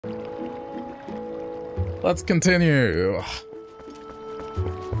Let's continue.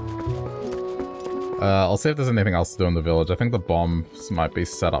 I'll see if there's anything else to do in the village. I think the bombs might be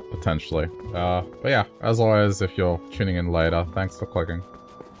set up potentially. But yeah, as always, if you're tuning in later, thanks for clicking.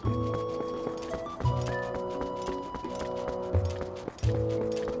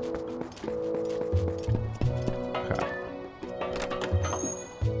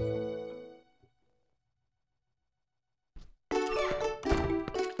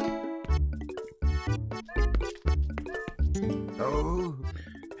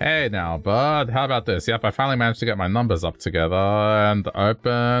 Hey now, bud. How about this? Yep, I finally managed to get my numbers up together and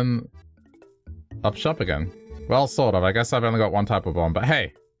open up shop again. Well, sort of. I guess I've only got one type of bomb, but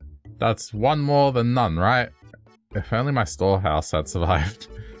hey, that's one more than none, right? If only my storehouse had survived.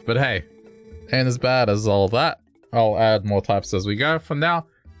 But hey, ain't as bad as all that. I'll add more types as we go. For now,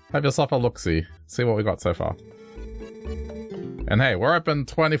 have yourself a look-see. See what we got so far. And hey, we're open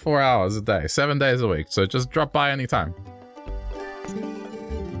 24 hours a day, 7 days a week, so just drop by anytime.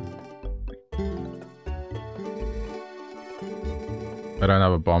 I don't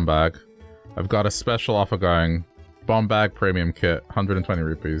have a bomb bag. I've got a special offer going. Bomb bag premium kit, 120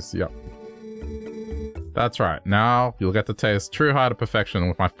 rupees. Yep. That's right. Now you'll get to taste true height of perfection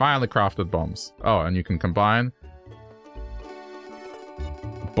with my finely crafted bombs. Oh, and you can combine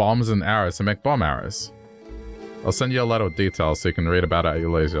bombs and arrows to make bomb arrows. I'll send you a letter with details so you can read about it at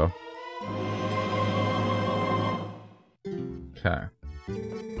your leisure. Okay.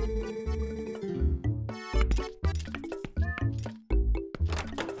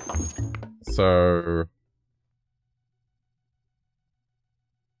 So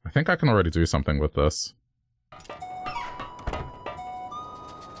I think I can already do something with this.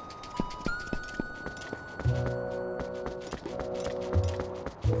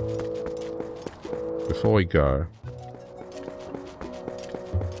 Before we go,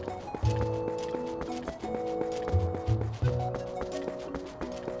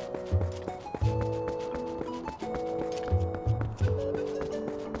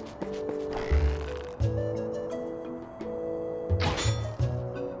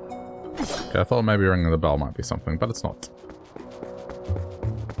 okay, I thought maybe ringing the bell might be something, but it's not.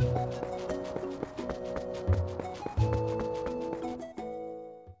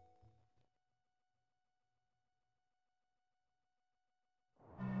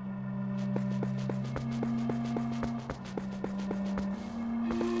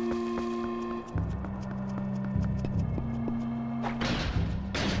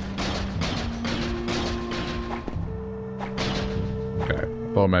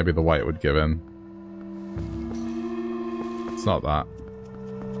 Or maybe the weight would give in. It's not that.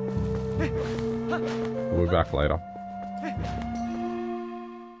 We'll be back later.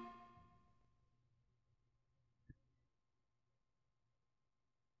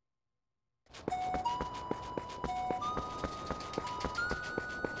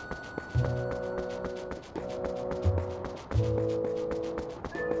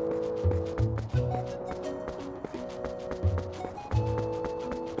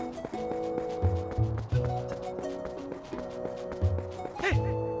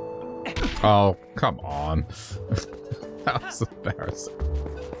 Oh, come on. That was embarrassing.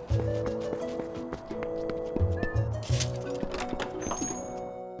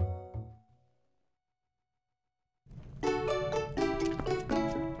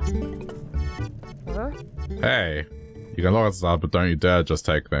 Huh? Hey, you can look at stuff, but don't you dare just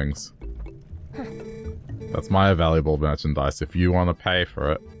take things. That's my valuable merchandise if you want to pay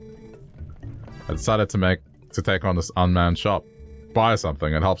for it. I decided to take on this unmanned shop. Buy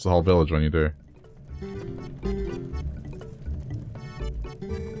something, it helps the whole village when you do.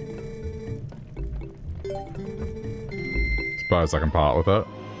 Suppose I can part with it.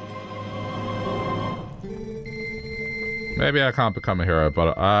 Maybe I can't become a hero,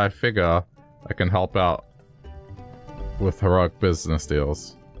 but I figure I can help out with heroic business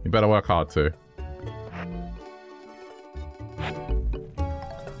deals. You better work hard too.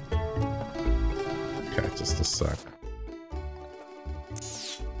 Okay, just a sec.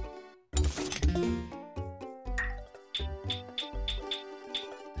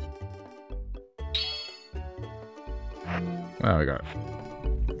 There we go.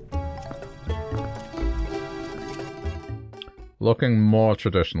 Looking more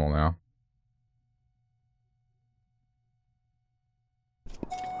traditional now.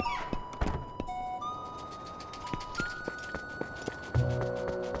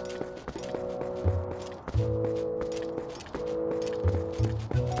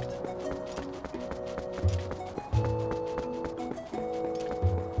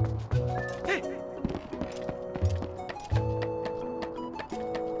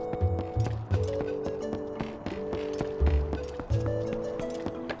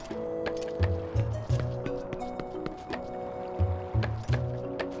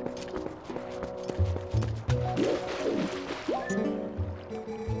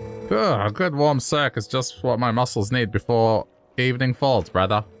 Ugh, a good warm circ is just what my muscles need before evening falls,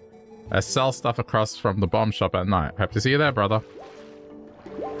 brother. I sell stuff across from the bomb shop at night. Hope to see you there, brother.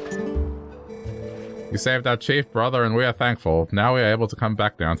 You saved our chief, brother, and we are thankful. Now we are able to come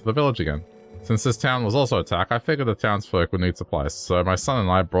back down to the village again. Since this town was also attacked, I figured the townsfolk would need supplies, so my son and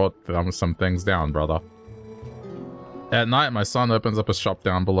I brought some things down, brother. At night, my son opens up a shop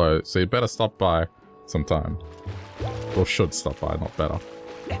down below, so you better stop by sometime. Or should stop by, not better.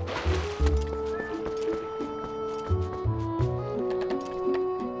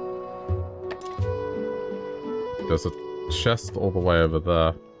 There's a chest all the way over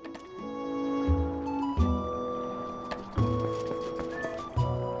there.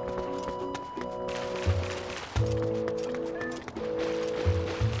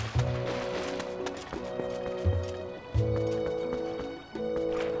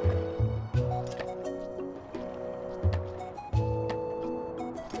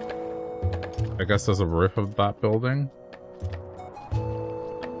 I guess there's a roof of that building.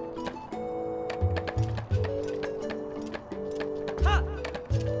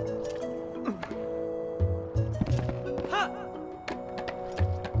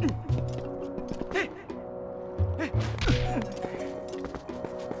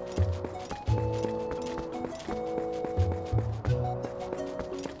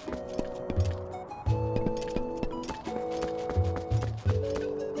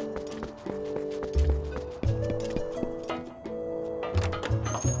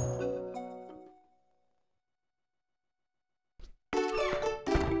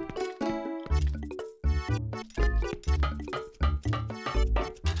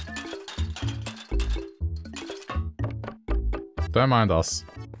 Don't mind us.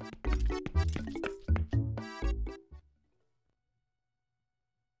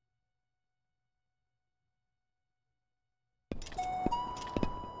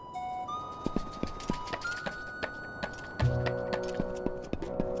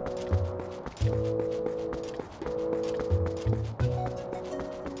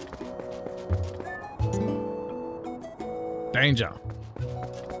 Danger.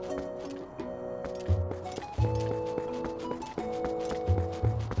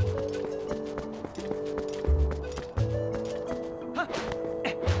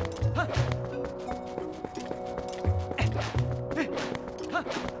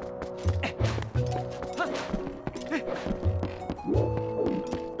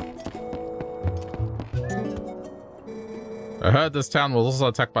 I heard this town was also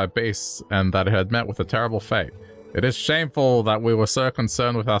attacked by beasts and that it had met with a terrible fate. It is shameful that we were so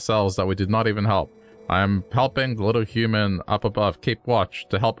concerned with ourselves that we did not even help. I am helping the little human up above keep watch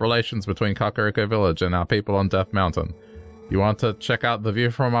to help relations between Kakariko Village and our people on Death Mountain. You want to check out the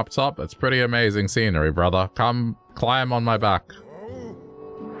view from up top? It's pretty amazing scenery, brother. Come climb on my back.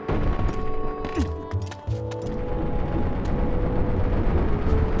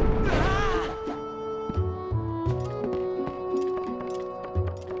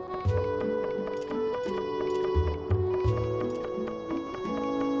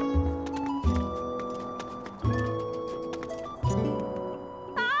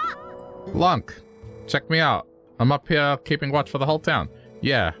 Lunk, check me out. I'm up here keeping watch for the whole town.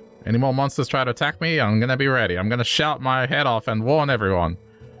 Yeah, any more monsters try to attack me, I'm gonna be ready. I'm gonna shout my head off and warn everyone.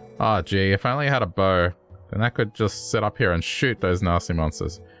 Oh gee, if I only had a bow, then I could just sit up here and shoot those nasty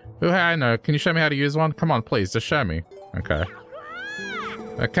monsters. Oh, hey, I know. Can you show me how to use one? Come on, please, just show me. Okay.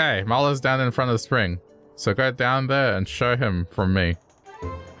 Okay, Marlo's down in front of the spring. So go down there and show him from me.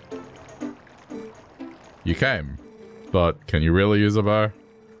 You came. But can you really use a bow?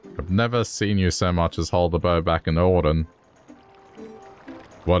 I've never seen you so much as hold the bow back in Orden.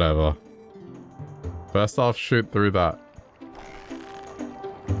 Whatever. First off, shoot through that.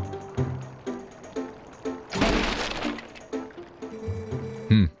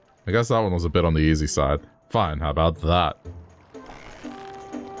 I guess that one was a bit on the easy side. Fine, how about that?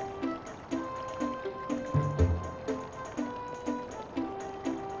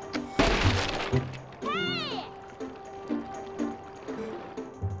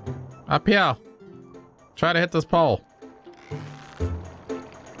 Up here! Try to hit this pole.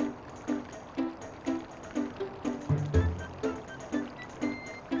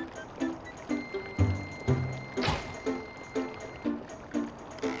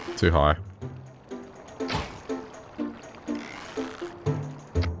 Too high.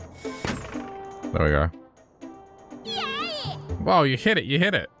 There we go. Whoa, you hit it, you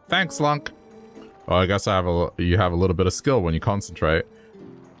hit it. Thanks, Lunk. Well, I guess you have a little bit of skill when you concentrate.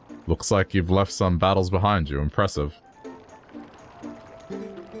 Looks like you've left some battles behind you. Impressive.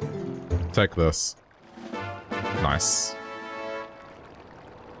 Take this. Nice.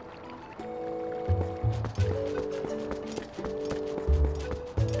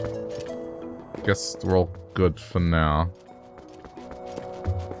 Guess we're all good for now.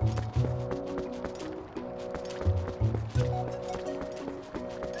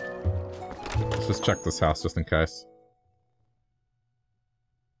 Let's just check this house just in case.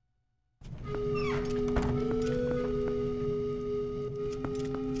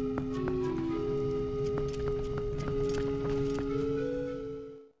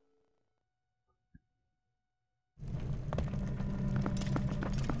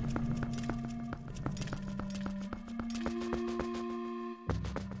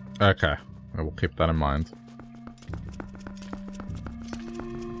 Okay, I will keep that in mind.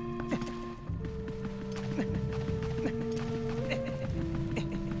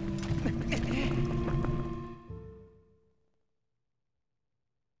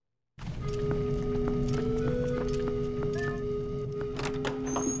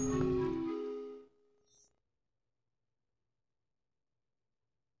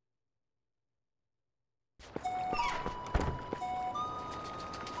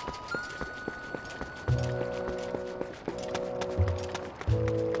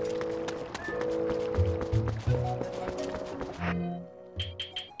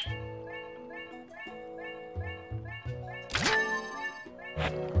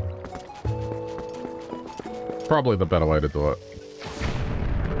 Probably the better way to do it.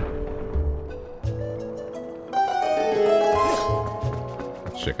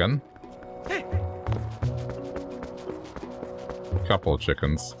 Chicken. Couple of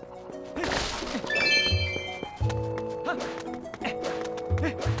chickens.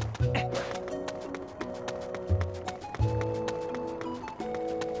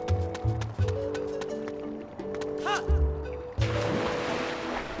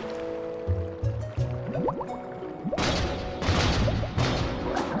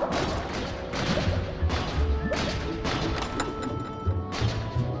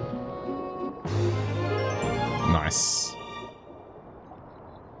 Nice.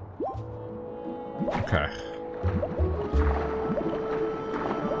 Okay.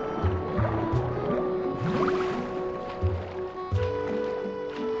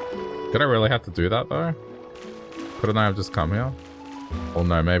 Did I really have to do that though? Couldn't I have just come here? Oh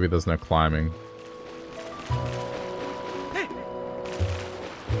no, maybe there's no climbing.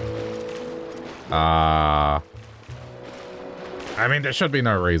 I mean, there should be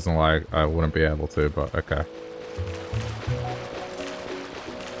no reason why I wouldn't be able to, but okay.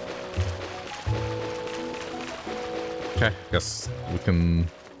 Okay, guess we can...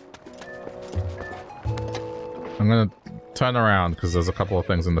 I'm gonna turn around because there's a couple of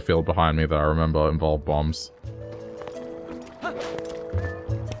things in the field behind me that I remember involve bombs.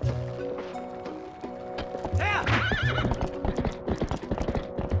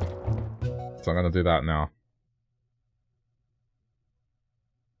 So I'm gonna do that now.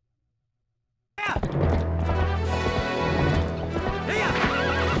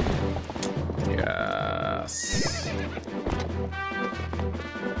 Yes.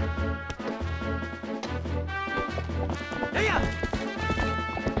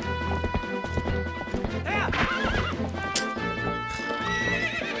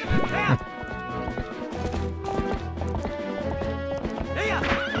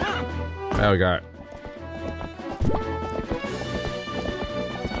 There we go.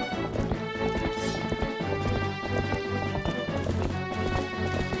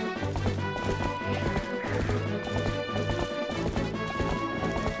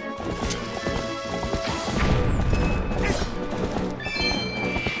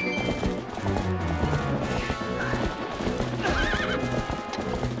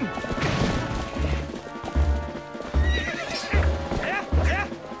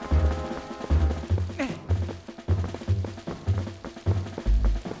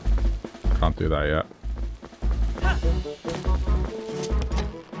 Can't do that yet.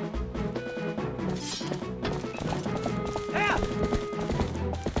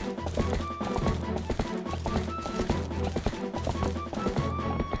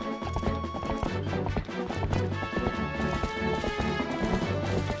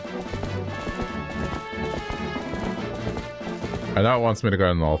 I know it wants me to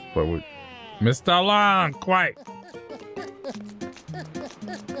go north, but we... Mr. Long, wait!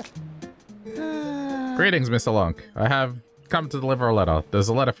 Greetings, Mr. Long. I have come to deliver a letter. There's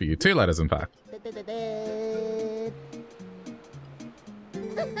a letter for you. 2 letters, in fact.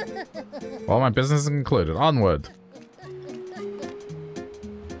 All my business is concluded. Onward.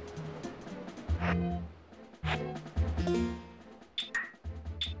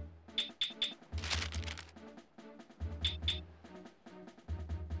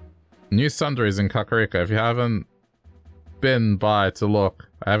 New sundries in Kakariko. If you haven't been by to look,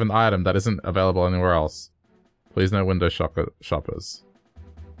 I have an item that isn't available anywhere else. Please no window shoppers.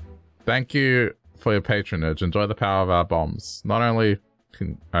 Thank you for your patronage. Enjoy the power of our bombs. Not only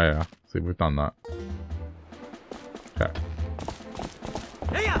can... Oh yeah, see, we've done that. Okay.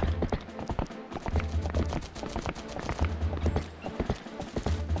 Hey-ya!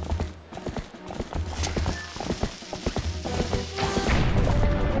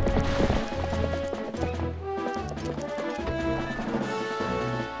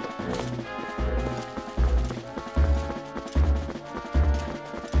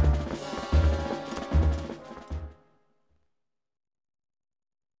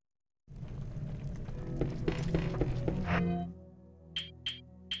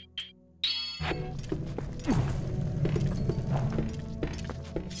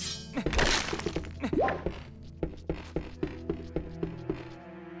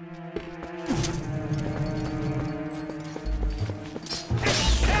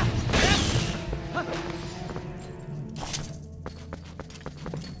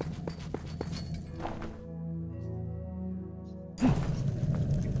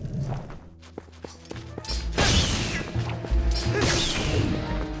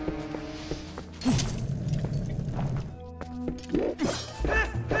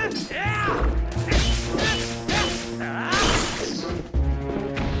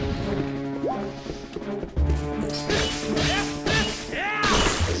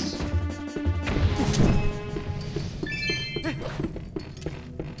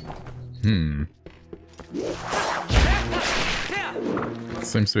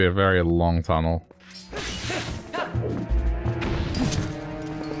 Seems to be a very long tunnel.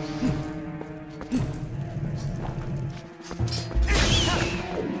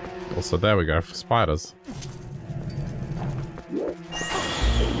 Also, there we go, for spiders.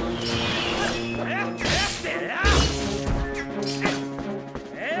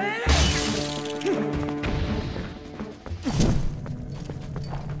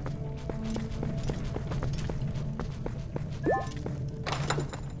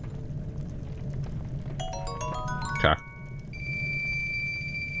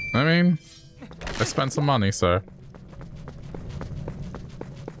 I mean, I spent some money, so...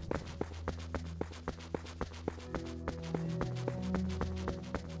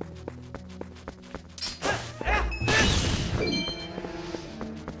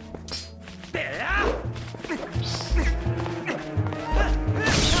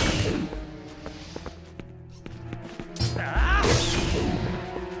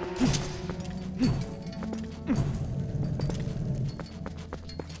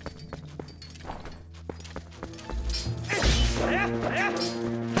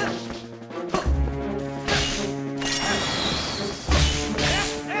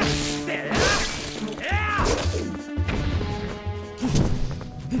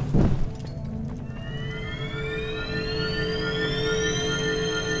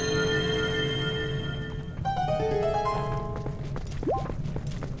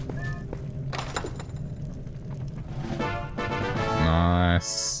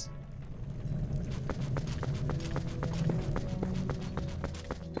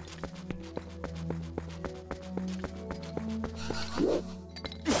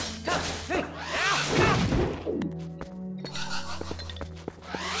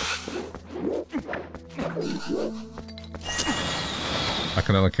 I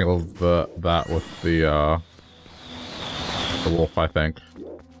can only kill that with the wolf, I think.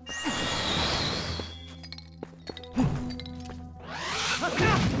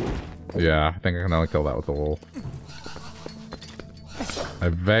 Yeah, I think I can only kill that with the wolf. I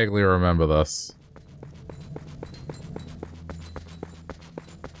vaguely remember this.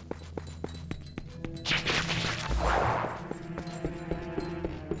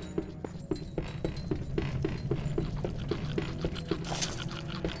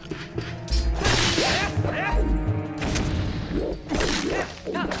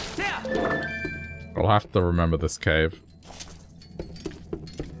 I'll have to remember this cave.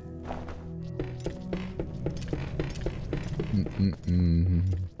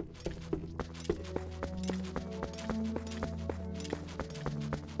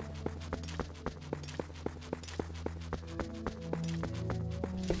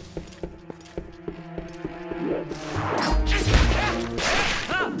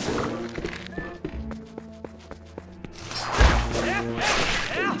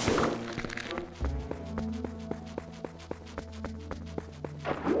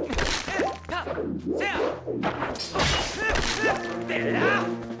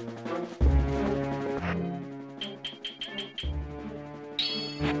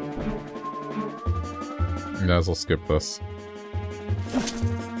 May as well skip this.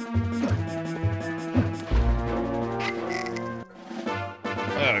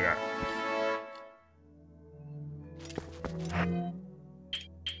 There we go.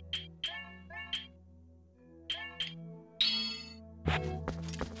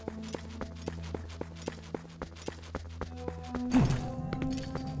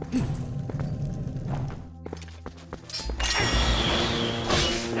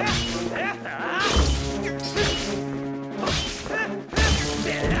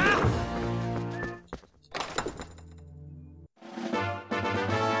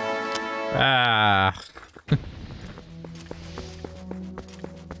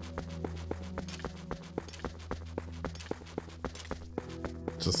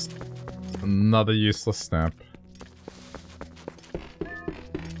 Just another useless snap.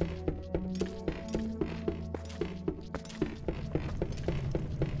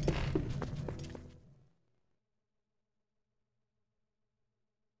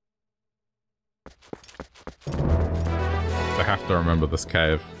 I have to remember this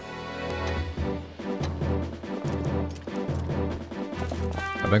cave.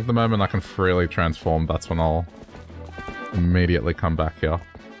 I think the moment I can freely transform, that's when I'll immediately come back here.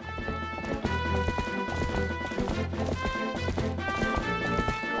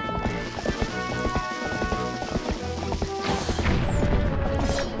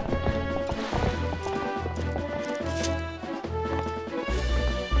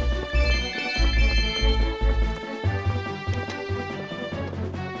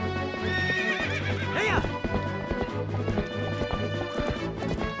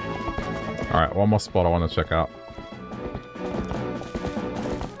 Alright, one more spot I want to check out.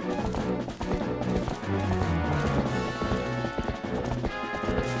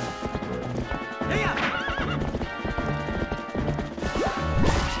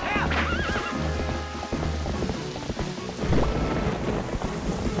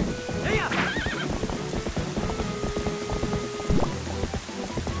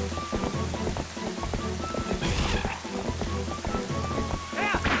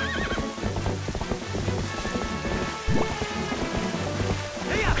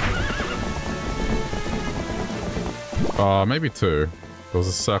 Maybe two. There was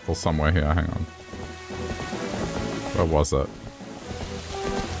a circle somewhere here, hang on. Where was it?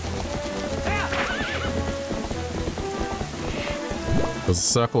 There's a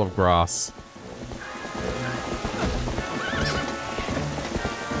circle of grass.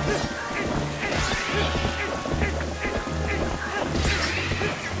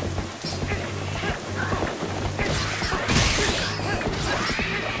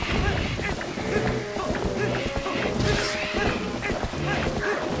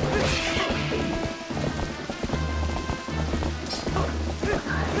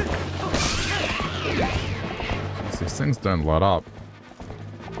 Things don't let up.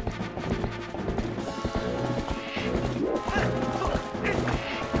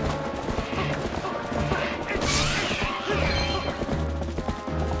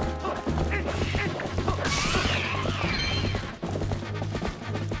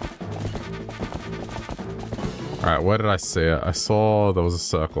 Alright, where did I see it? I saw there was a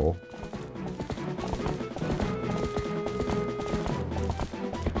circle.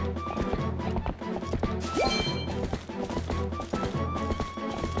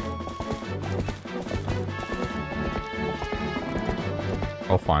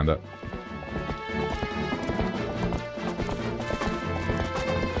 I'll find it.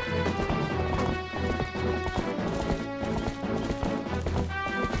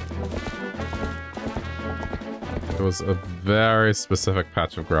 It was a very specific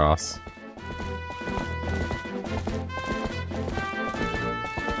patch of grass.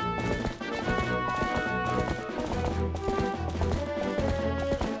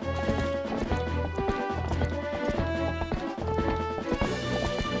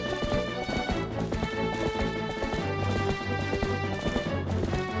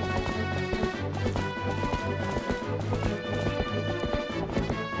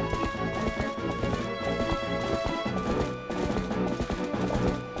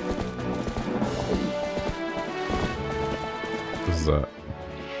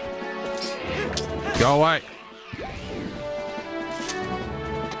 Go away.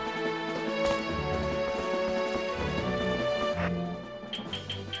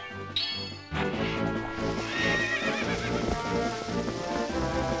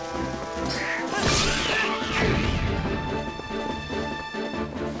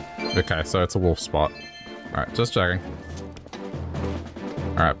 Okay, so it's a wolf spot. Alright, just checking.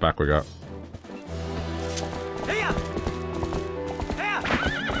 Alright, back we go.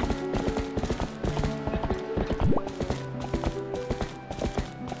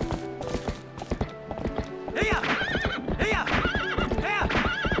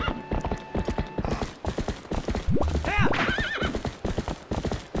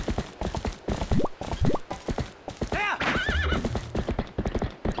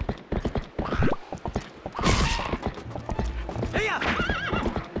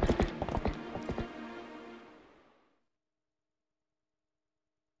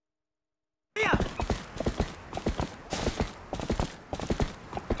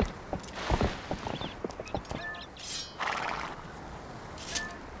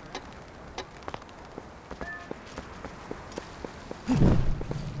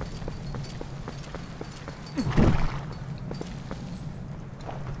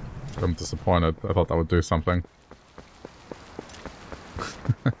 I'm disappointed. I thought that would do something.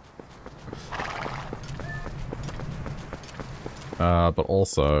 But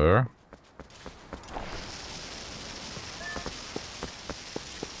also...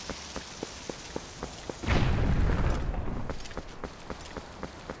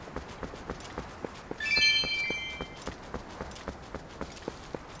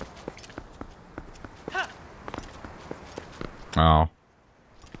 Oh.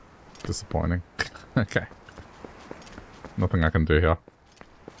 Disappointing. Okay. Nothing I can do here.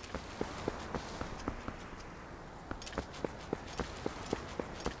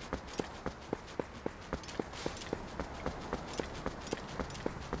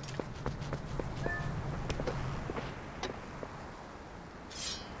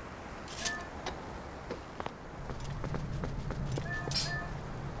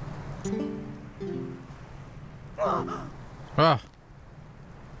 Ah.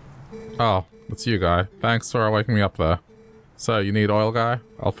 Oh, it's you, guy. Thanks for waking me up there. So, you need oil, guy?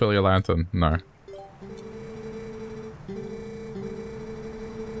 I'll fill your lantern. No.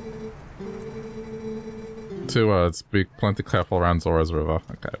 2 words. Be plenty careful around Zora's River.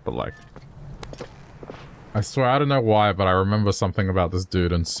 Okay, but like... I swear, I don't know why, but I remember something about this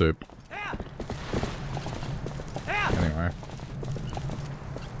dude in Soup. Anyway.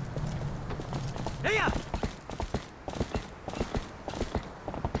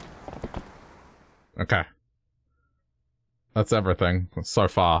 Okay. That's everything so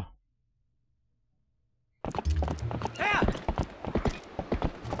far.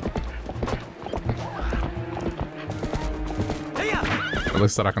 At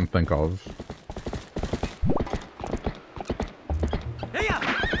least that I can think of.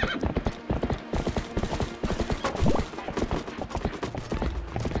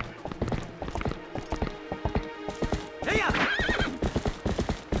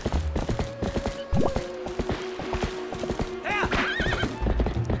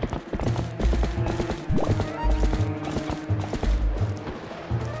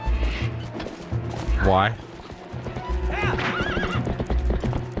 Why?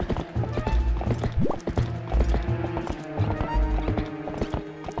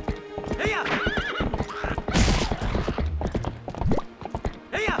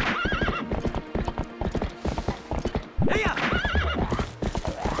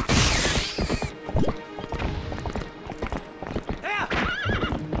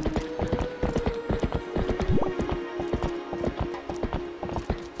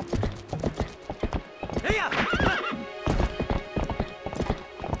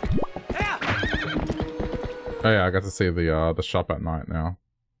 Oh yeah, I got to see the shop at night now.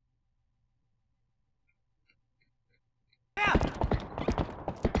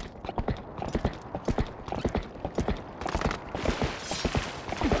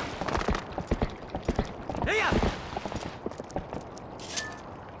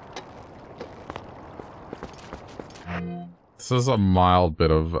 This is a mild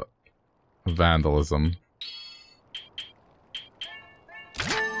bit of vandalism.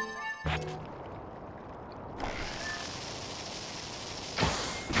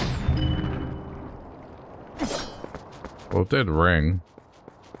 Well, it did ring.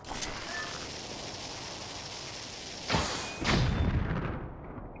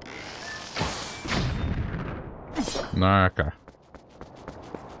 No, okay.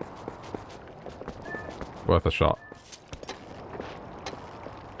 Worth a shot.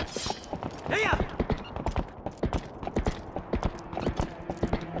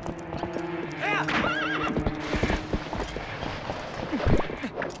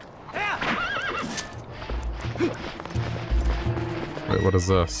 Wait, what is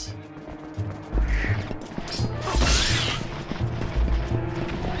this?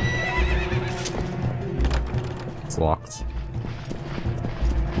 It's locked.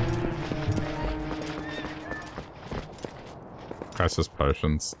 Crisis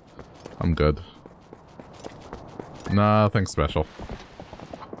potions. I'm good. Nothing special.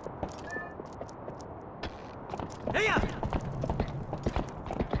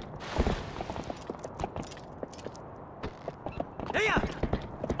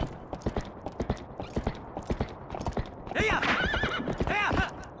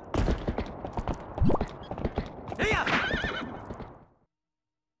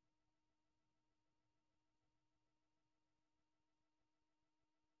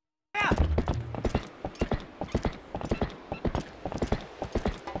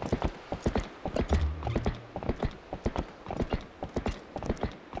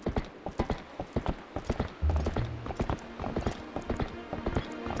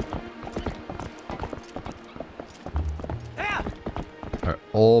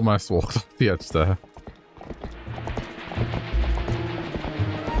 Almost walked off the edge there.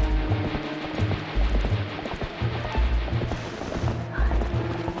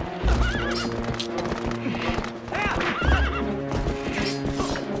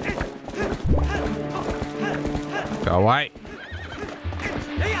 Go away.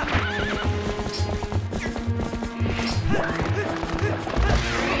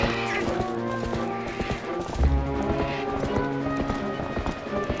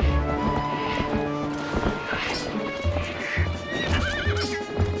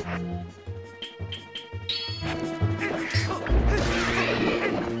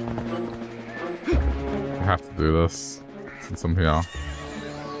 I have to do this since I'm here.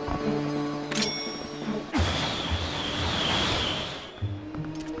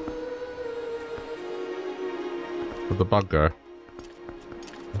 Where'd the bug go?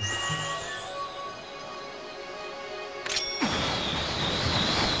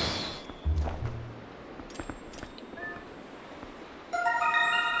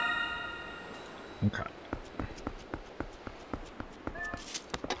 Okay.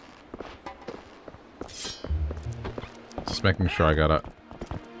 Just making sure I got it.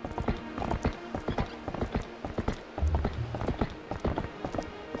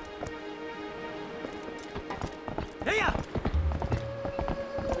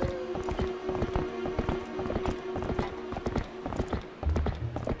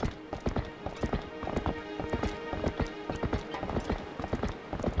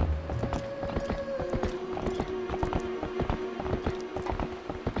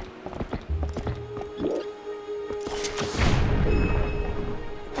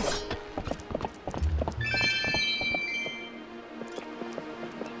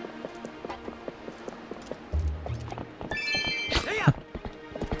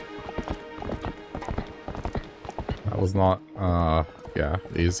 Was not, yeah,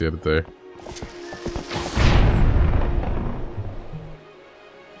 easier to do.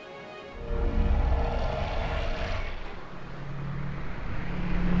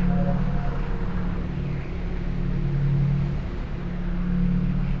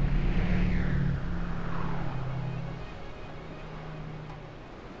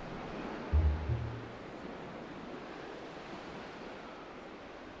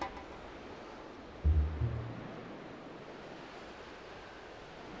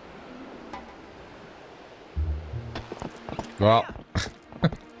 Well,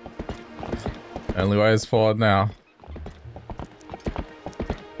 only way is forward now.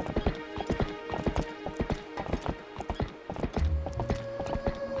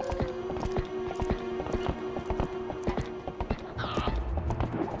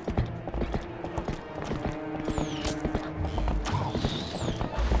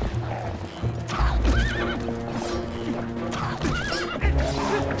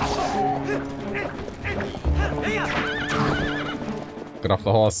 Get off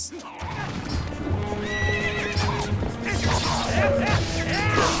the horse.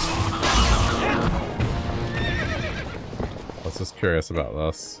 I was just curious about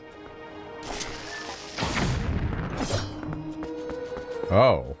this.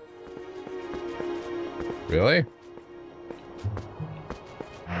 Oh. Really?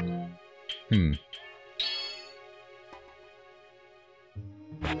 Hmm.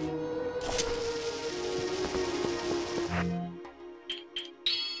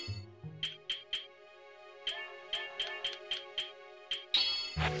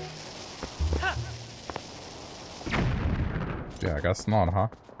 Yeah, I guess not, huh?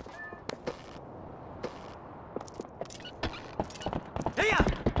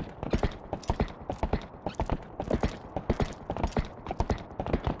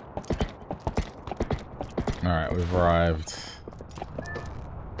 Alright, we've arrived.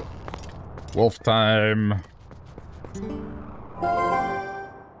 Wolf time!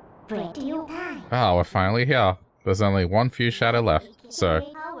 Ah, we're finally here. There's only one few shadow left,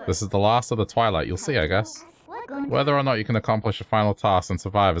 so this is the last of the Twilight. You'll see, I guess. Whether or not you can accomplish a final task and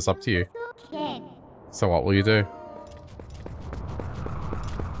survive is up to you. So what will you do?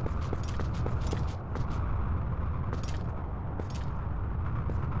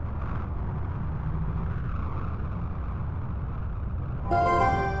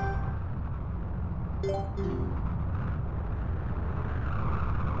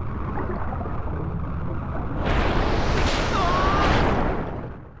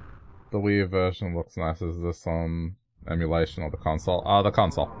 The Wii version looks nice. Is this on emulation or the console? The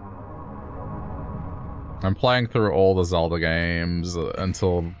console. I'm playing through all the Zelda games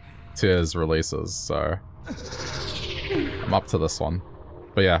until Tears releases, so I'm up to this one.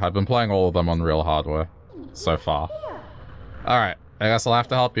 But yeah, I've been playing all of them on real hardware so far. Alright, I guess I'll have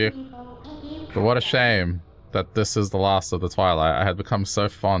to help you. But what a shame that this is the last of the Twilight. I had become so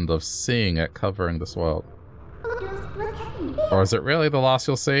fond of seeing it covering this world. Or is it really the last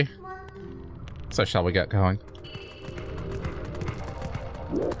you'll see? So shall we get going?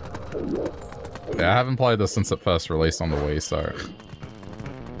 Yeah, I haven't played this since it first released on the Wii, so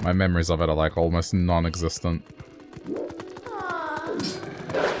my memories of it are like almost non-existent.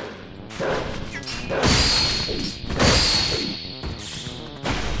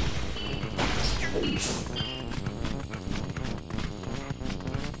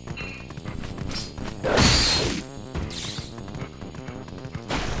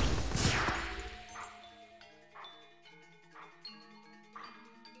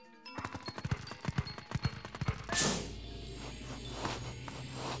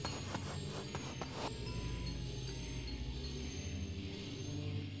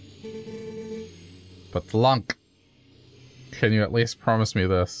 But Lunk, can you at least promise me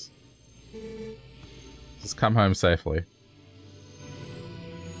this? Just come home safely.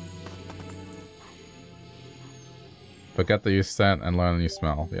 Forget the you scent and learn a new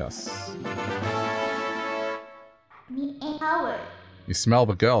smell. Yes. You smell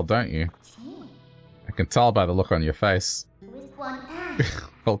the girl, don't you? I can tell by the look on your face.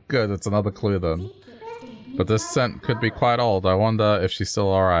 Well, good. It's another clue then. But this scent could be quite old. I wonder if she's still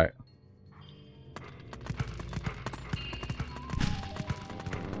alright.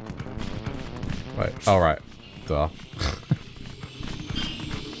 Wait, alright. Duh.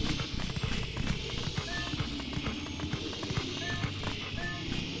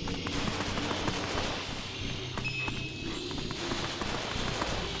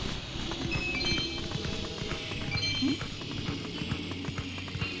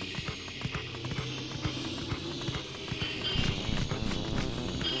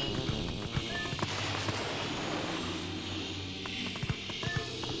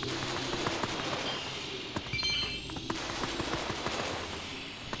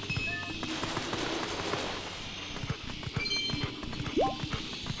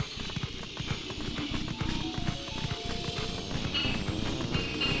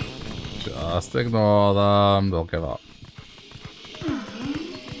 Just ignore them, they'll give up.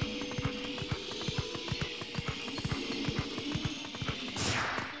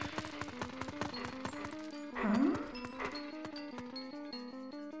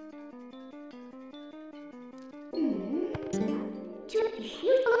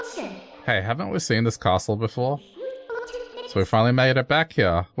 Hey, haven't we seen this castle before? So we finally made it back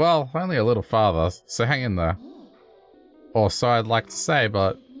here. Well, only a little farther, so hang in there. Or so I'd like to say,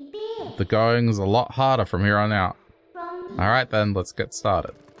 but the going's a lot harder from here on out. Alright then, let's get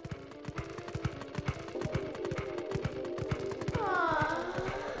started.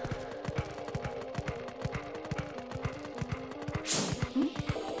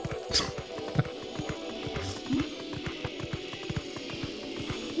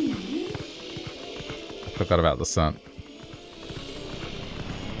 Forgot about the sun.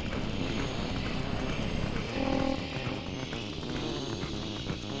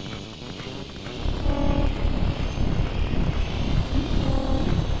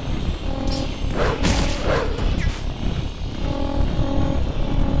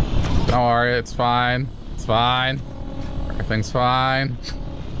 Don't worry, it's fine. It's fine. Everything's fine.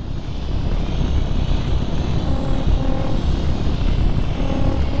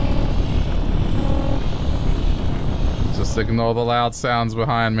 Just ignore the loud sounds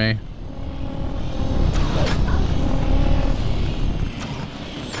behind me.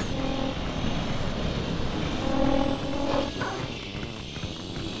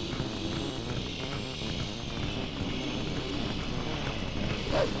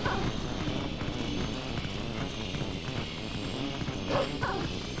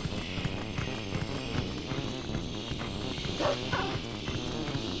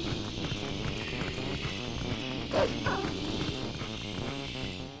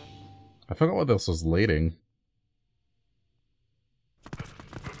 I forgot what this was leading.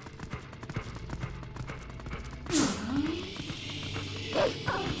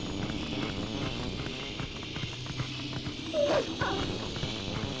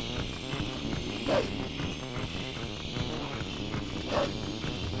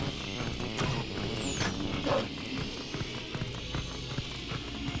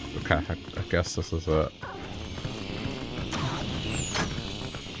 Okay, I guess this is it.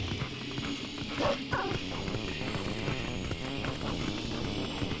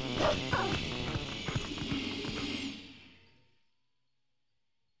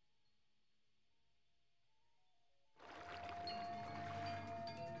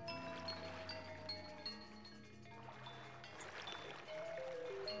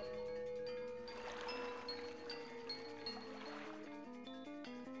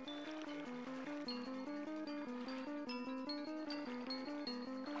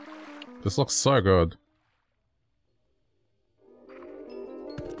 This looks so good.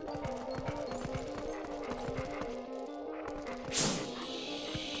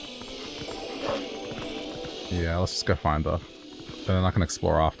 Yeah, let's just go find her. Then I can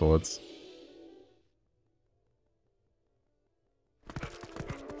explore afterwards.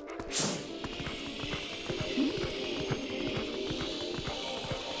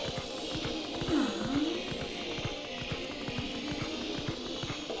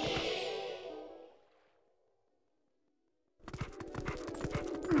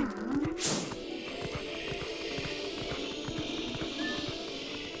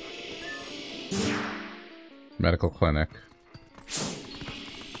 Medical clinic.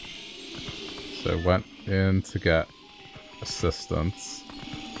 So went in to get assistance.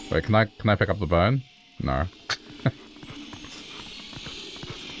 Wait, can I pick up the bone? No.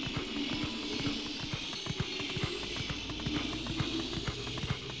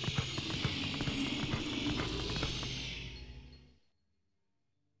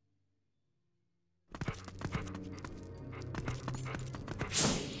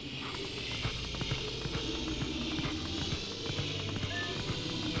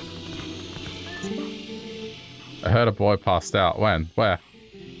 I heard a boy passed out. When? Where?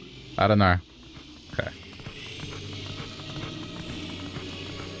 I don't know. Okay.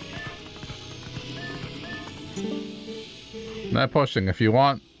 No pushing. If you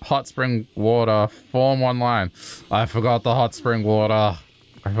want hot spring water, form one line. I forgot the hot spring water.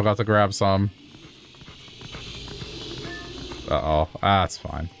 I forgot to grab some. Uh-oh. Ah, it's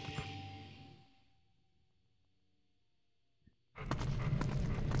fine.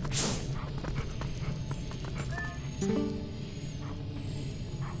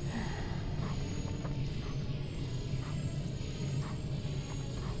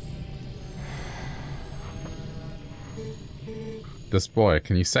 This boy,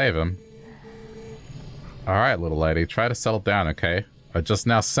 can you save him? Alright, little lady, try to settle down, okay? I just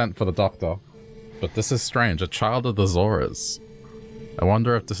now sent for the doctor. But this is strange, a child of the Zoras. I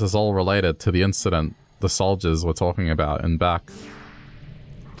wonder if this is all related to the incident the soldiers were talking about in back.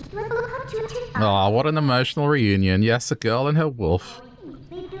 Aw, what an emotional reunion. Yes, a girl and her wolf.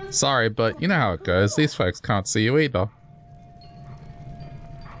 Sorry, but you know how it goes. These folks can't see you either.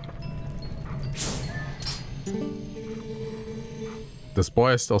 This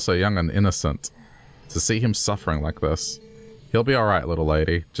boy is still so young and innocent. To see him suffering like this. He'll be alright, little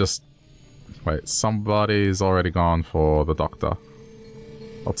lady. Just... wait, somebody's already gone for the doctor.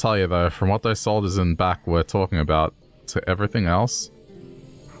 I'll tell you though, from what those soldiers in back were talking about to everything else,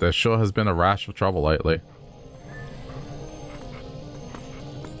 there sure has been a rash of trouble lately.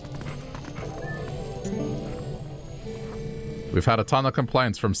 We've had a ton of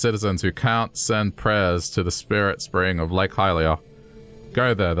complaints from citizens who can't send prayers to the spirit spring of Lake Hylia.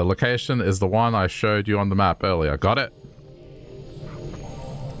 Go there. The location is the one I showed you on the map earlier. Got it?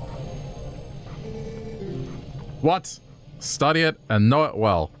 What? Study it and know it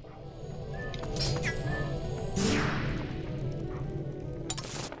well.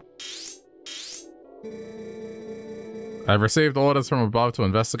 I've received orders from above to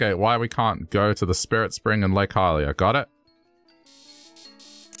investigate why we can't go to the spirit spring in Lake Hylia. Got it?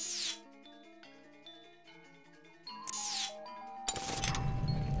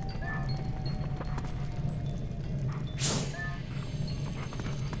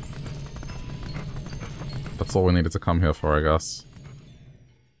 That's all we needed to come here for, I guess.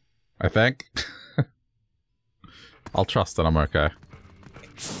 I think. I'll trust that I'm okay.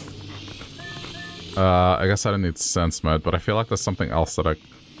 I guess I don't need sense mode, but I feel like there's something else that I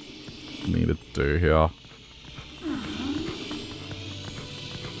need to do here.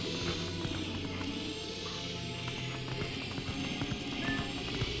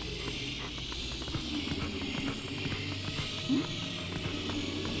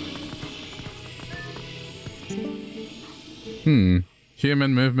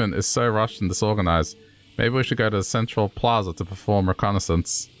 Human movement is so rushed and disorganized. Maybe we should go to the central plaza to perform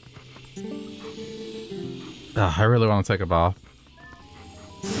reconnaissance. I really want to take a bath.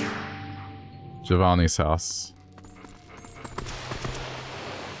 Giovanni's house.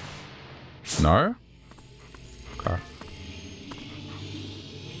 No? Okay.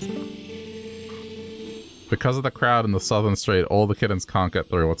 Because of the crowd in the southern street, all the kittens can't get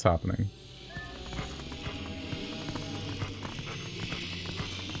through. What's happening?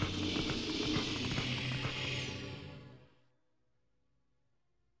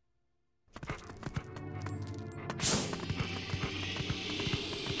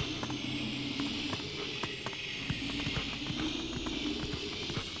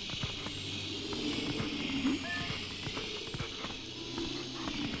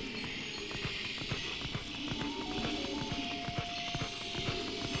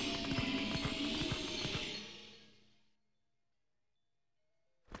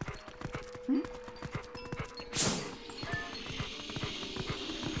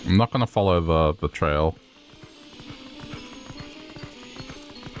 I'm not gonna follow the trail.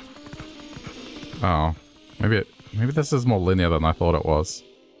 Oh. Maybe this is more linear than I thought it was.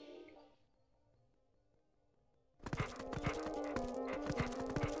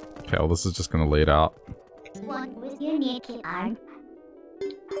 Okay, well this is just gonna lead out. One with your naked arm.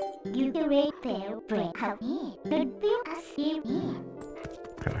 You the red tail break out me. Could feel a see me.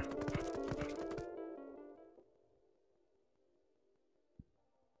 Okay.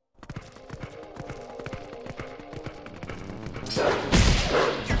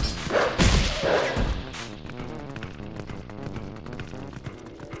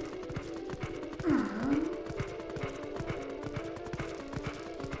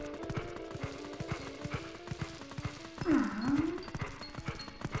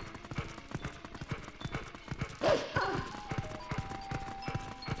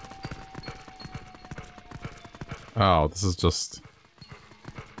 Oh, this is just...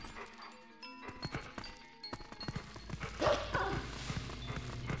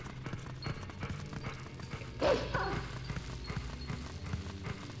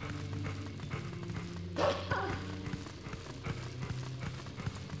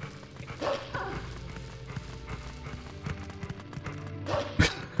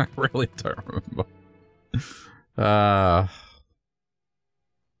 I really don't remember.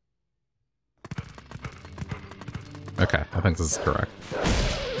 Okay, I think this is correct.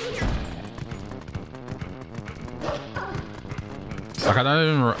 Like,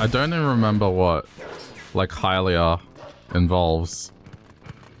 I don't even remember what, like, Hylia involves.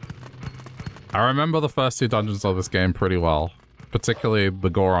 I remember the first two dungeons of this game pretty well. Particularly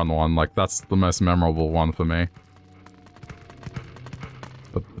the Goron one, like, that's the most memorable one for me.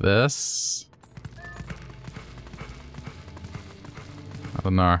 But this... I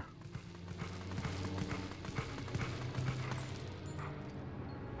don't know.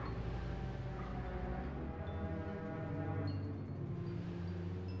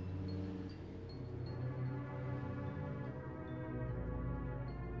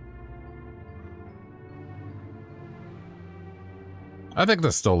 I think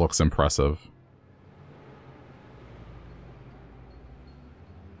this still looks impressive.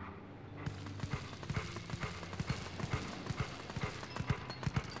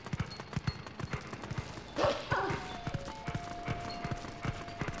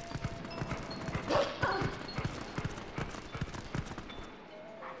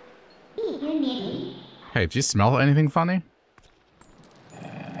 Hey, do you smell anything funny?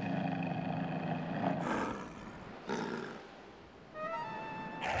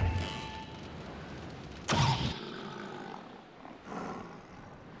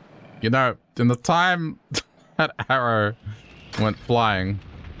 You know, in the time that arrow went flying...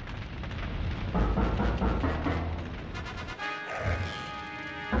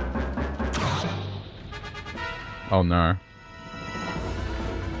 Oh no.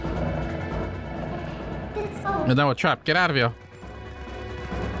 You know, a trap. Get out of here.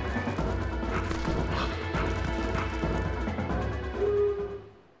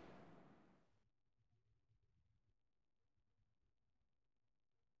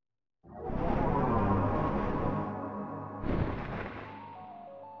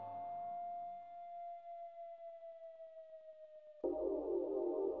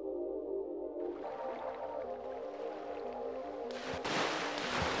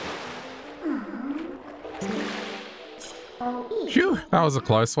 Phew, that was a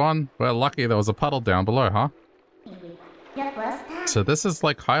close one. We're lucky there was a puddle down below, huh? So this is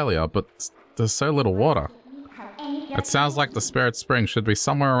like Hylia, but there's so little water. It sounds like the Spirit Spring should be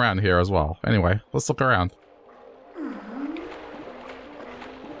somewhere around here as well. Anyway, let's look around.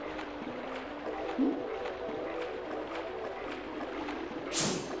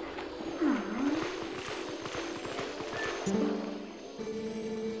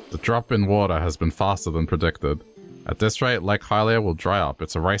 The drop in water has been faster than predicted. At this rate, Lake Hylia will dry up.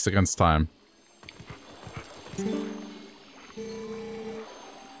 It's a race against time.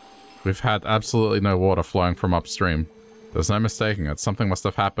 We've had absolutely no water flowing from upstream. There's no mistaking it. Something must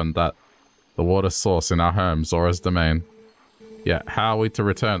have happened at the water source in our home, Zora's domain. Yet, how are we to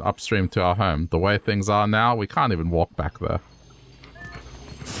return upstream to our home? The way things are now, we can't even walk back there.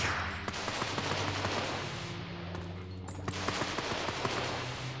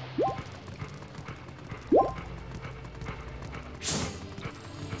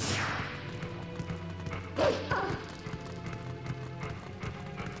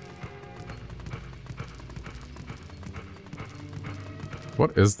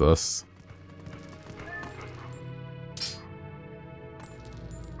 What is this?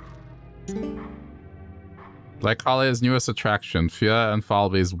 Lake Collier's newest attraction, Fear and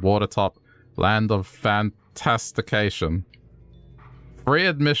Falby's watertop land of fantastication. Free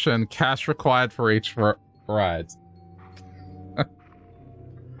admission, cash required for each ride.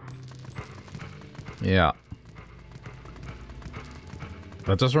 Yeah.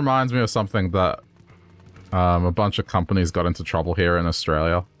 That just reminds me of something that a bunch of companies got into trouble here in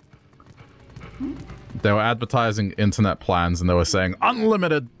Australia. They were advertising internet plans and they were saying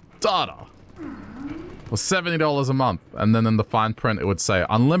unlimited data for $70 a month, and then in the fine print it would say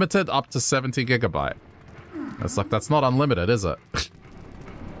unlimited up to 70 gigabyte. It's like, that's not unlimited, is it?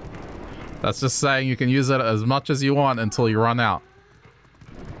 That's just saying you can use it as much as you want until you run out.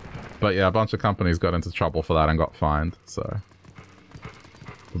 But yeah, a bunch of companies got into trouble for that and got fined, so...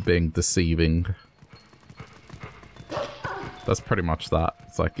 for being deceiving. That's pretty much that.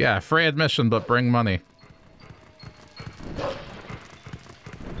 It's like, yeah, free admission, but bring money.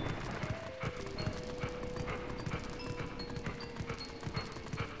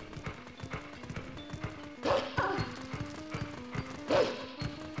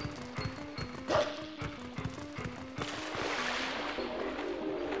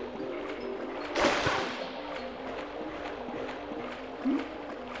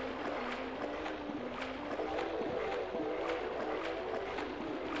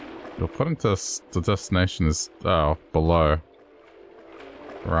 According to the destination is, oh, below.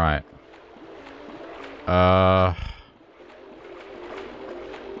 Right. There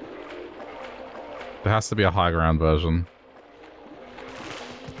has to be a high ground version.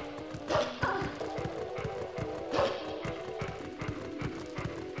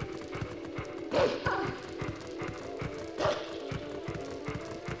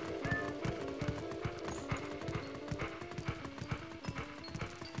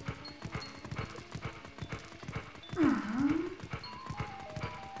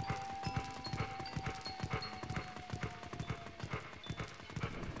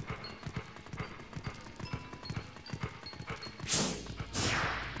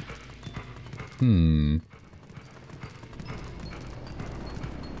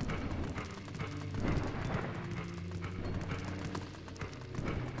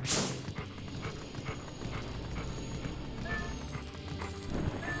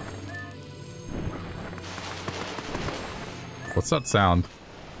 What's that sound?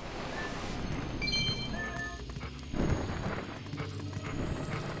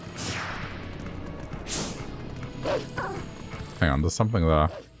 Hang on, there's something there.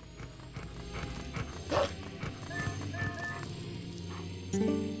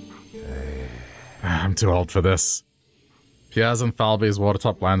 I'm too old for this. Pierre's and Falby's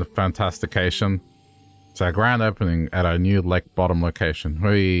Watertop Land of Fantastication. It's our grand opening at our new lake bottom location.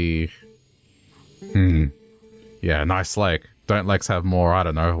 Whee! Yeah, nice lake. Don't lakes have more, I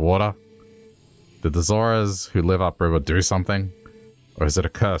don't know, water? Did the Zoras who live upriver do something? Or is it a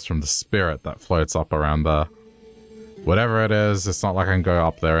curse from the spirit that floats up around there? Whatever it is, it's not like I can go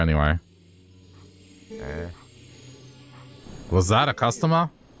up there anyway. Was that a customer?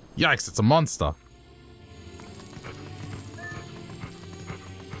 Yikes, it's a monster.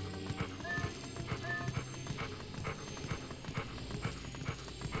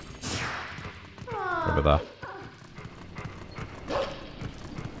 Over there.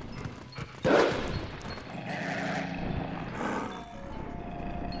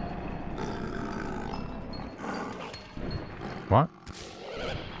 What?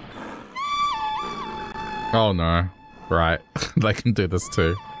 Oh no. Right. They can do this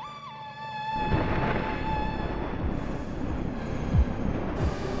too.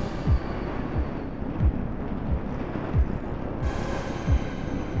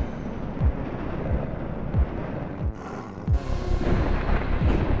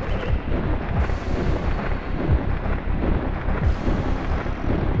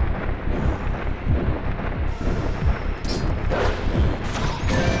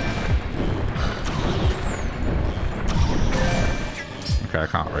 I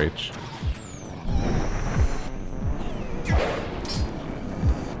can't reach.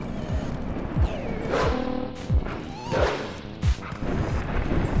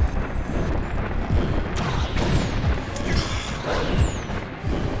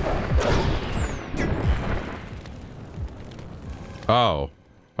 Oh.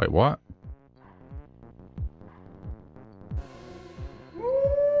 Wait, what?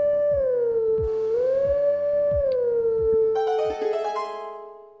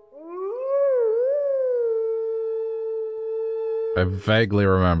 I vaguely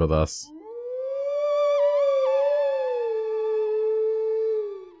remember this.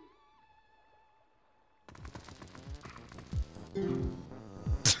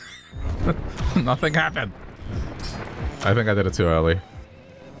 Nothing happened. I think I did it too early.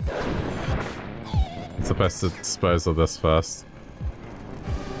 Supposed to dispose of this first.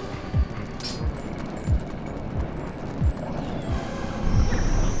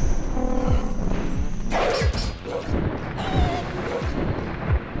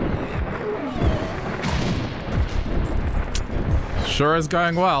 Sure is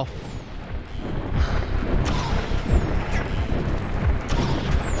going well.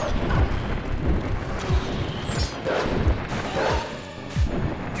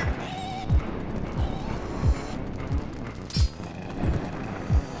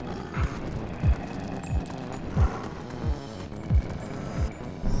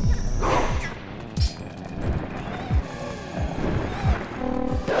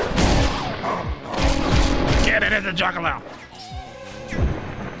 Get it in the juggalo!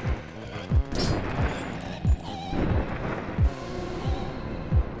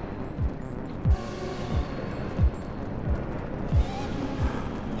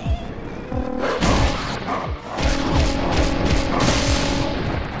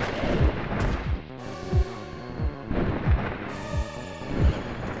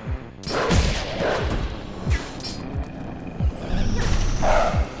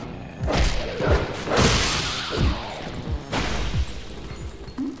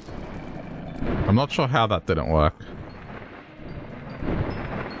 I'm not sure how that didn't work.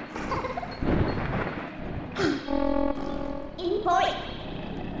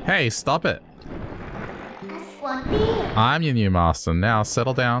 Hey, stop it. I'm your new master. Now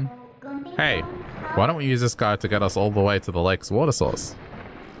settle down. Hey, why don't we use this guy to get us all the way to the lake's water source?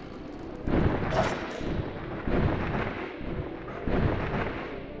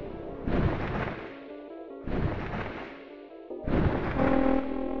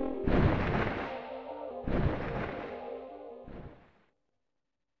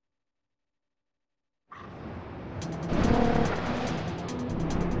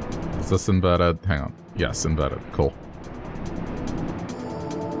 Is this inverted? Hang on. Yes, inverted. Cool.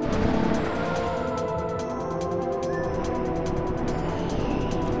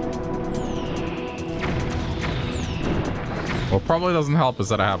 What probably doesn't help is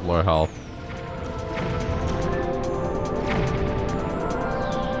that I have low health.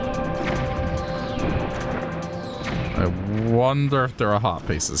 I wonder if there are heart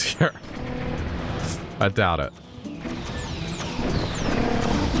pieces here. I doubt it.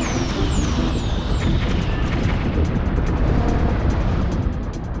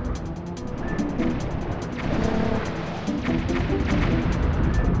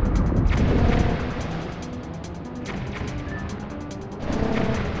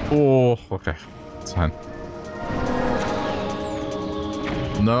 Oh, okay. It's fine.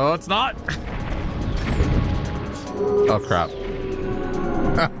 No, it's not. Oh, crap.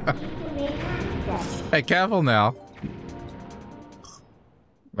 Hey, careful now.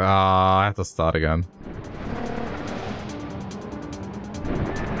 Ah, I have to start again.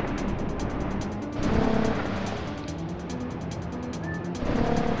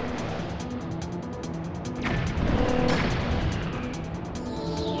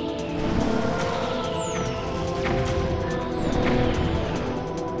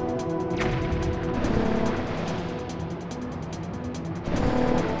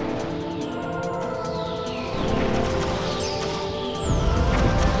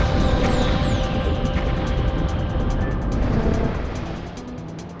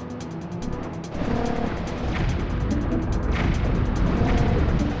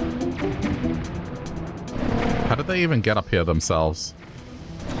 They even get up here themselves.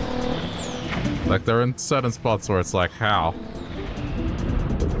 Like, they're in certain spots where it's like, how?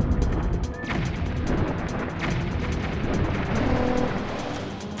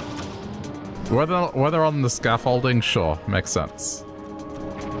 Whether on the scaffolding, sure, makes sense.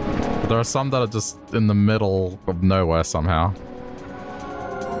 But there are some that are just in the middle of nowhere somehow.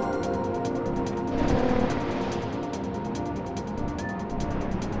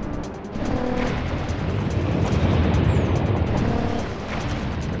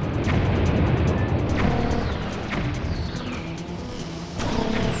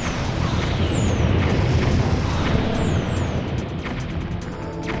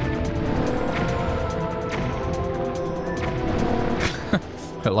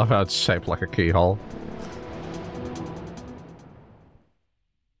 I love how it's shaped like a keyhole.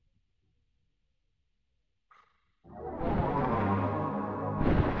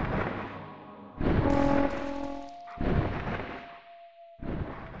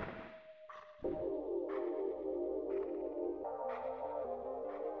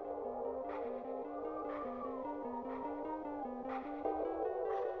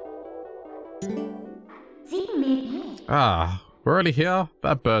 Ah, we're already here?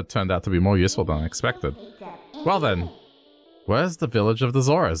 That bird turned out to be more useful than I expected. Well then, where's the village of the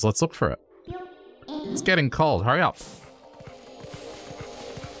Zoras? Let's look for it. It's getting cold, hurry up.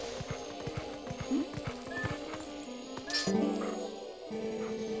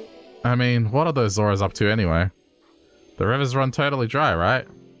 I mean, what are those Zoras up to anyway? The rivers run totally dry, right?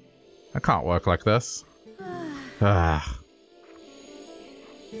 I can't work like this. Ah.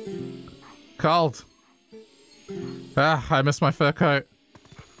 Cold. Ah, I miss my fur coat.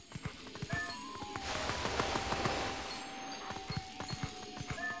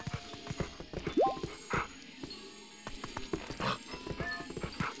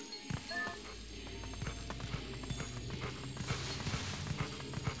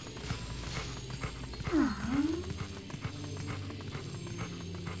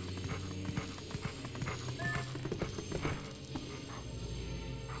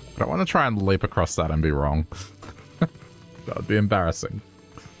 I want to try and leap across that and be wrong. That would be embarrassing.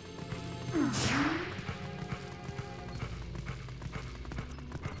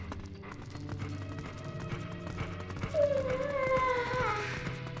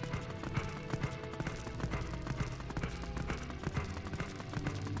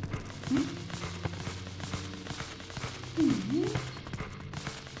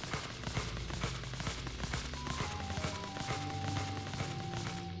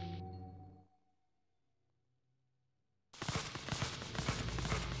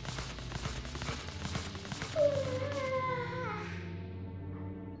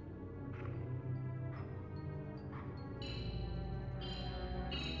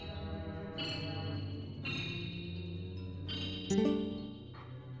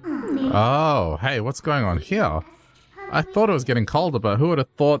 Oh, hey, what's going on here? I thought it was getting colder, but who would have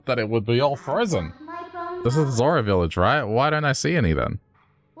thought that it would be all frozen? This is Zora Village, right? Why don't I see any then?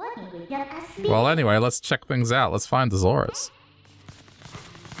 Well, anyway, let's check things out. Let's find the Zoras.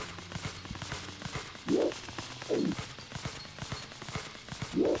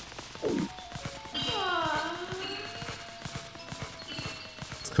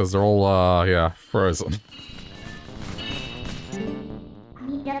 It's because they're all, yeah, frozen.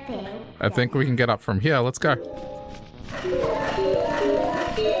 I think we can get up from here. Let's go.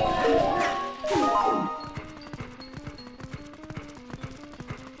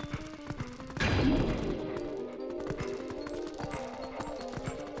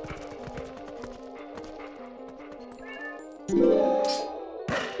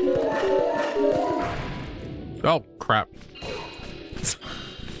 Oh, crap.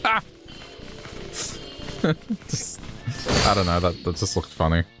 Ah! I don't know, that just looked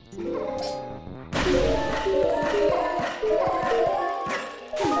funny.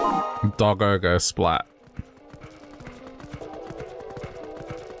 Doggo go splat.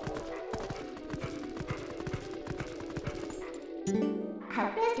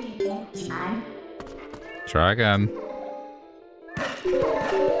 Try again.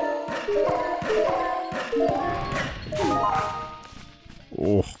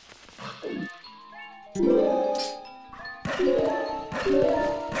 Oh.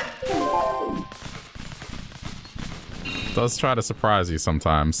 Does try to surprise you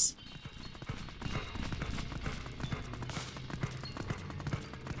sometimes.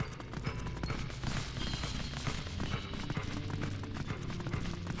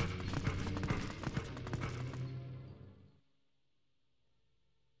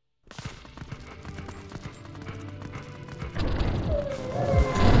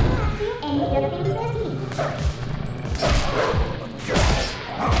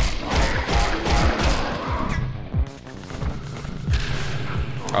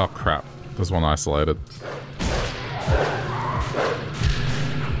 Oh crap, there's one isolated.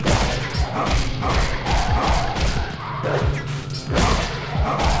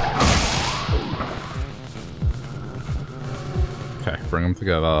 Okay, bring them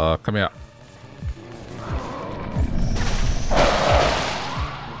together. Come here.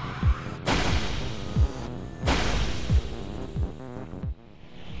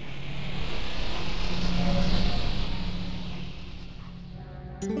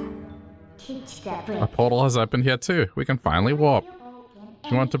 A portal has opened here too. We can finally warp.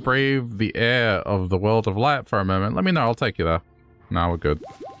 If you want to breathe the air of the world of light for a moment, let me know. I'll take you there. No, we're good.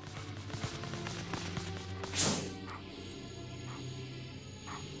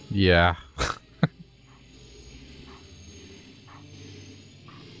 Yeah.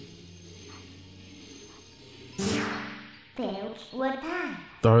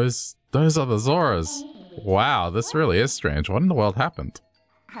 Those are the Zoras. Wow, this really is strange. What in the world happened?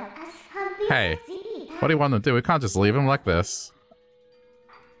 Hey, what do you want to do? We can't just leave him like this.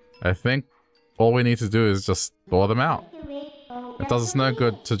 I think all we need to do is just thaw them out. It does us no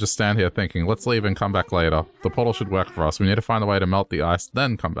good to just stand here thinking, let's leave and come back later. The portal should work for us. We need to find a way to melt the ice,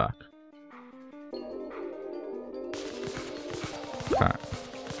 then come back. Okay.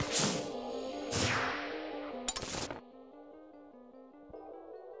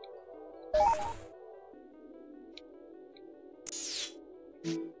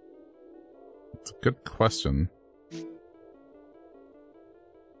 It's a good question.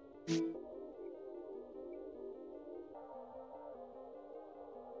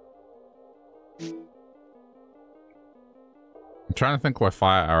 I'm trying to think where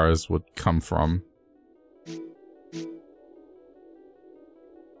fire arrows would come from.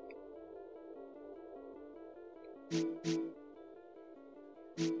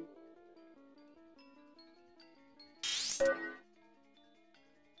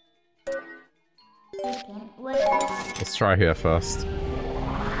 Let's try here first.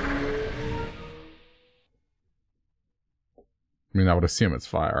 I mean, I would assume it's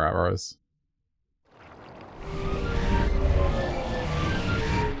fire arrows.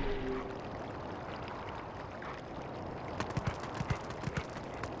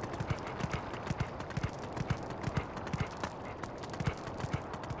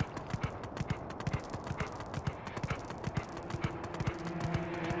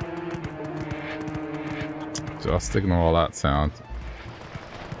 Just ignore all that sound.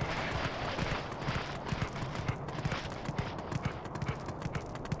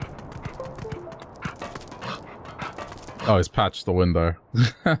 Oh, he's patched the window.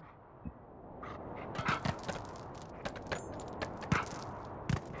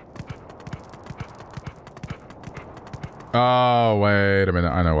 Oh, wait a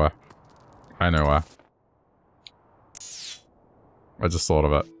minute. I know where. I know where. I just thought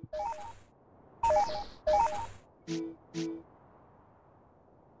of it.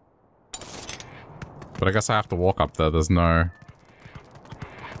 But I guess I have to walk up there. There's no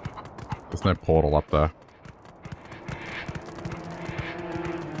portal up there.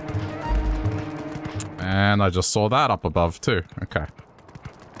 And I just saw that up above too. Okay.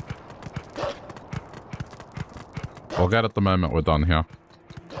 We'll get it the moment we're done here.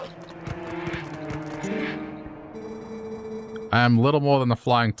 I am little more than a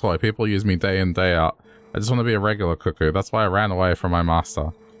flying toy. People use me day in, day out. I just want to be a regular cuckoo. That's why I ran away from my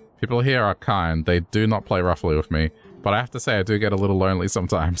master. People here are kind. They do not play roughly with me. But I have to say, I do get a little lonely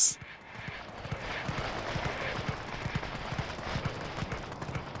sometimes.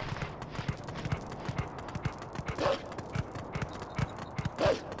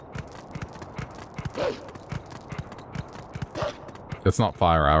 It's not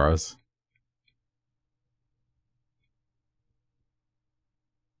fire arrows.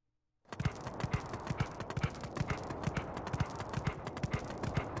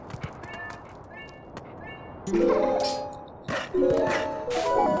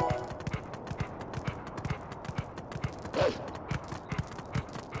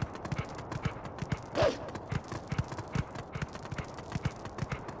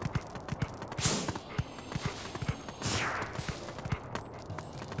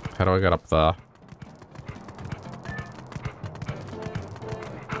 How do I get up there?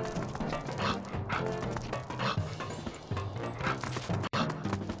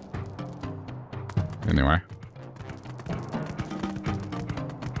 Anyway.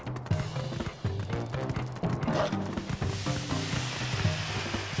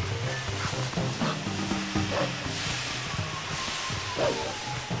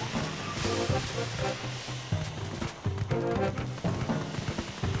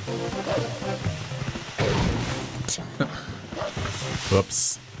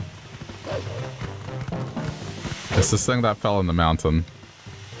 Whoops. It's this thing that fell in the mountain.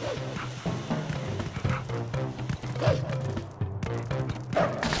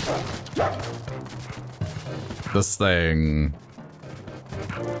 This thing.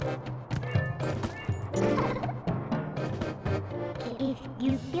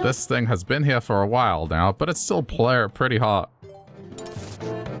 This thing has been here for a while now, but it's still pretty hot.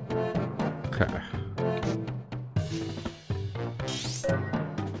 Okay.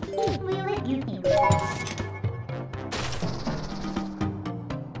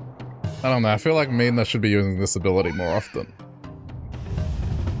 I don't know, I feel like Mina should be using this ability more often.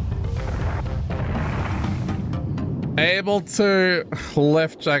 Able to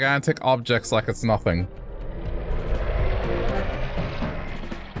lift gigantic objects like it's nothing.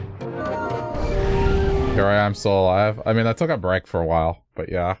 Here I am still alive. I mean, I took a break for a while,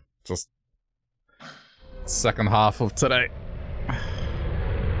 but yeah, just second half of today.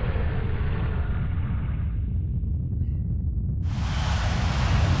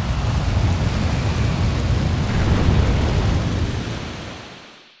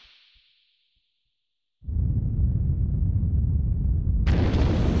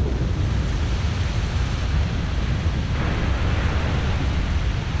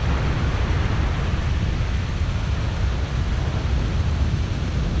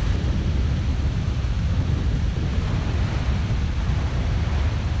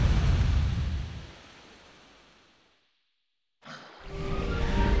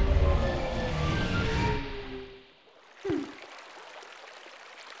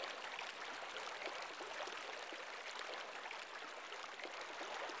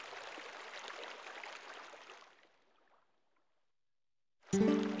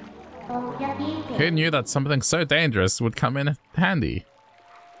 Who knew that something so dangerous would come in handy?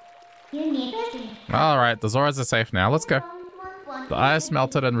 Alright, the Zoras are safe now. Let's go. The ice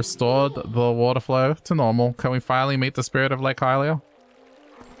melted and restored the water flow to normal. Can we finally meet the spirit of Lake Hylia?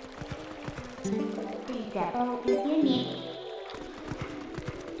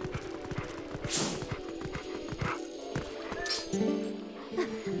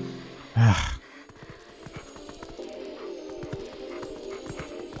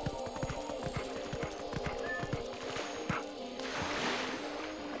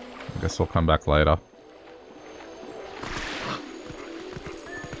 Guess we'll come back later.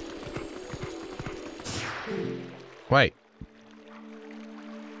 Wait.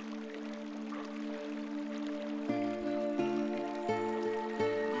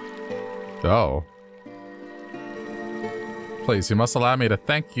 Oh. Please, you must allow me to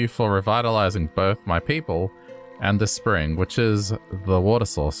thank you for revitalizing both my people and this spring, which is the water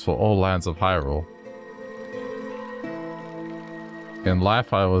source for all lands of Hyrule. In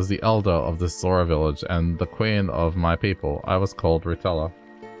life, I was the elder of this Zora village and the queen of my people. I was called Rutella.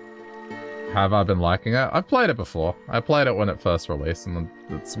 Have I been liking it? I've played it before. I played it when it first released, and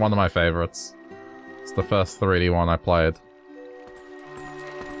it's one of my favorites. It's the first 3D one I played.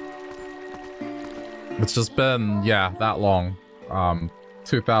 It's just been, yeah, that long.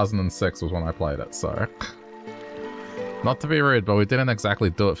 2006 was when I played it, so... Not to be rude, but we didn't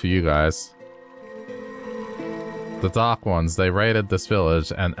exactly do it for you guys. The Dark Ones, they raided this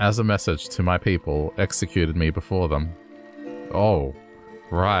village, and as a message to my people, executed me before them. Oh,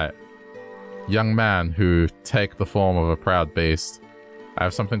 right. Young man who take the form of a proud beast, I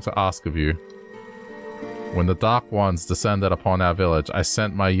have something to ask of you. When the Dark Ones descended upon our village, I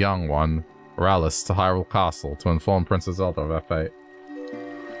sent my young one, Rallis, to Hyrule Castle to inform Princess Zelda of our fate.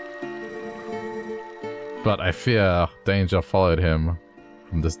 But I fear danger followed him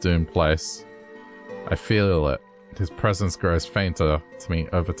from this doomed place. I feel it. His presence grows fainter to me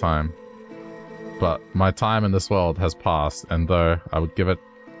over time. But my time in this world has passed, and though I would give it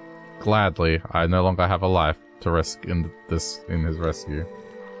gladly, I no longer have a life to risk in his rescue.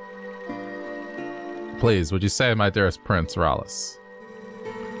 Please, would you save my dearest Prince, Rallis?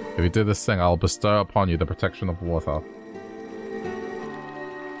 If you do this thing, I will bestow upon you the protection of water.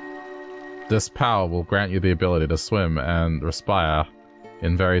 This power will grant you the ability to swim and respire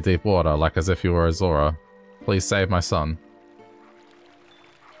in very deep water, like as if you were a Zora. Please save my son.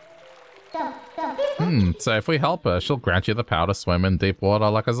 So if we help her, she'll grant you the power to swim in deep water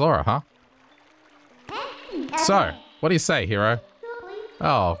like a Zora, huh? So, what do you say, hero?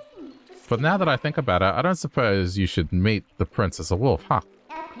 Oh, but now that I think about it, I don't suppose you should meet the prince as a wolf, huh?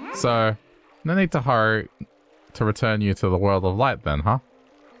 So, no need to hurry to return you to the world of light then, huh?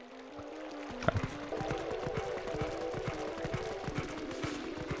 Okay.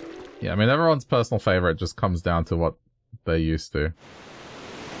 Yeah, I mean, everyone's personal favorite just comes down to what they're used to.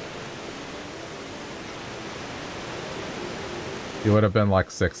 You would have been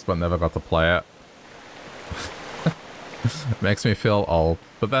like 6 but never got to play it. Makes me feel old.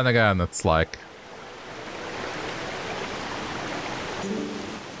 But then again, it's like...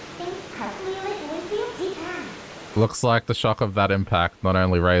 Looks like the shock of that impact not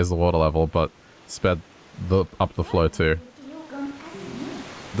only raised the water level, but sped up the flow too.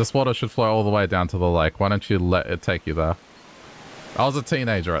 This water should flow all the way down to the lake. Why don't you let it take you there? I was a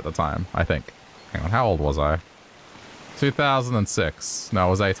teenager at the time, I think. Hang on, how old was I? 2006. No, I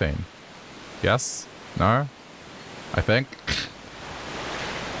was 18. Yes? No? I think.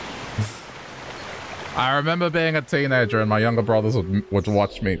 I remember being a teenager and my younger brothers would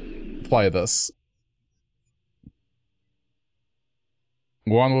watch me play this.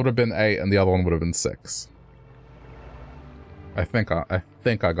 One would have been 8 and the other one would have been 6. I think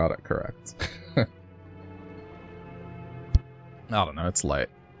I got it correct. I don't know, it's late.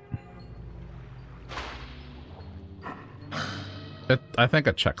 I think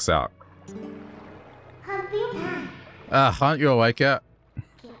it checks out. Aren't you awake yet?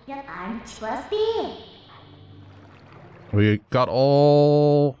 We got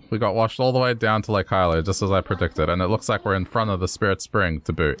washed all the way down to Lake Hylia, just as I predicted, and it looks like we're in front of the Spirit Spring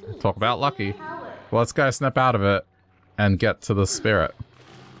to boot. Talk about lucky. Well, let's go snap out of it and get to the Spirit.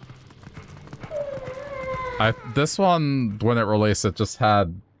 This one, when it released, it just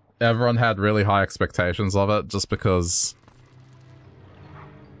had... Everyone had really high expectations of it, just because...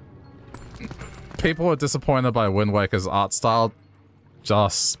 People were disappointed by Wind Waker's art style,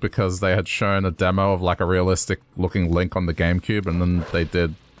 just because they had shown a demo of like a realistic looking Link on the GameCube, and then they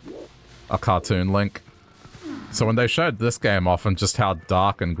did a cartoon Link. So when they showed this game off and just how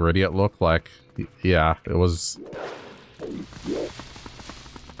dark and gritty it looked, like, yeah, it was...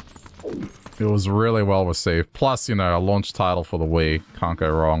 It was really well received. Plus, you know, a launch title for the Wii. Can't go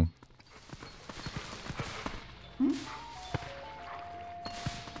wrong.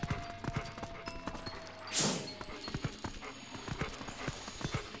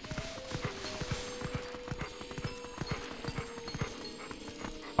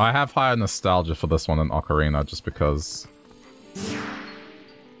 I have higher nostalgia for this one than Ocarina, just because...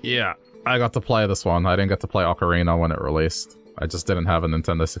 Yeah, I got to play this one. I didn't get to play Ocarina when it released. I just didn't have a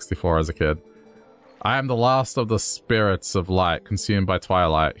Nintendo 64 as a kid. I am the last of the spirits of light consumed by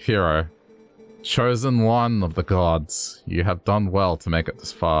Twilight. Hero. Chosen one of the gods. You have done well to make it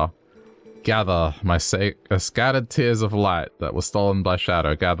this far. Gather my scattered tears of light that were stolen by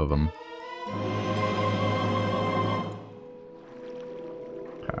shadow. Gather them.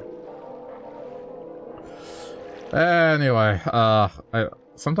 Anyway,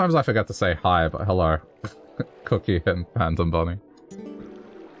 sometimes I forget to say hi, but hello. Cookie and Phantom Bunny.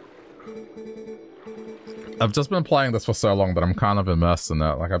 I've just been playing this for so long that I'm kind of immersed in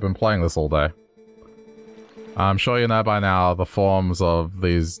it. Like, I've been playing this all day. I'm sure you know by now the forms of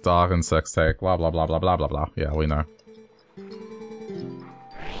these dark insects take blah blah blah blah blah blah blah. Yeah, we know.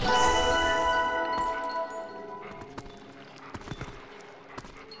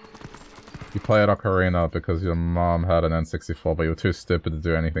 You played Ocarina because your mom had an N64, but you were too stupid to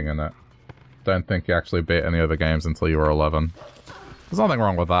do anything in it. Don't think you actually beat any of the games until you were 11. There's nothing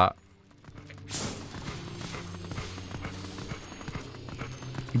wrong with that.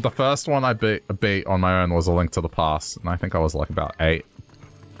 The first one I beat on my own was A Link to the Past, and I think I was like about 8.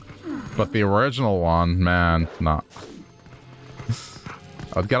 But the original one, man, nah.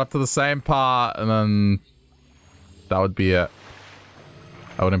 I'd get up to the same part, and then that would be it.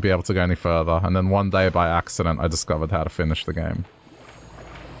 I wouldn't be able to go any further, and then one day by accident I discovered how to finish the game.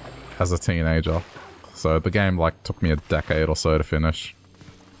 As a teenager. So the game like took me a decade or so to finish.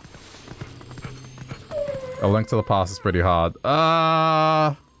 A Link to the Past is pretty hard.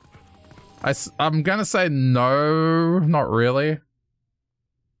 I'm gonna say no, not really.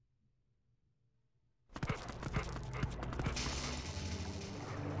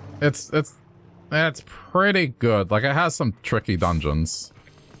 It's pretty good. Like, it has some tricky dungeons.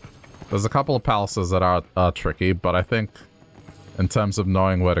 There's a couple of palaces that are tricky, but I think in terms of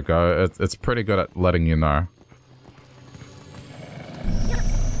knowing where to go, it's pretty good at letting you know.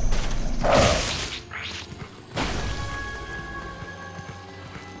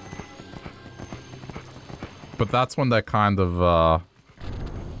 But that's when they kind of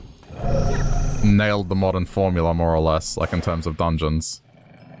nailed the modern formula, more or less, like in terms of dungeons.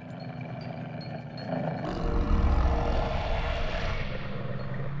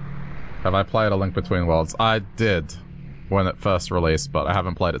 Have I played A Link Between Worlds? I did when it first released, but I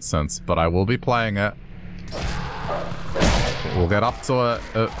haven't played it since. But I will be playing it. We'll get up to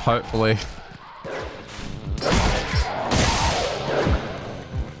it, hopefully.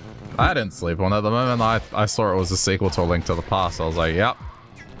 I didn't sleep on it. The moment I saw it was a sequel to A Link to the Past, I was like, yep.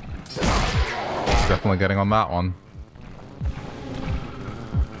 Definitely getting on that one.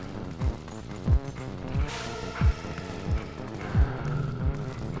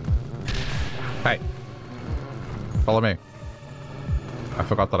 Hey. Follow me. I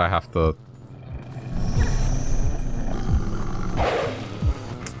forgot that I have to...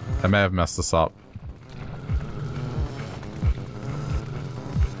 I may have messed this up.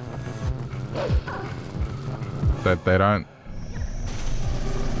 They don't...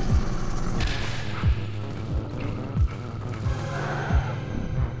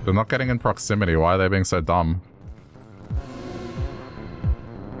 They're not getting in proximity. Why are they being so dumb?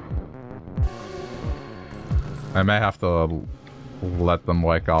 I may have to let them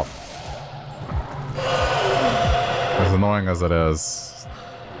wake up. As annoying as it is.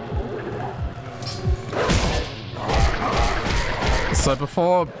 So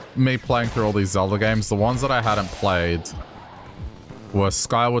before me playing through all these Zelda games, the ones that I hadn't played were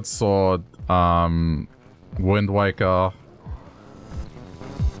Skyward Sword, Wind Waker.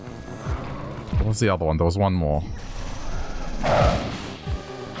 What was the other one? There was one more.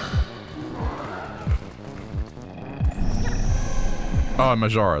 Oh,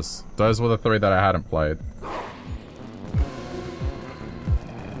 Majora's. Those were the 3 that I hadn't played.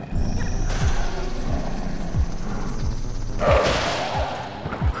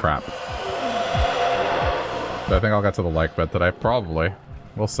 Crap. I think I'll get to the lake bed today. Probably.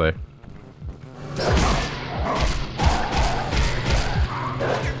 We'll see.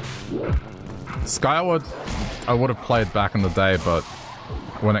 Skyward, I would have played back in the day, but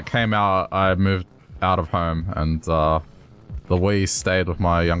when it came out, I moved out of home, and the Wii stayed with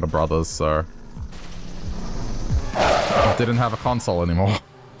my younger brothers, so I didn't have a console anymore.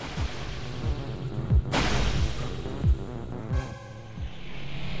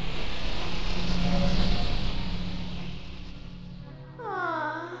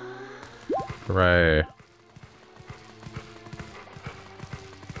 Hooray.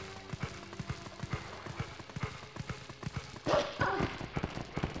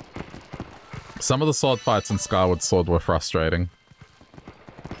 Some of the sword fights in Skyward Sword were frustrating.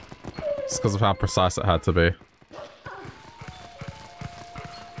 Just because of how precise it had to be.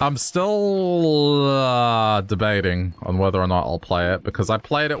 I'm still debating on whether or not I'll play it, because I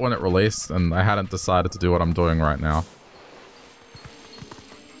played it when it released and I hadn't decided to do what I'm doing right now.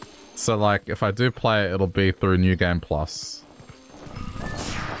 So like, if I do play it, it'll be through New Game Plus.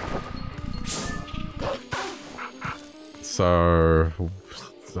 So,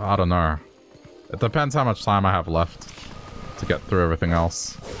 I don't know. It depends how much time I have left to get through everything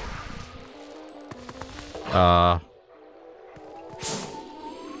else.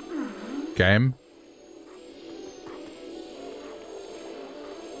 Game?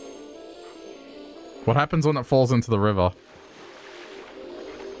 What happens when it falls into the river?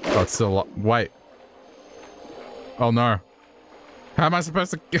 Oh, it's still... Wait. Oh no. How am I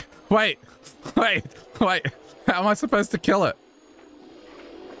supposed to... Wait! Wait! Wait! How am I supposed to kill it?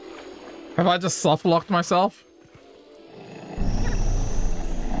 Have I just soft-locked myself?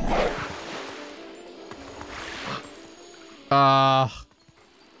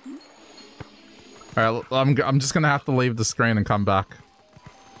 Alright, I'm just gonna have to leave the screen and come back.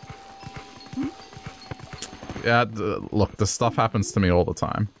 Yeah, look, this stuff happens to me all the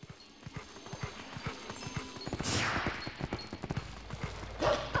time.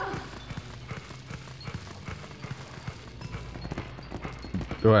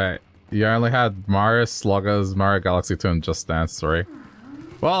 Wait, you only had Mario Sluggers, Mario Galaxy 2, and Just Dance 3.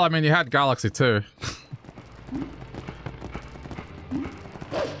 Well, I mean, you had Galaxy 2.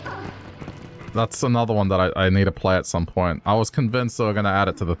 That's another one that I need to play at some point. I was convinced they were going to add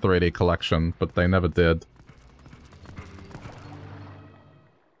it to the 3D collection, but they never did.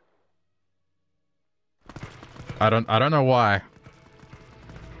 I don't know why.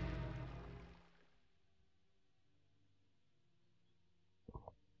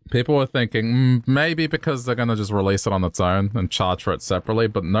 People were thinking, maybe because they're gonna just release it on its own and charge for it separately,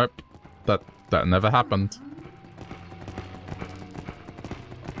 but nope. That never happened.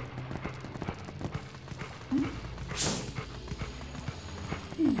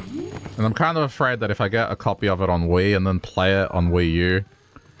 And I'm kind of afraid that if I get a copy of it on Wii and then play it on Wii U,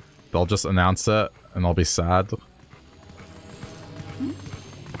 they'll just announce it and I'll be sad.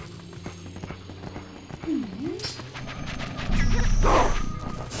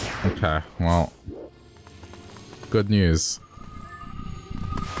 Okay, well, good news.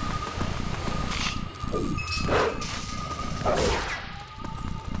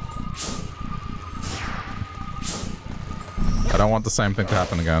 I don't want the same thing to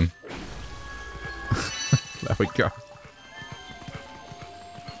happen again. There we go.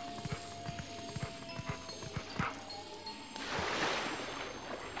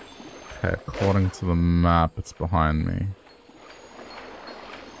 Okay, according to the map, it's behind me.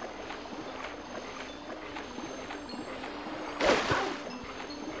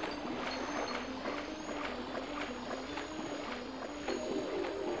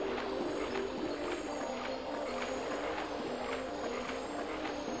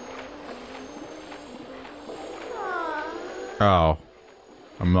 Oh,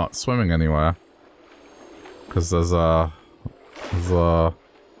 I'm not swimming anywhere because there's a flow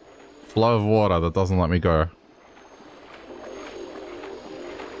of water that doesn't let me go.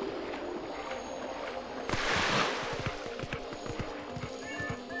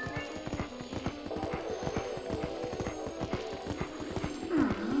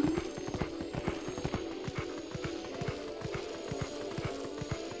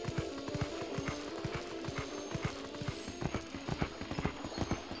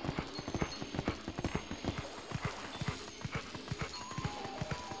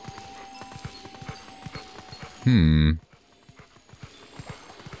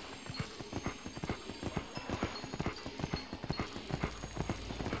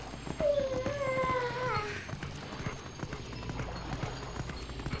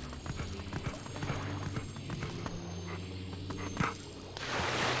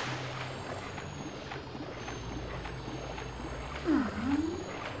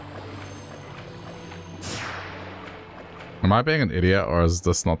 Am I being an idiot, or is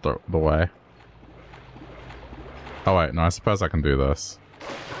this not the way? Oh wait, no, I suppose I can do this.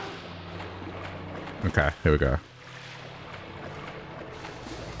 Okay, here we go.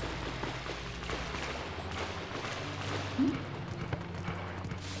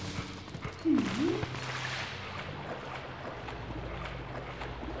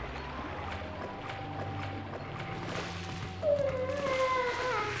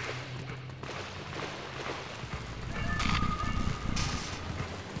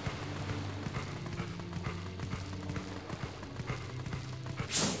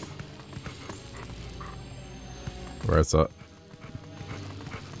 Where is it?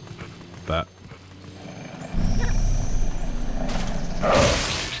 That.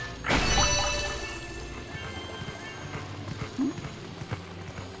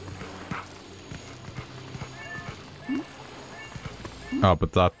 Oh,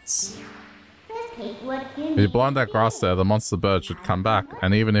 but that's... If you blind that grass there, the monster bird should come back.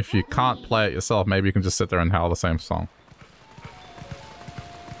 And even if you can't play it yourself, maybe you can just sit there and howl the same song.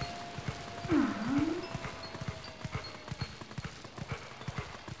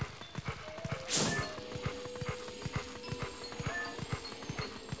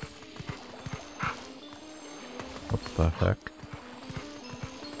 What the heck?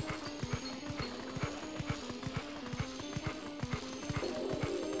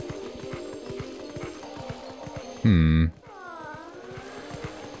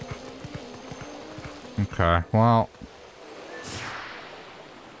 Okay, well...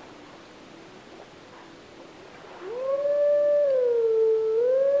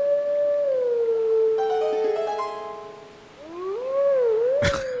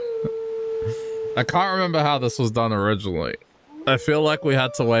 I can't remember how this was done originally. I feel like we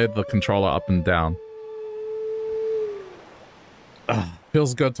had to wave the controller up and down. Ugh,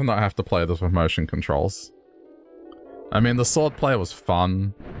 feels good to not have to play this with motion controls. I mean, the sword play was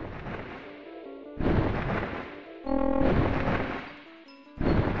fun.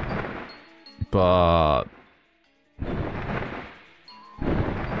 But...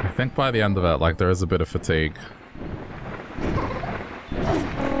 I think by the end of it, like, there is a bit of fatigue.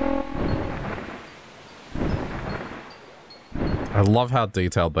 I love how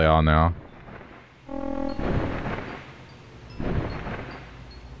detailed they are now.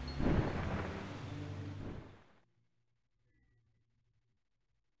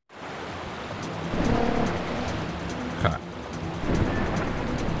 Okay.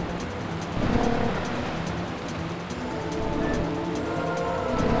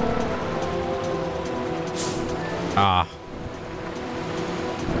 Ah.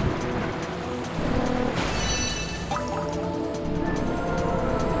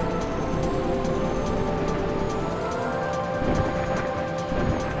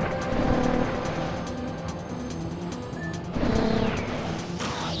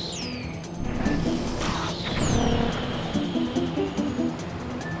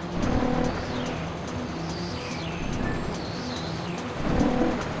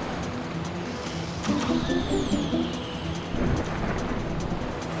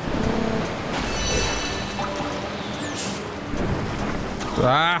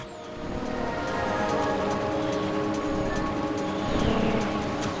 Ah!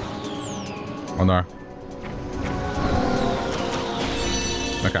 Oh no.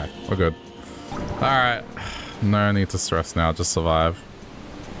 Okay, we're good. Alright. No need to stress now, just survive.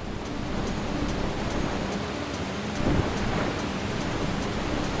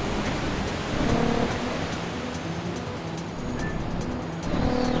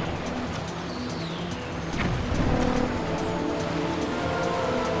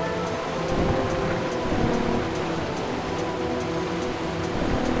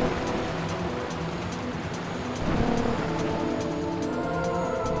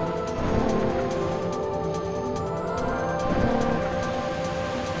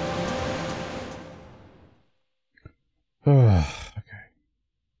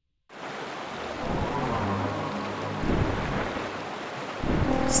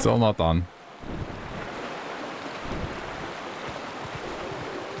 Still not done.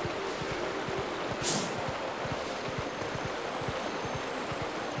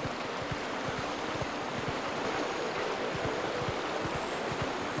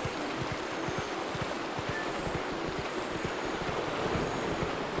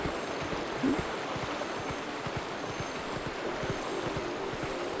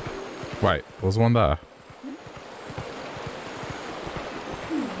 Wait, there's one there.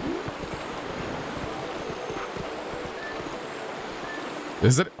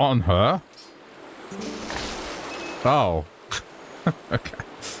 Is it on her? Oh. Okay.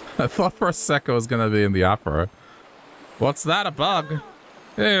 I thought for a second it was gonna be in the afro. What's that, a bug?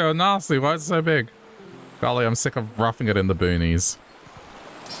 Ew, nasty, why is it so big? Golly, I'm sick of roughing it in the boonies.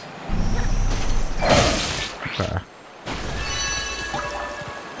 Okay.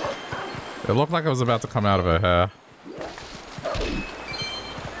 It looked like it was about to come out of her hair.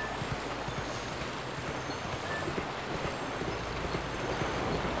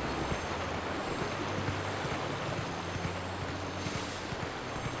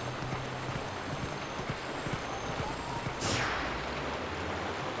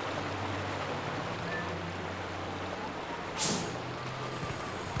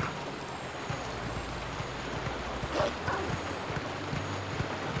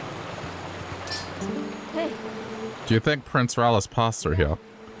 Do you think Prince Rallis passed through here?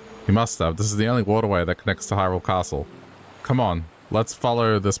 He must have. This is the only waterway that connects to Hyrule Castle. Come on, let's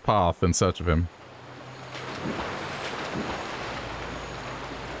follow this path in search of him.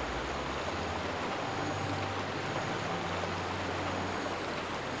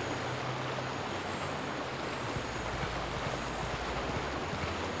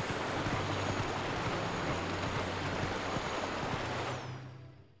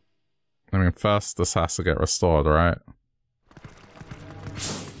 I mean, first this has to get restored, right?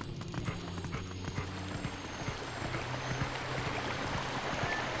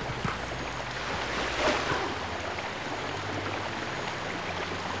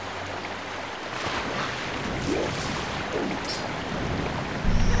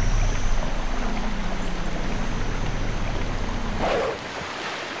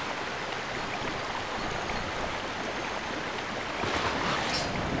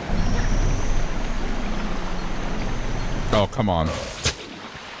 Oh, come on.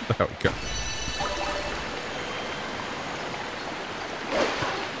 There we go.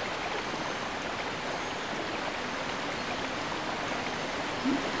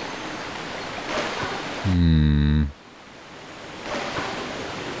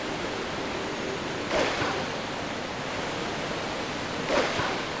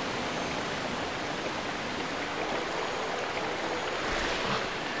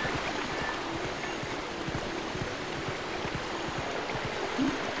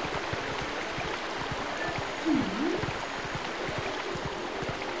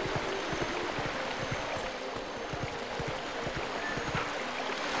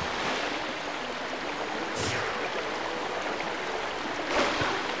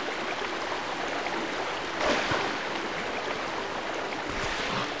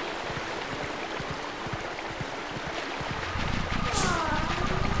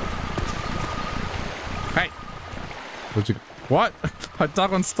 Would you? What? I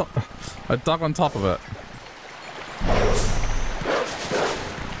dug on top of it.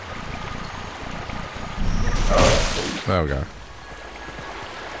 There we go.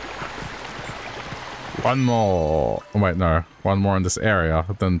 One more. Oh, wait, no. One more in this area,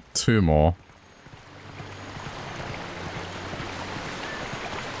 then two more.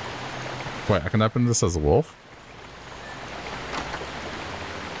 Wait, I can open this as a wolf?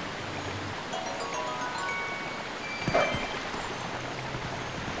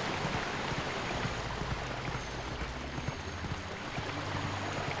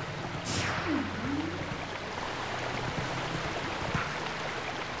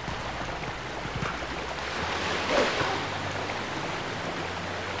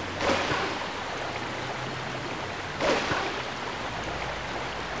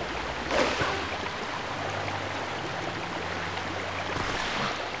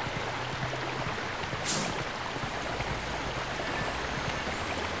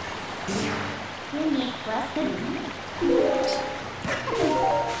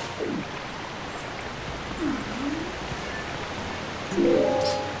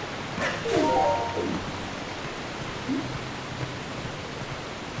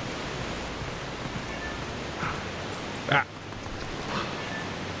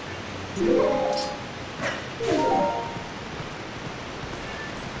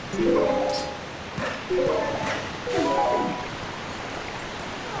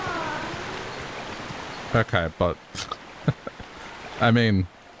 Okay, but I mean,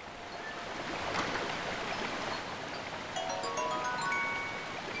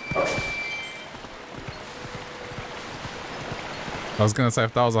 I was gonna say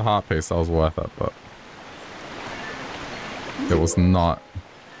if that was a heart piece, that was worth it, but it was not.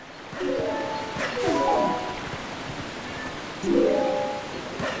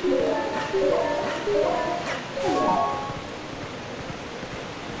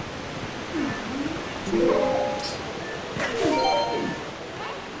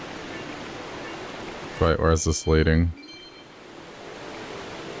 Wait, where is this leading?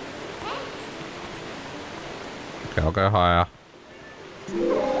 Okay, I'll go higher.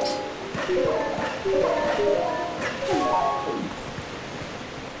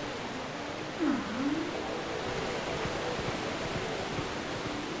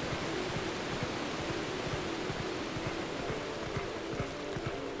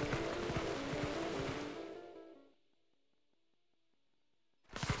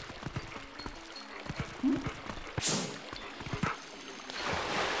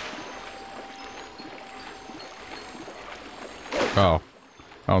 Oh.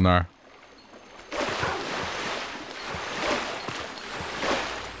 Oh no.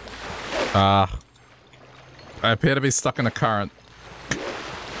 I appear to be stuck in a current.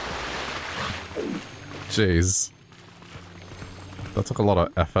 Jeez. That took a lot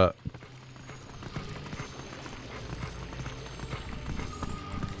of effort.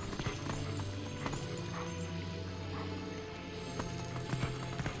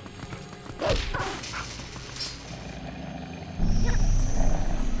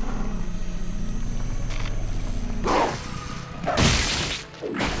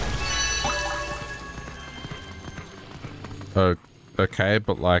 Okay,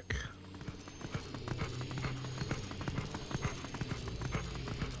 but like...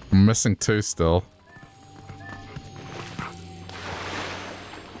 I'm missing 2 still.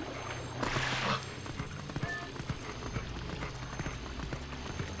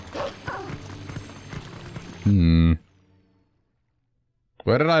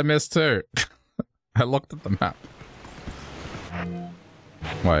 Where did I miss 2? I looked at the map.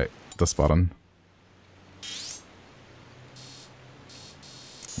 Wait, this button.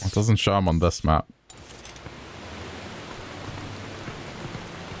 It doesn't show them on this map.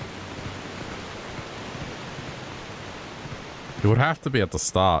 It would have to be at the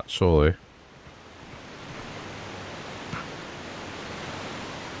start, surely.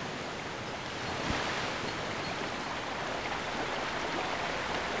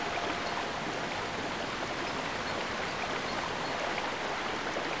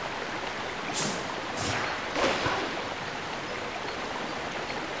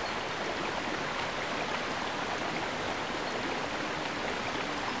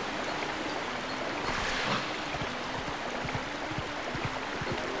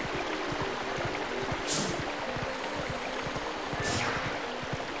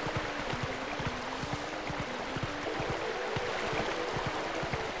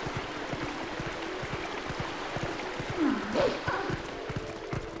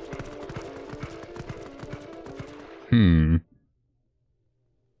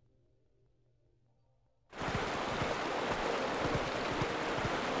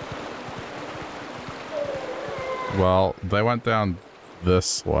 Well, they went down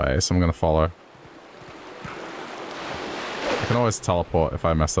this way, so I'm gonna follow. I can always teleport if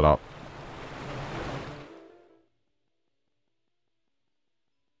I mess it up.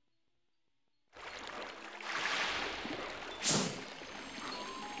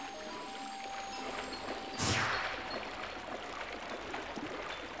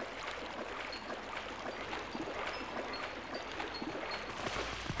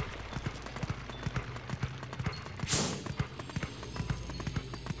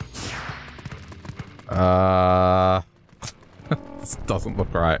 This doesn't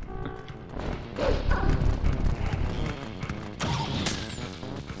look right.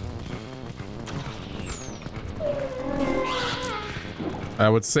 I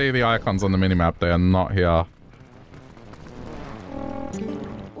would see the icons on the minimap, they are not here.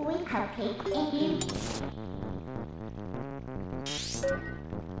 We have cake in you.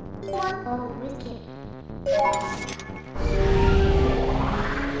 One bowl whiskey.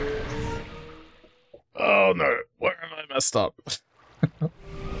 Oh no, where am I messed up?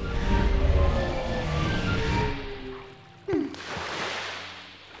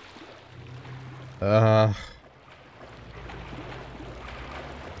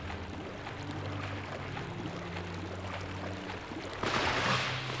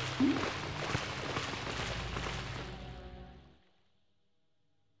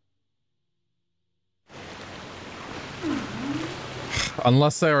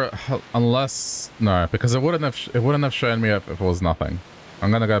 Unless no, because it wouldn't have shown me if it was nothing.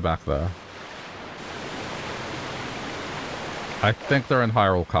 I'm gonna go back there. I think they're in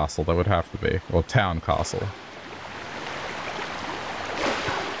Hyrule Castle. They would have to be, or Town Castle.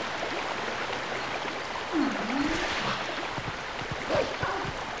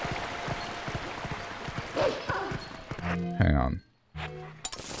 Hang on.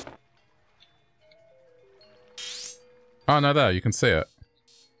 Oh no, there you can see it.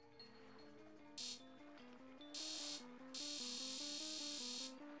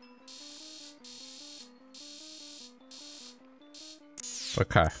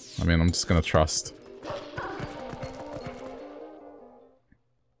 Okay, I mean, I'm just gonna trust.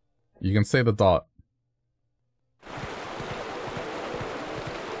 You can see the dot.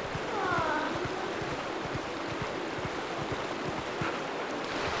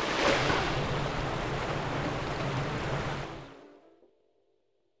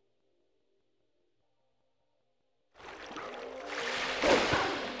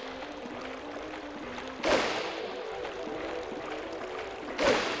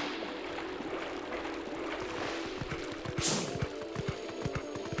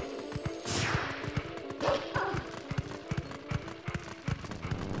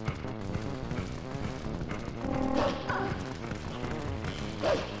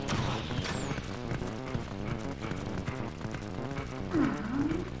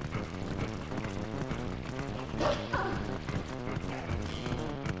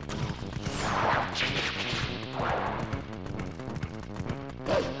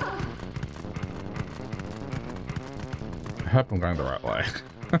 hope I'm going the right way.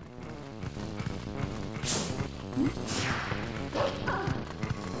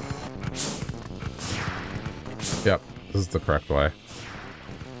 Yep, this is the correct way.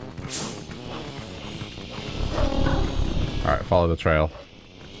 Alright, follow the trail.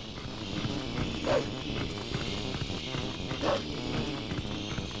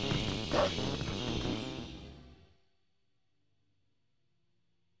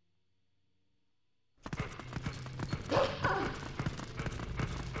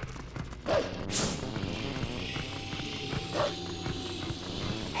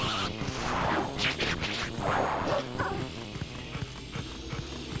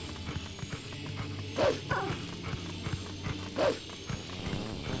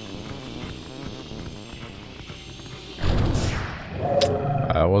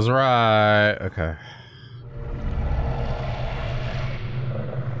 I was right. Okay.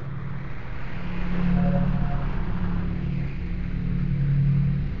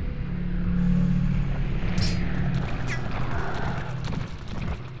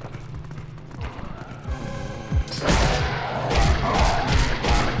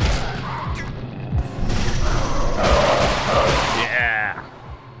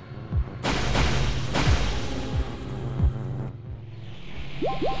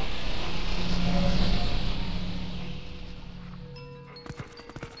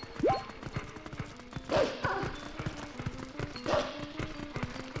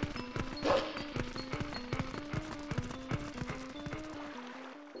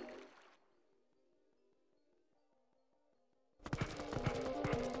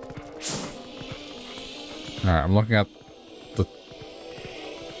 Alright, I'm looking at the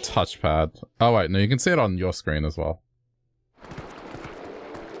touchpad. Oh wait, no, you can see it on your screen as well.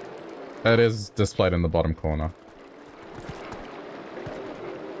 It is displayed in the bottom corner.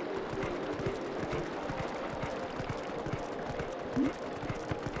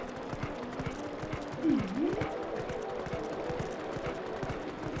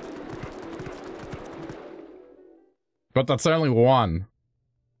 But that's only one.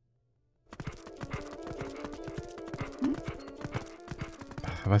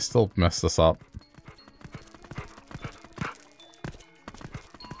 Have I still messed this up?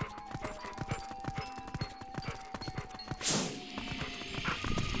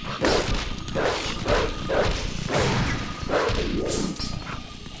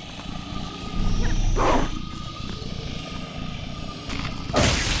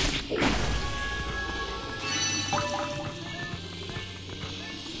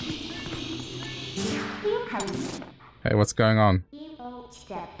 Hey, what's going on?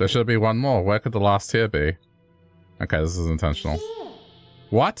 There should be one more. Where could the last tier be? Okay, this is intentional.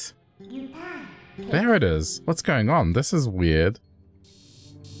 What? There it is. What's going on? This is weird.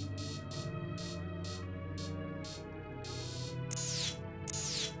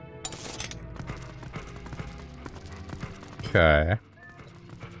 Okay.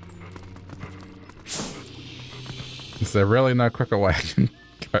 Is there really no quicker way I can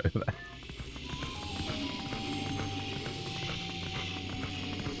go there?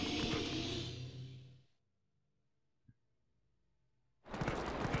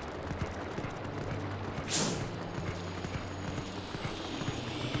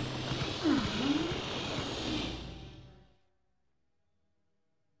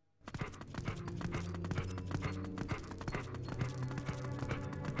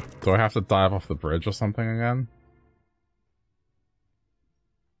 Do I have to dive off the bridge or something again?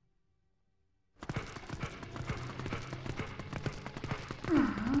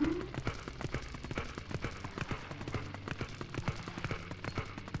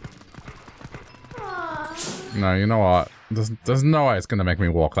 No, you know what? There's no way it's gonna make me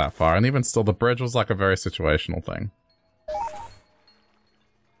walk that far, and even still, the bridge was like a very situational thing.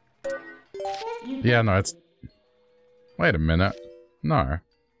 Yeah, no, it's... Wait a minute. No.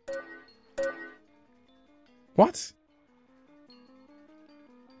 What?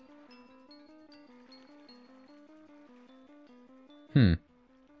 Hmm.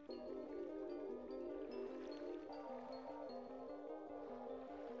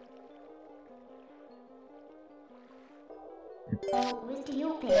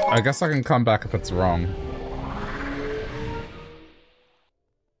 I guess I can come back if it's wrong.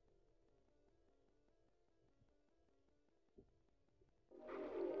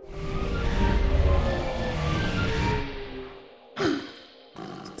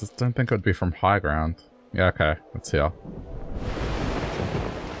 Just don't think it would be from high ground. Yeah, okay, it's here.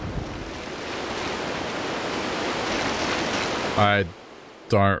 I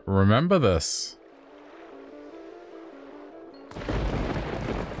don't remember this.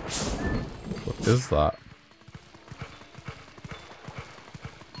 What is that?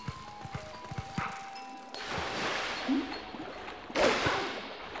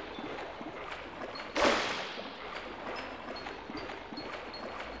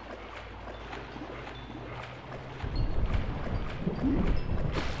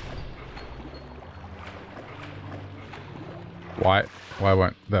 Why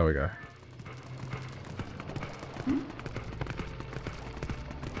won't... There we go.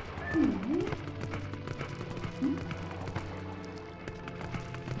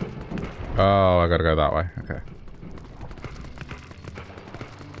 Oh, I gotta go that way. Okay.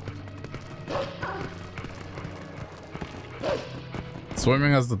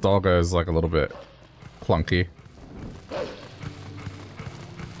 Swimming as the doggo is like a little bit clunky.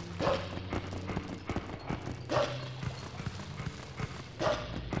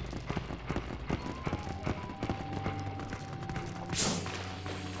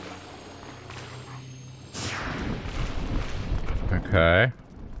 Okay.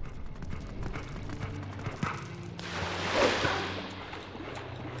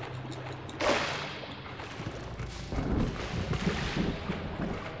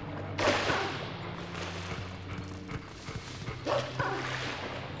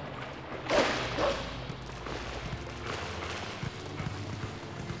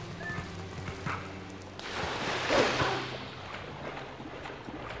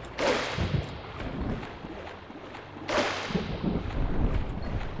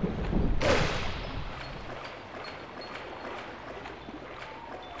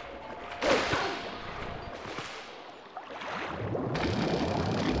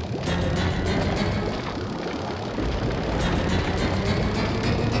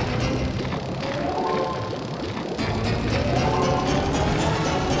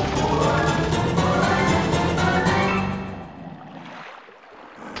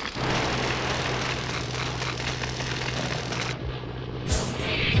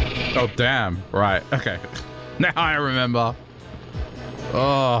 Oh, damn. Right. Okay. Now I remember.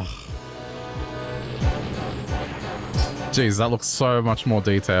 Oh. Jeez, that looks so much more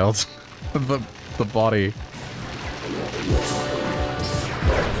detailed. the body.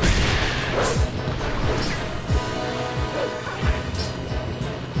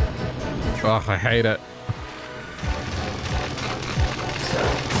 Oh, I hate it.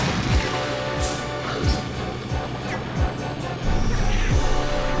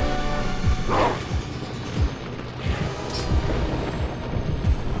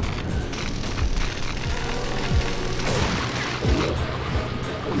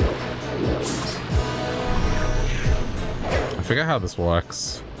 I forget how this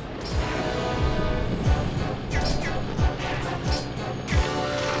works.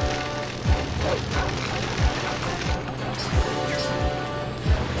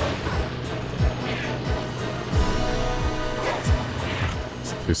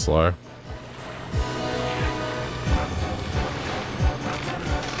 It's too slow.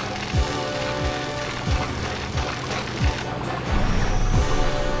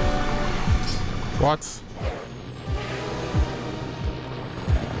 What?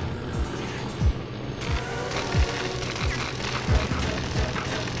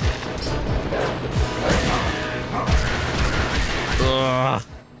 Ugh.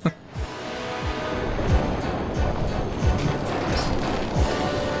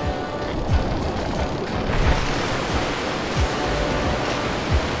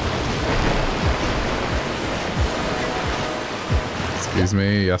 Excuse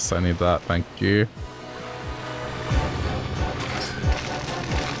me. Yes, I need that. Thank you.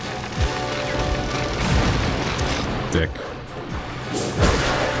 Dick.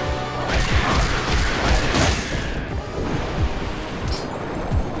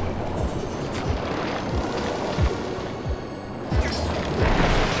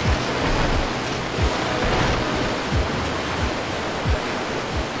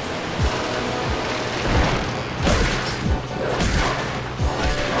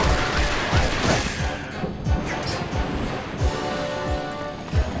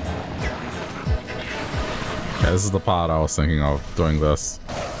 This is the part I was thinking of doing this.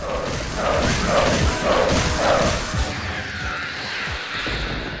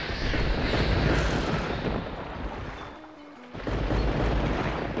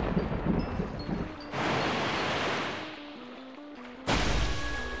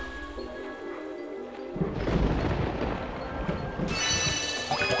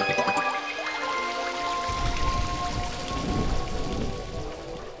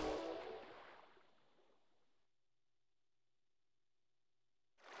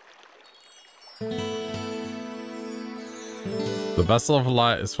 The vessel of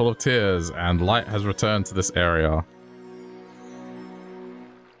light is full of tears, and light has returned to this area.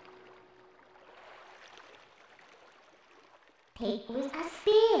 Take with a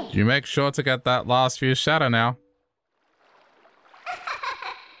spear. You make sure to get that last few shadow now.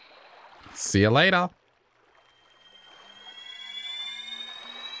 See you later.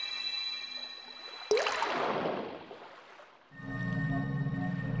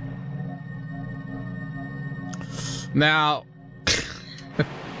 Now,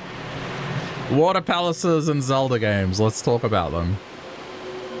 water palaces and Zelda games, let's talk about them.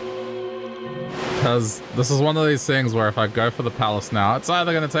 Because this is one of these things where if I go for the palace now, it's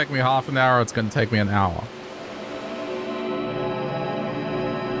either going to take me half an hour or it's going to take me an hour.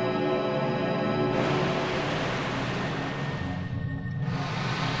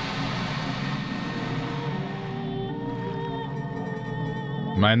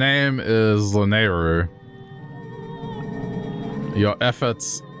 My name is Lineru. Your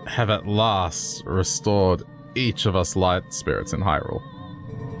efforts have at last restored each of us light spirits in Hyrule.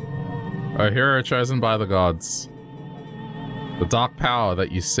 A hero chosen by the gods. The dark power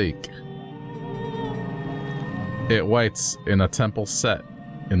that you seek. It waits in a temple set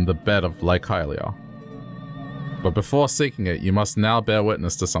in the bed of Lake Hylia. But before seeking it, you must now bear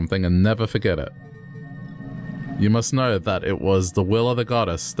witness to something and never forget it. You must know that it was the will of the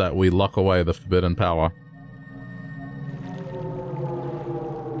goddess that we lock away the forbidden power.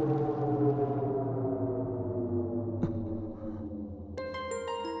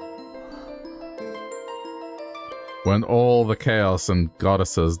 When all the chaos and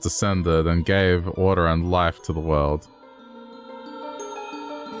goddesses descended and gave order and life to the world,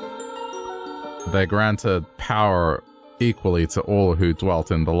 they granted power equally to all who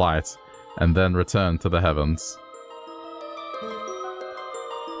dwelt in the light and then returned to the heavens.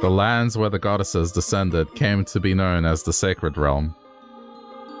 The lands where the goddesses descended came to be known as the Sacred Realm.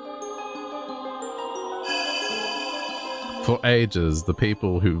 For ages, the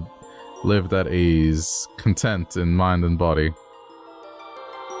people who lived at ease, content in mind and body.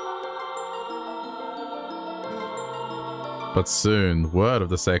 But soon, word of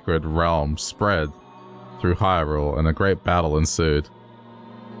the Sacred Realm spread through Hyrule and a great battle ensued.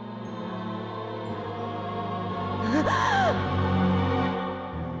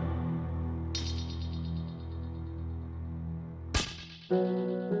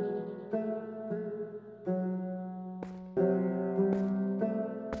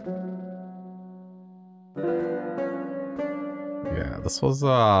 This was,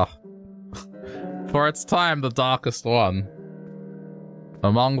 for its time, the darkest one.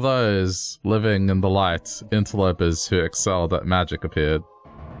 Among those living in the light, interlopers who excelled at magic appeared.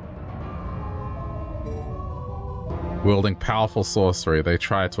 Wielding powerful sorcery, they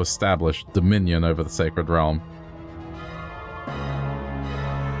tried to establish dominion over the Sacred Realm.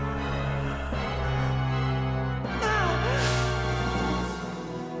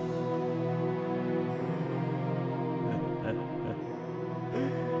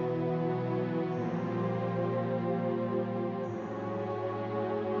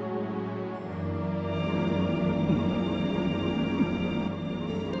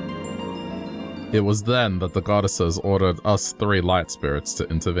 It was then that the goddesses ordered us three light spirits to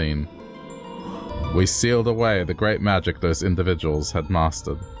intervene. We sealed away the great magic those individuals had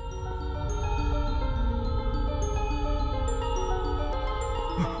mastered.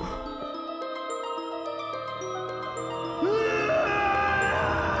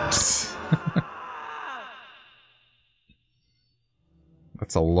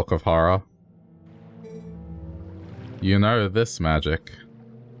 That's a look of horror. You know this magic.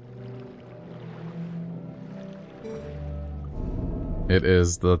 It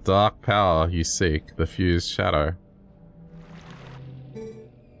is the dark power you seek, the fused shadow.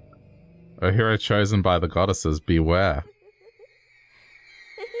 A hero chosen by the goddesses, beware.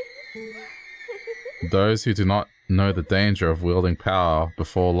 Those who do not know the danger of wielding power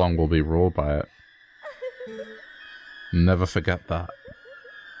before long will be ruled by it. Never forget that.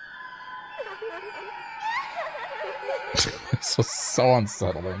 This was so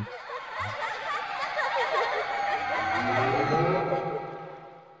unsettling.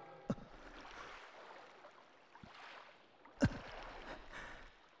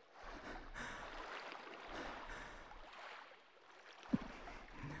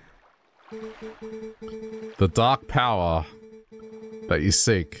 The dark power that you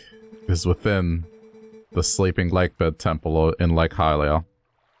seek is within the Sleeping Lakebed Temple in Lake Hylia.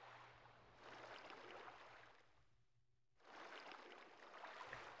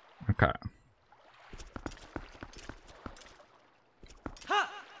 Okay.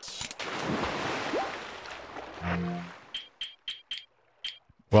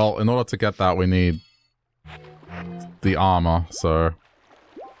 Well, in order to get that, we need the armor, so...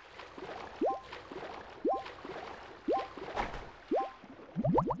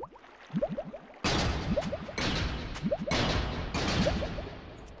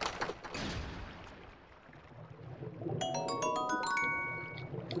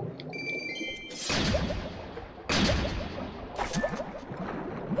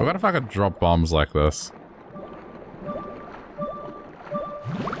 What if I could drop bombs like this?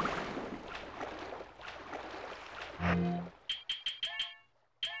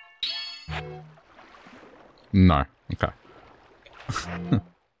 No. Okay.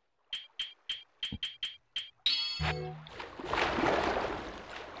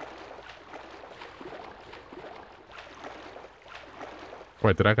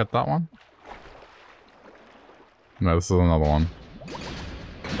 Wait, did I get that one? No, this is another one.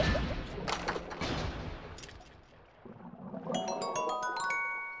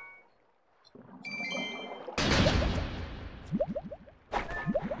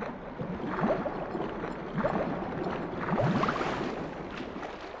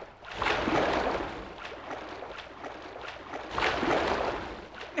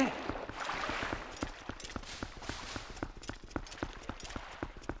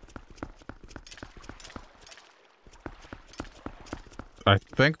 I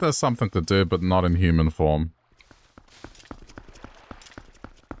think there's something to do, but not in human form.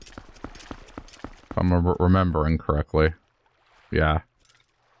 If I'm remembering correctly. Yeah.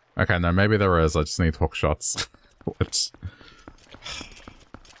 Okay, no, maybe there is. I just need hook shots. Which...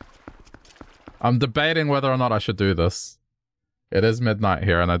 I'm debating whether or not I should do this. It is midnight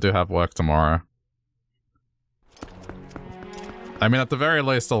here, and I do have work tomorrow. I mean, at the very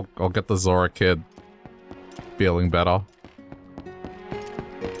least, I'll get the Zora kid feeling better.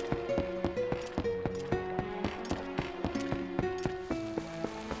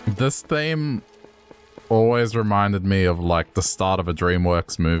 This theme always reminded me of, like, the start of a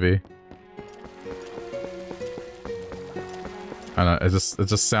DreamWorks movie. I know, it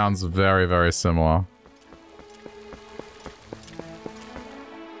just sounds very, very similar.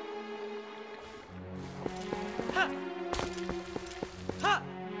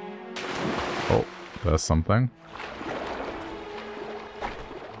 Oh, there's something.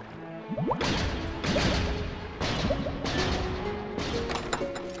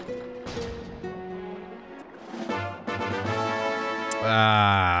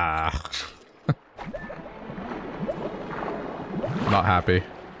 Not happy.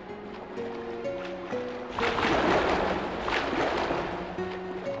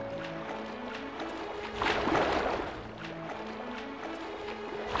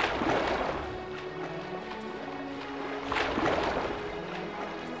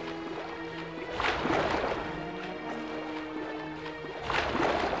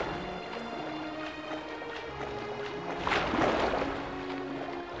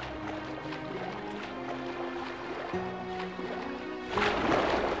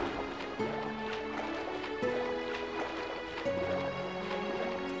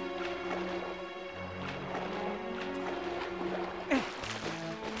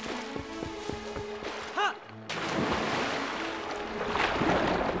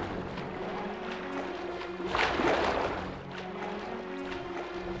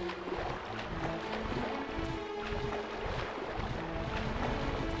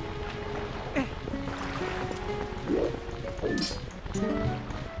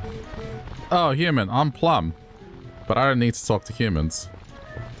 Oh, human, I'm Plum. But I don't need to talk to humans.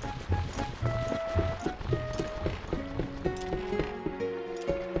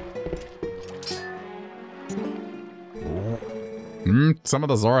 Some of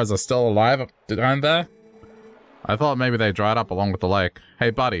the Zoras are still alive aren't there? I thought maybe they dried up along with the lake. Hey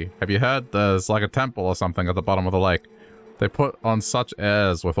buddy, have you heard? There's like a temple or something at the bottom of the lake. They put on such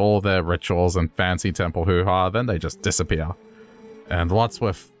airs with all their rituals and fancy temple hoo-ha, then they just disappear. And what's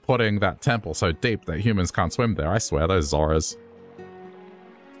with putting that temple so deep that humans can't swim there? I swear, those Zoras.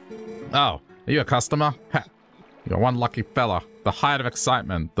 Oh, are you a customer? Ha! You're one lucky fella. The height of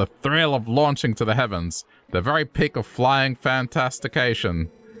excitement, the thrill of launching to the heavens, the very peak of flying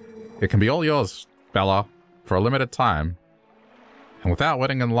fantastication. It can be all yours, fella, for a limited time. And without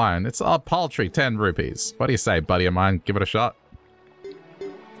waiting in line, it's a paltry 10 rupees. What do you say, buddy of mine? Give it a shot.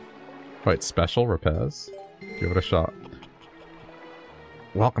 Wait, special repairs? Give it a shot.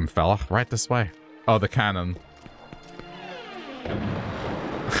 Welcome, fella. Right this way. Oh, the cannon.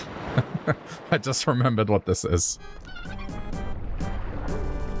 I just remembered what this is.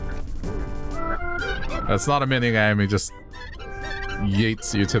 It's not a minigame, he just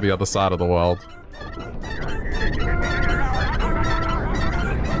yeets you to the other side of the world.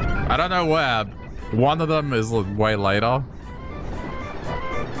 I don't know where. One of them is way later.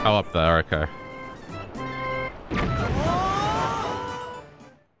 Oh, up there, okay.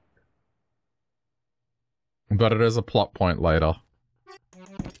 But it is a plot point later.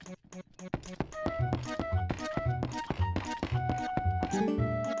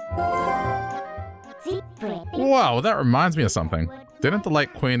 Whoa, that reminds me of something. Didn't the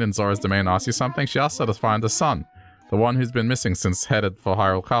late queen in Zora's domain ask you something? She asked her to find her son, the one who's been missing since headed for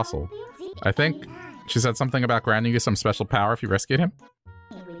Hyrule Castle. I think she said something about granting you some special power if you rescued him.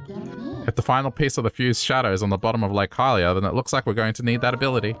 Hit the final piece of the fused shadows on the bottom of Lake Hylia, then it looks like we're going to need that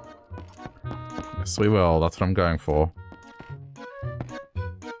ability. Yes, we will. That's what I'm going for.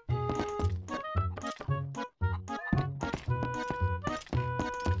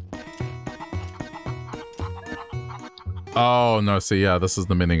 Oh, no, see, yeah, this is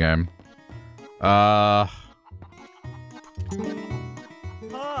the minigame. Well,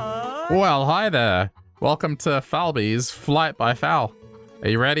 hi there. Welcome to Falby's Flight by Fal. Are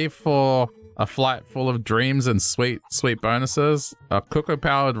you ready for a flight full of dreams and sweet, sweet bonuses? A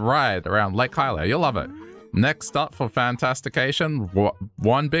cuckoo-powered ride around Lake Hylia. You'll love it. Next up for Fantastication,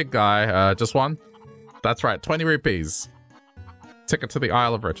 one big guy. Just one? That's right, 20 rupees. Ticket to the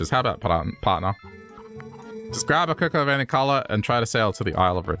Isle of Riches. How about, partner? Just grab a cuckoo of any color and try to sail to the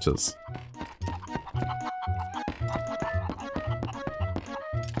Isle of Riches.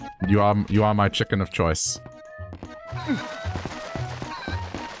 You are my chicken of choice.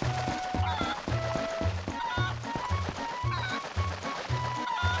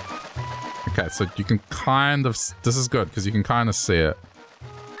 Okay, so you can kind of... This is good, because you can kind of see it.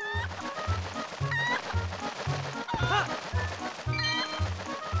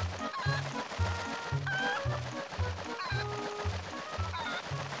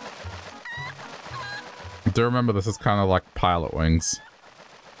 I do remember this is kind of like Pilot Wings.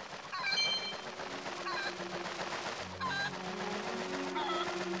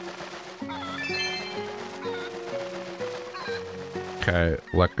 Okay,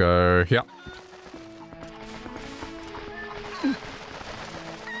 let go. Yep.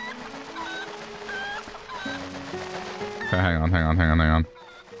 Okay, hang on.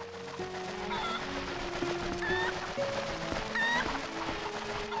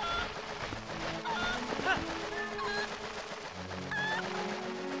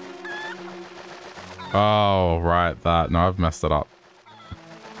 Oh, right, that. No, I've messed it up.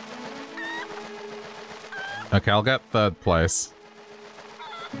 Okay, I'll get third place.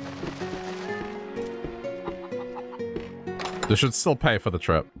 This should still pay for the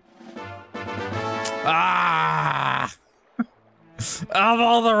trip. Ah! Of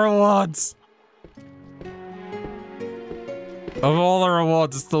all the rewards! Of all the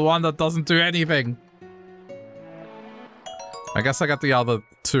rewards, it's the one that doesn't do anything. I guess I got the other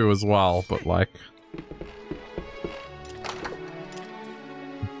two as well, but like...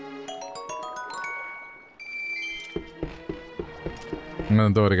 I'm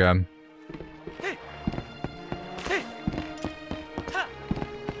gonna do it again.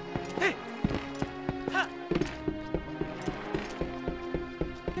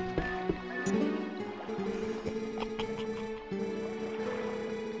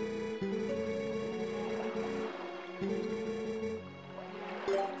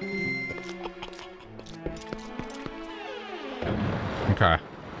 Okay.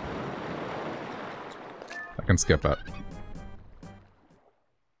 I can skip it.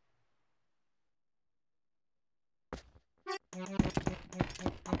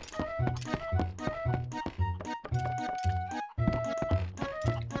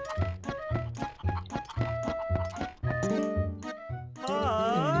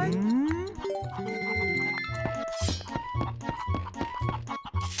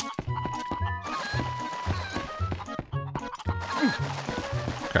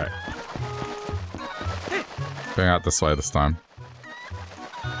 Out this way this time.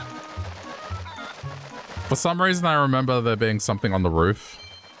 For some reason I remember there being something on the roof.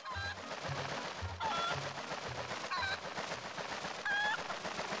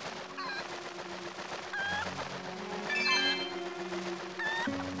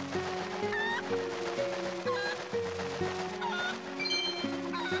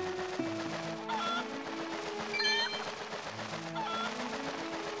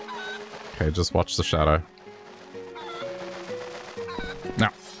 Okay, just watch the shadow.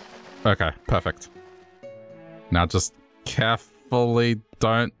 Okay, perfect. Now just carefully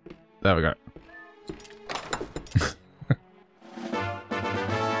don't... There we go.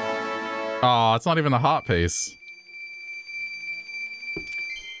 Oh, it's not even a heart piece.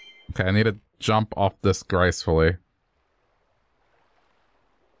 Okay, I need to jump off this gracefully.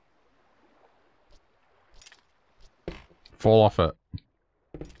 Fall off it.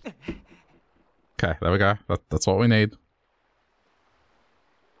 Okay, there we go. That's what we need.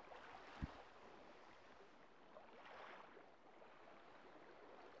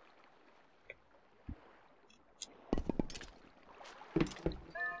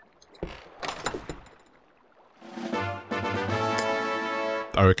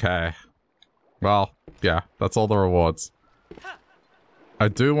 Okay. Well, yeah, that's all the rewards. I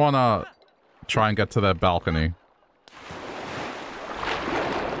do want to try and get to their balcony.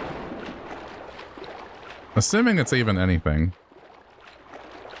 Assuming it's even anything.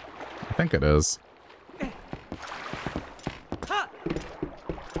 I think it is.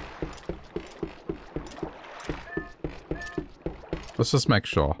 Let's just make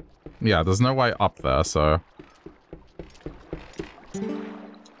sure. Yeah, there's no way up there, so...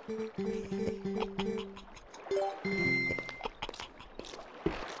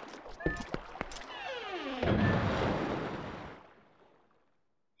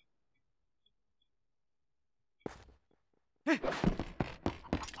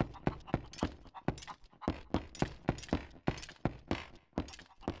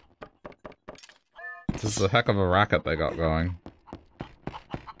 This is a heck of a racket they got going.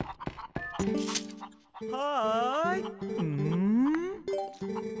 Hi.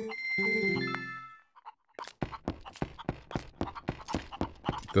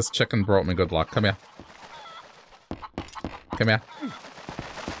 This chicken brought me good luck. Come here. Come here.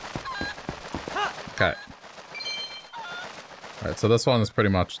 Okay. Alright, so this one is pretty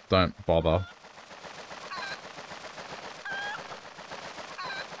much don't bother.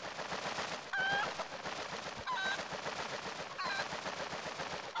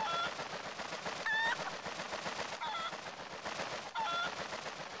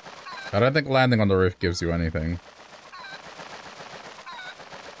 I don't think landing on the roof gives you anything.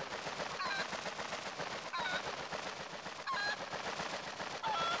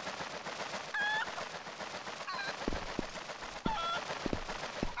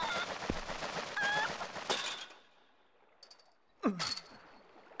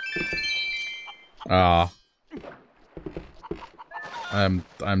 Ah.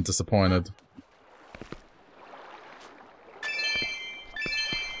 I'm disappointed.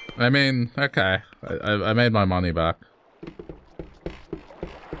 I mean, okay. I made my money back.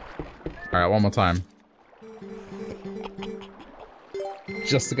 Alright, one more time.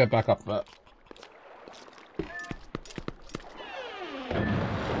 Just to get back up there.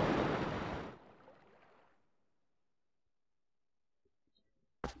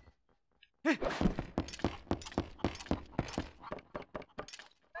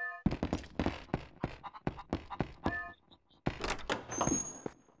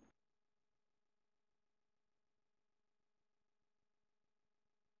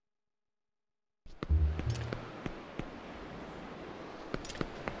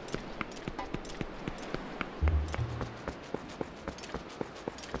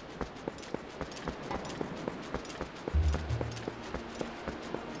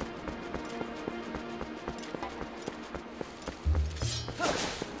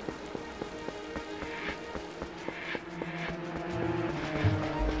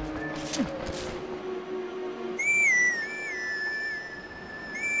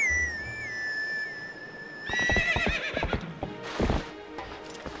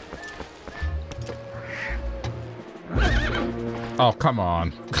 Oh, come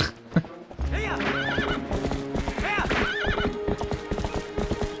on.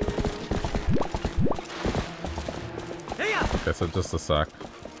 Okay, so just a sec.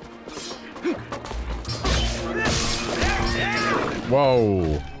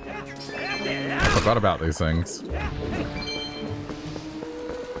 Whoa. I forgot about these things.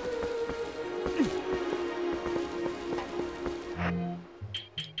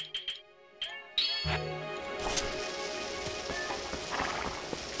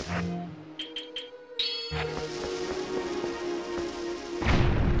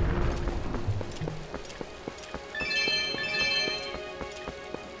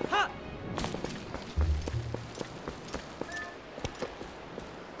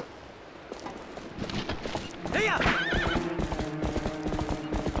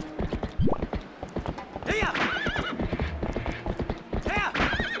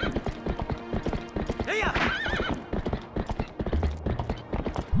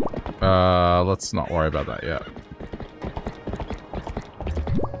 Let's not worry about that yet.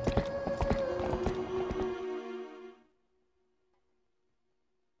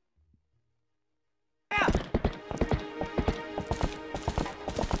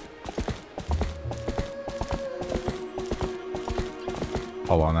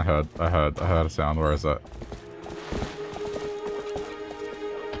 Hold on, I heard a sound. Where is it?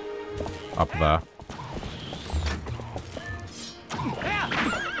 Up there.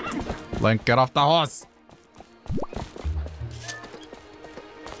 Link, get off the horse!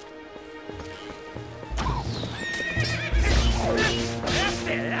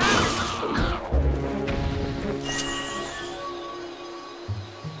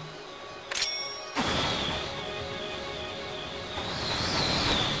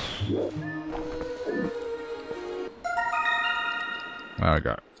 There we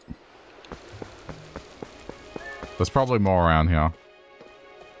go. There's probably more around here.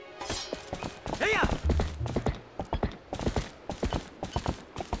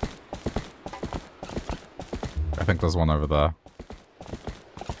 I think there's one over there.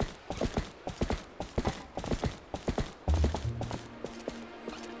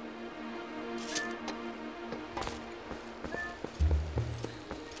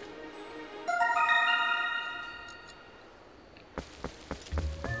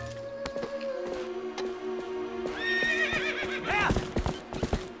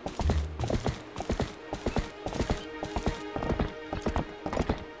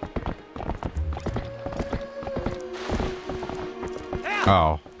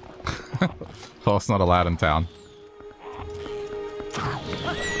 Oh. Oh, it's not allowed in town.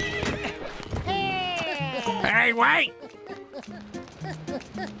 Hey, wait!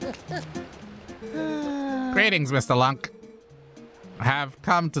 Greetings, Mr. Lunk. I have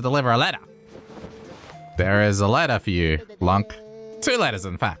come to deliver a letter. There is a letter for you, Lunk. 2 letters,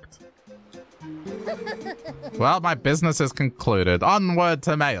 in fact. Well, my business is concluded. Onward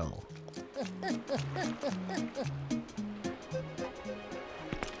to mail.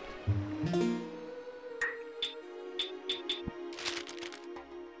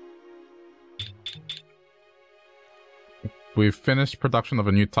 We've finished production of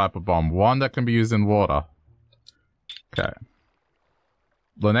a new type of bomb, one that can be used in water. Okay.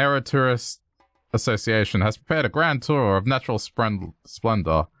 Lanero Tourist Association has prepared a grand tour of natural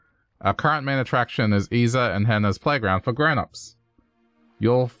splendor. Our current main attraction is Isa and Henna's playground for grown-ups.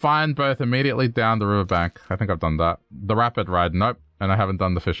 You'll find both immediately down the riverbank. I think I've done that. The rapid ride, nope. And I haven't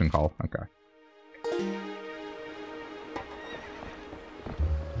done the fishing hole. Okay.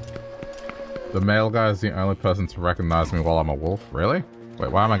 The male guy is the only person to recognize me while I'm a wolf. Really?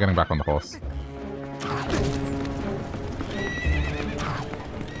 Wait, why am I getting back on the horse?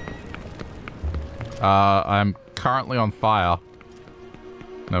 I'm currently on fire.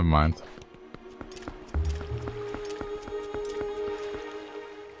 Never mind.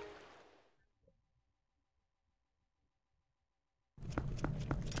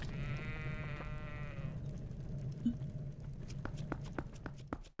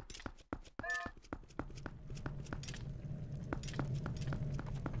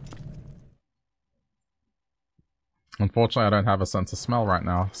 Unfortunately, I don't have a sense of smell right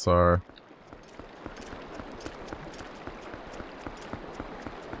now, so...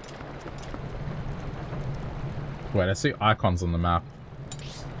 Wait, I see icons on the map.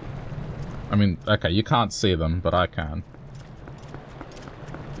 I mean, okay, you can't see them, but I can.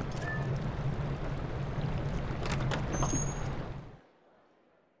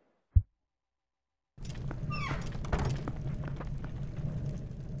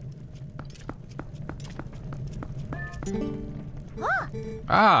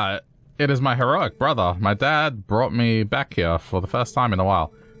 Ah, it is my heroic brother. My dad brought me back here for the first time in a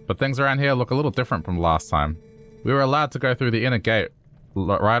while, but things around here look a little different from last time. We were allowed to go through the inner gate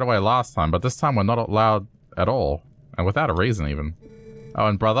right away last time, but this time we're not allowed at all, and without a reason even. Oh,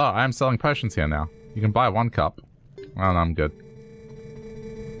 and brother, I am selling potions here now. You can buy 1 cup. Well, no, I'm good.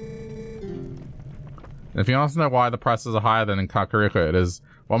 If you want to know why the prices are higher than in Kakariko, it is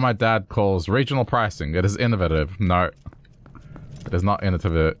what my dad calls regional pricing. It is innovative. No. It is not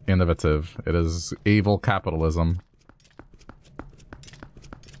innovative. It is evil capitalism.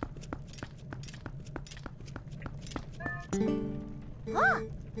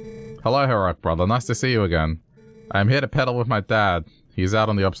 Hello, heroic brother. Nice to see you again. I am here to pedal with my dad. He's out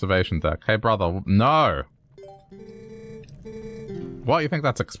on the observation deck. Hey, brother. No! What, you think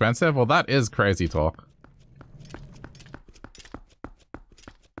that's expensive? Well, that is crazy talk.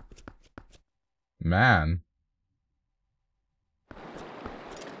 Man.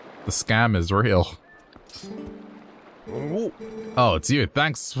 The scam is real. Oh, it's you.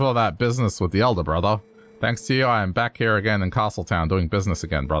 Thanks for that business with the elder, brother. Thanks to you, I am back here again in Castletown doing business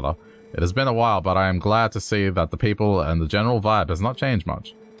again, brother. It has been a while, but I am glad to see that the people and the general vibe has not changed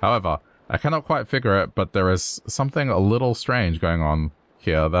much. However, I cannot quite figure it, but there is something a little strange going on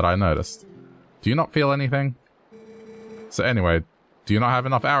here that I noticed. Do you not feel anything? So anyway, do you not have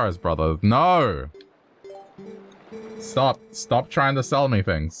enough arrows, brother? No! Stop trying to sell me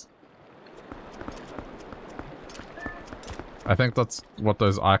things. I think that's what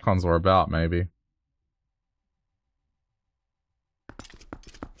those icons were about, maybe.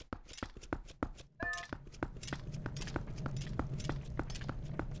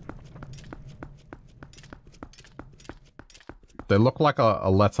 They look like a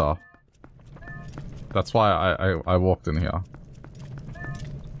letter. That's why I walked in here.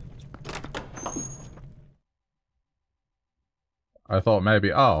 I thought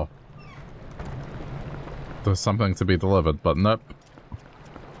maybe, oh. there's something to be delivered, but nope.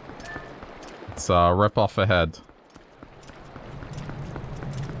 It's a rip-off ahead.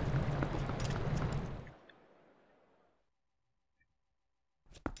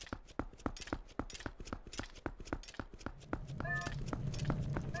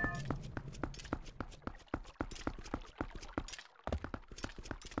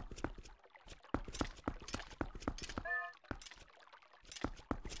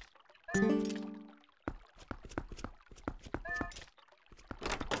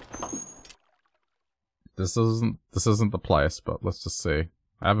 This isn't the place, but let's just see.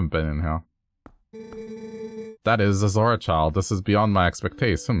 I haven't been in here. That is a Zora child. This is beyond my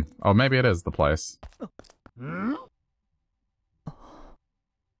expertise. Oh, maybe it is the place.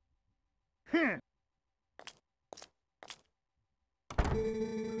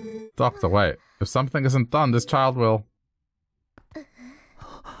 Doctor, wait. If something isn't done, this child will...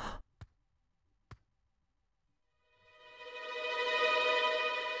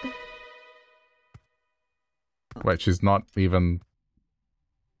 Wait, she's not even...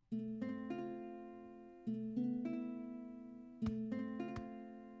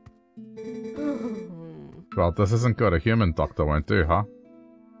 Well, this isn't good. A human doctor won't do, huh?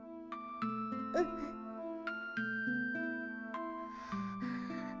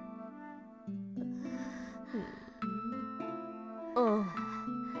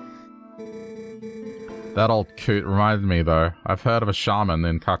 That old coot reminded me, though. I've heard of a shaman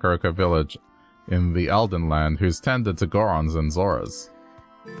in Kakariko village in the Elden Land who's tended to Gorons and Zoras.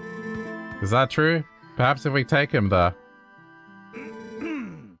 Is that true? Perhaps if we take him there.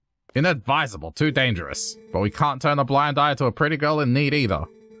 Inadvisable, too dangerous. But we can't turn a blind eye to a pretty girl in need either.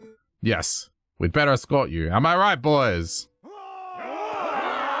 Yes, we'd better escort you. Am I right, boys?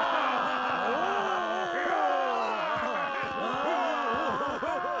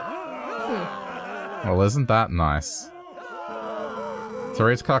 Well, isn't that nice? To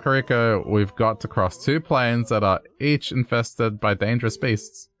reach Kakariko, we've got to cross 2 plains that are each infested by dangerous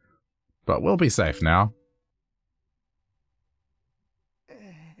beasts. But we'll be safe now.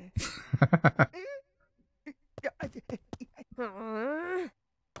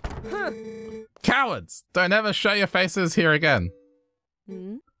 Cowards! Don't ever show your faces here again.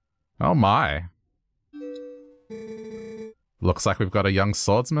 Oh my. Looks like we've got a young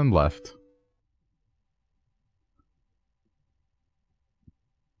swordsman left.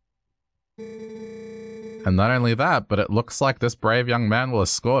 And not only that, but it looks like this brave young man will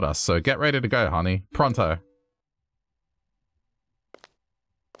escort us, so get ready to go, honey. Pronto.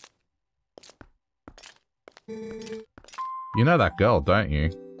 You know that girl, don't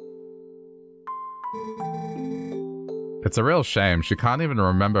you? It's a real shame. She can't even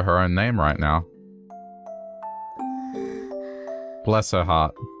remember her own name right now. Bless her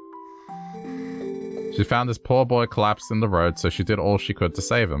heart. She found this poor boy collapsed in the road, so she did all she could to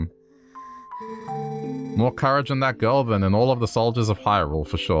save him. More courage in that girl than in all of the soldiers of Hyrule,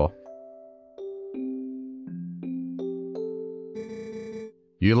 for sure.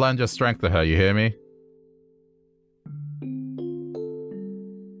 You lend your strength to her, you hear me?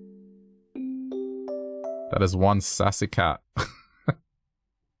 That is one sassy cat.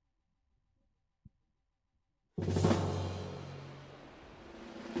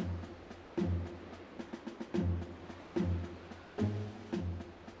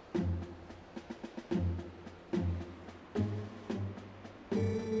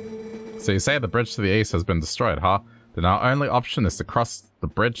 So you say the bridge to the east has been destroyed, huh? Then our only option is to cross the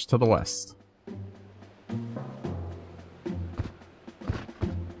bridge to the west.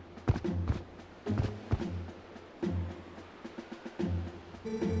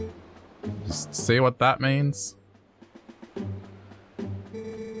 Just see what that means?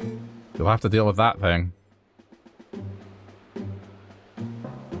 You'll have to deal with that thing.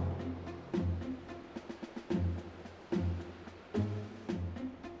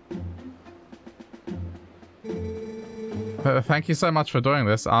 Thank you so much for doing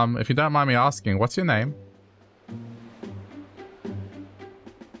this. If you don't mind me asking, what's your name?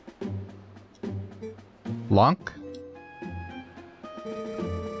 Lunk?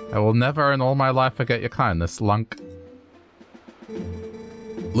 I will never in all my life forget your kindness, Lunk.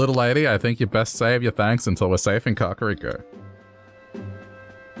 Little lady, I think you best save your thanks until we're safe in Kakariko.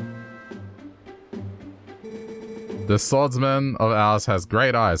 This swordsman of ours has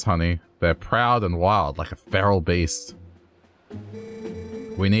great eyes, honey. They're proud and wild, like a feral beast.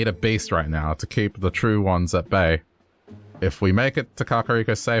 We need a beast right now to keep the true ones at bay. If we make it to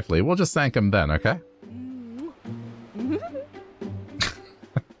Kakariko safely, we'll just thank him then, okay?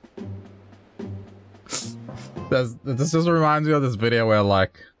 This just reminds me of this video where,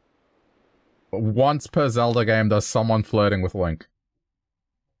 like, once per Zelda game there's someone flirting with Link.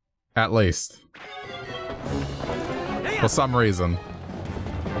 At least. For some reason.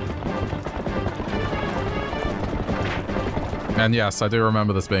 And yes, I do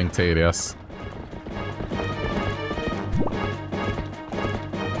remember this being tedious.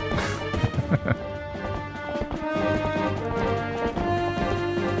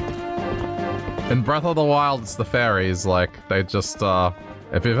 In Breath of the Wild, it's the fairies, like, they just,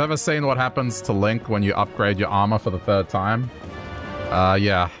 if you've ever seen what happens to Link when you upgrade your armor for the 3rd time,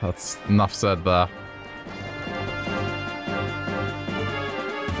 yeah, that's enough said there.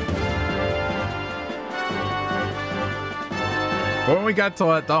 When we get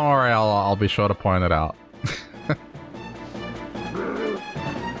to it, don't worry, I'll be sure to point it out.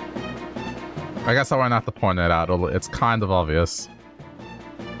 I guess I won't have to point it out, it's kind of obvious.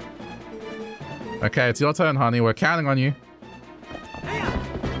 Okay, it's your turn, honey. We're counting on you.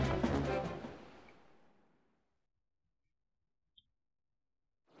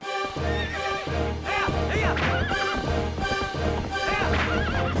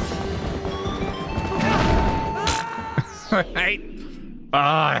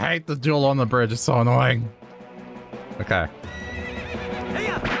 I hate the duel on the bridge. It's so annoying. Okay.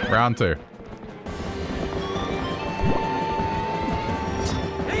 Round 2.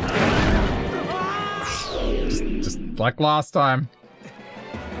 Just like last time.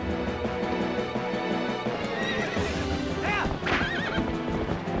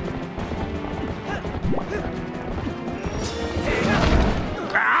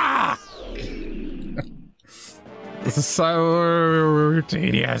 Ah! This is so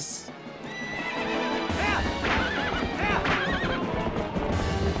tedious.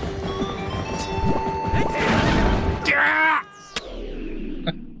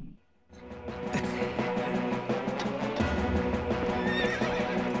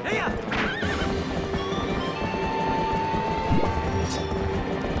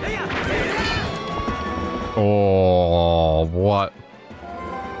 Oh, what?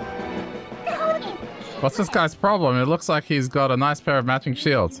 What's this guy's problem? It looks like he's got a nice pair of matching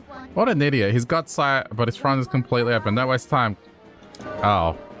shields. What an idiot. He's got sight, but his front is completely open. Don't waste time.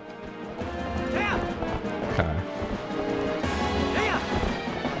 Oh. Okay.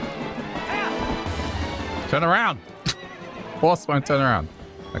 Turn around! Horse won't turn around.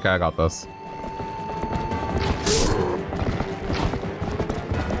 Okay, I got this.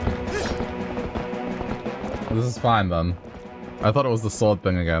 This is fine then. I thought it was the sword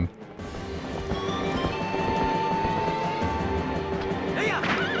thing again.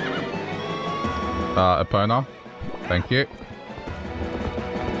 Epona. Thank you.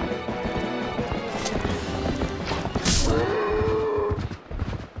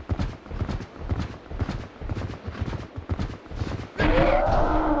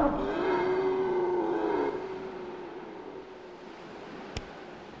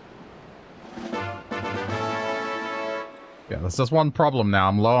 Yeah, there's just one problem now.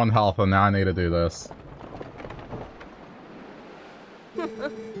 I'm low on health and now I need to do this.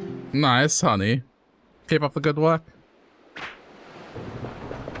 Nice, honey. Keep up the good work.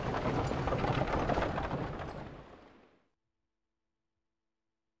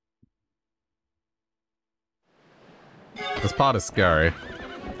 This part is scary.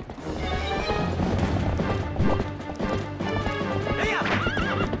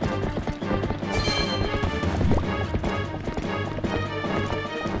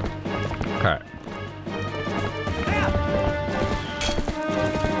 Okay.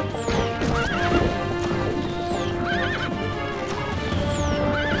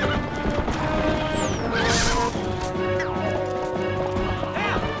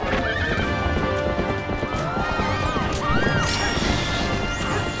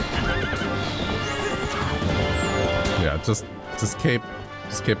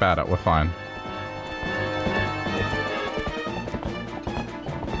 Just keep at it. We're fine.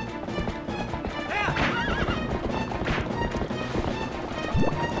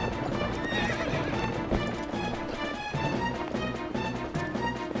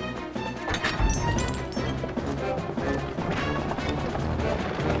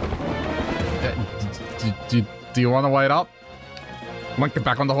 Do you want to wait up? Come on, get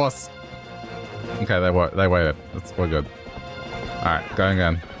back on the horse. Okay, they waited. We're good. Alright, going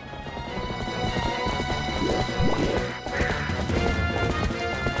again.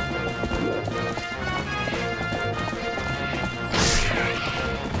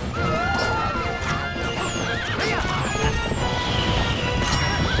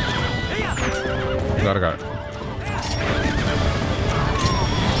 Gotta go.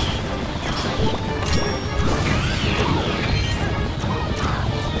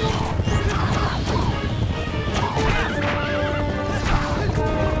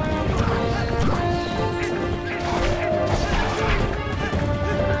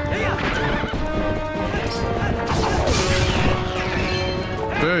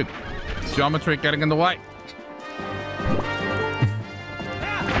 Dude, geometry getting in the way.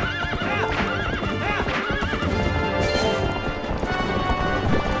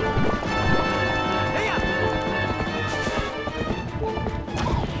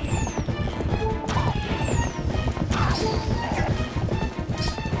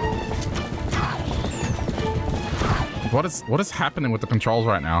 What is happening with the controls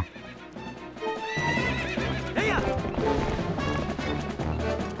right now?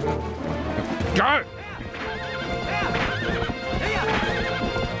 Go!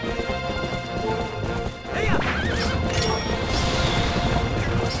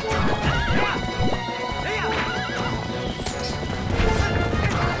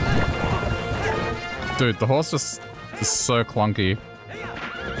 Dude, the horse just is so clunky.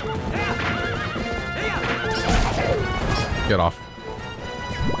 Get off.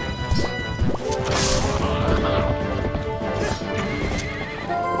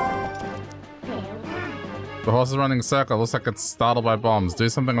 The horse is running a circle. Looks like it's startled by bombs. Do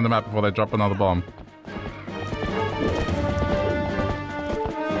something on the map before they drop another bomb.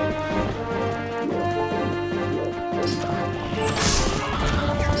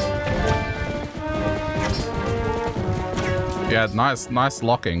 Yeah, nice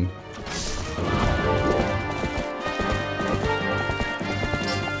locking.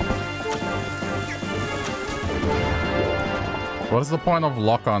 What is the point of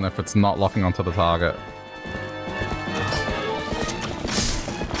lock on if it's not locking onto the target?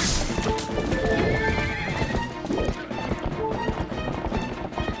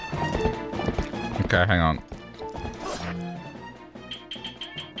 Okay, hang on.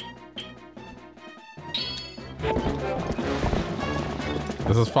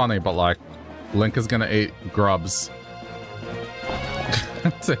 This is funny, but like, Link is gonna eat grubs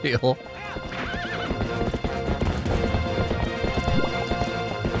to heal.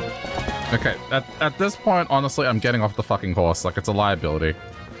 Okay, at this point, honestly, I'm getting off the fucking horse. Like, it's a liability.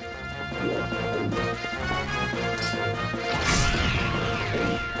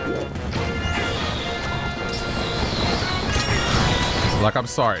 Like, I'm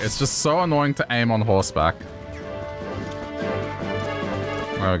sorry. It's just so annoying to aim on horseback.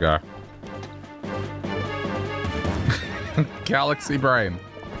 There we go. Galaxy brain.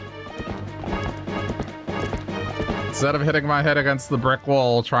 Instead of hitting my head against the brick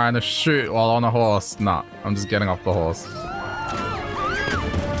wall trying to shoot while on a horse, nah, I'm just getting off the horse.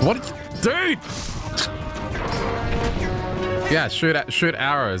 What? Dude! Yeah, shoot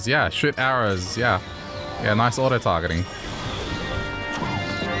arrows. Yeah, shoot arrows. Yeah. Yeah, nice auto-targeting.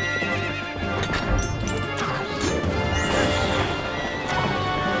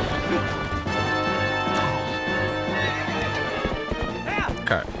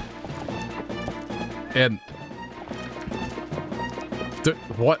 Okay. And... Dude,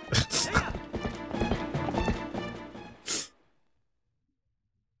 what?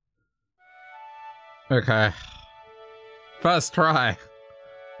 Okay. First try.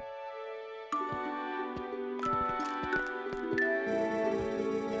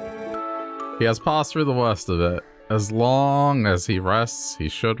 He has passed through the worst of it. As long as he rests, he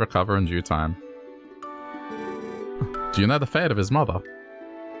should recover in due time. Do you know the fate of his mother?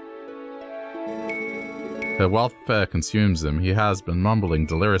 Her welfare consumes him. He has been mumbling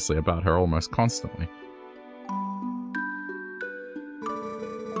deliriously about her almost constantly.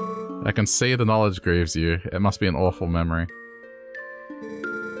 I can see the knowledge grieves you. It must be an awful memory.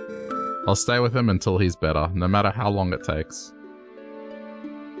 I'll stay with him until he's better, no matter how long it takes.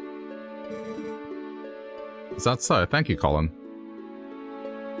 Is that so? Thank you, Colin.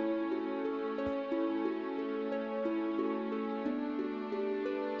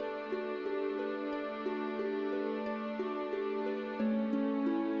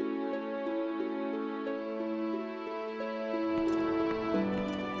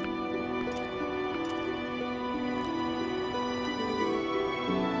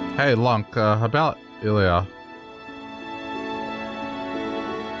 Hey, Lunk, about Ilya.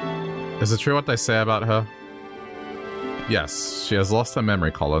 Is it true what they say about her? Yes, she has lost her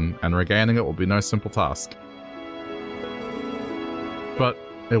memory, Colin, and regaining it will be no simple task. But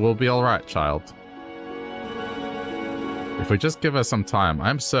it will be alright, child. If we just give her some time,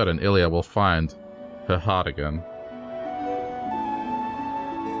 I'm certain Ilya will find her heart again.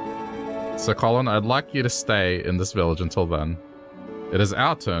 So, Colin, I'd like you to stay in this village until then. It is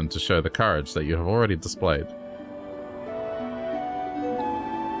our turn to show the courage that you have already displayed.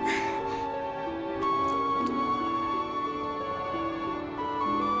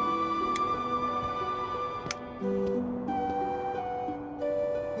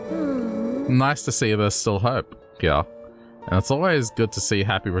 Nice to see there's still hope. Yeah. And it's always good to see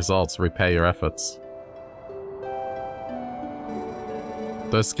happy results repay your efforts.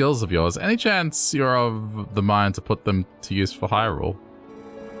 Those skills of yours, any chance you're of the mind to put them to use for Hyrule?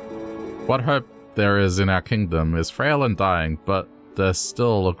 What hope there is in our kingdom is frail and dying, but there's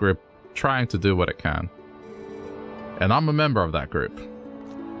still a group trying to do what it can. And I'm a member of that group.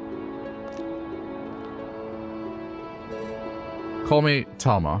 Call me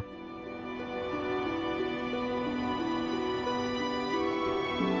Talma.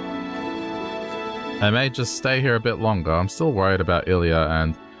 I may just stay here a bit longer. I'm still worried about Ilya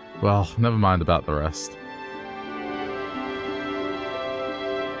and, well, never mind about the rest.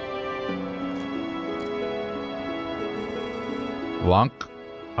 Lunk,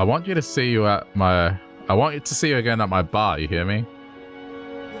 I want you to see you again at my bar, you hear me?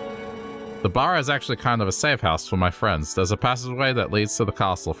 The bar is actually kind of a safe house for my friends. There's a passageway that leads to the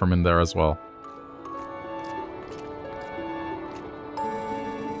castle from in there as well.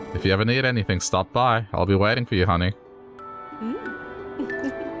 If you ever need anything, stop by. I'll be waiting for you, honey.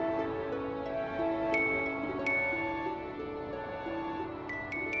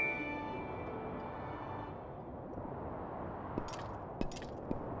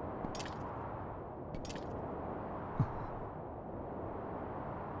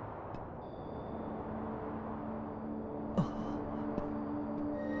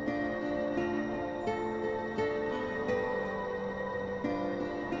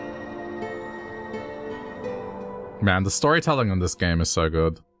 Man, the storytelling in this game is so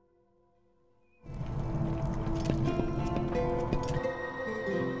good.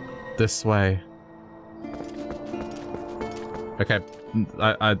 This way. Okay,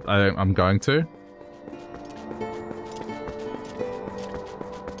 I'm going to.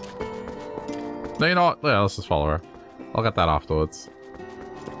 No, you know what? Yeah, let's just follow her. I'll get that afterwards.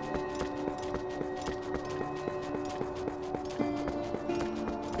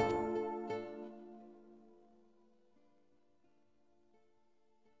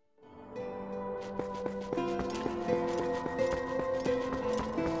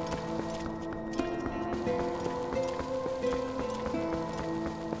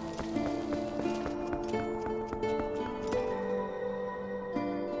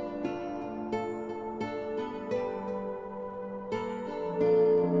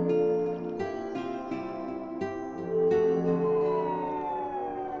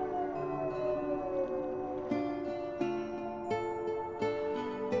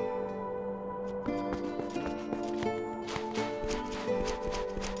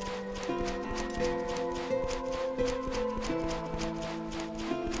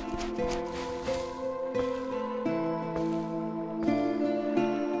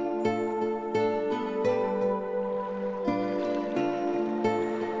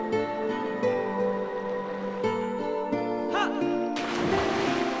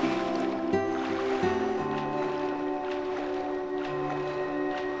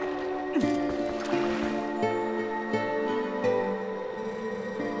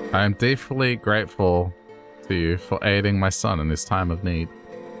 I am deeply grateful to you for aiding my son in his time of need.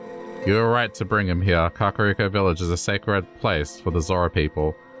 You were right to bring him here. Kakariko Village is a sacred place for the Zora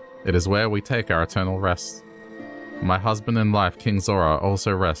people. It is where we take our eternal rest. My husband in life, King Zora,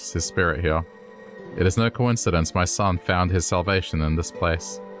 also rests his spirit here. It is no coincidence my son found his salvation in this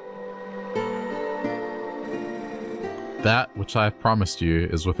place. That which I have promised you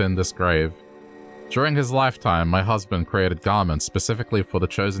is within this grave. During his lifetime, my husband created garments specifically for the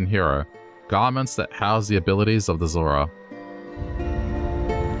chosen hero, garments that house the abilities of the Zora.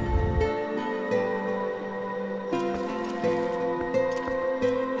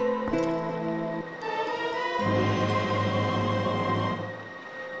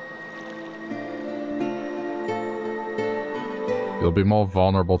 You'll be more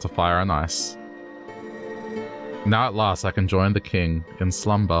vulnerable to fire and ice. Now at last I can join the king in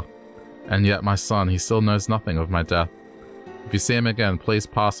slumber. And yet my son, he still knows nothing of my death. If you see him again, please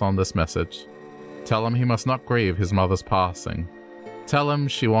pass on this message. Tell him he must not grieve his mother's passing. Tell him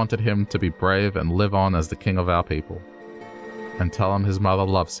she wanted him to be brave and live on as the king of our people. And tell him his mother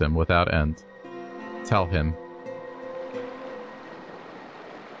loves him without end. Tell him.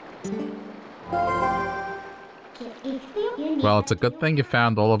 Well, it's a good thing you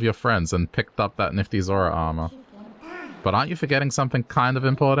found all of your friends and picked up that nifty Zora armor. But aren't you forgetting something kind of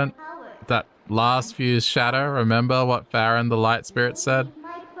important? That last fused shadow, remember what Farron the Light Spirit said?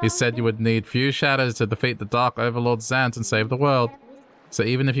 He said you would need few shadows to defeat the Dark Overlord Zant and save the world. So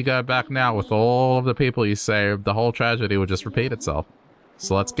even if you go back now with all of the people you saved, the whole tragedy would just repeat itself.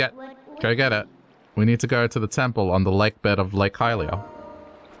 So let's go get it. We need to go to the temple on the lake bed of Lake Hylia.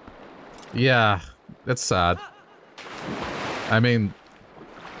 Yeah, it's sad. I mean,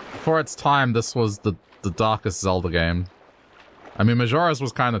 for its time, this was the darkest Zelda game. I mean, Majora's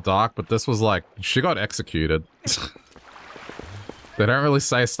was kind of dark, but this was like, she got executed. They don't really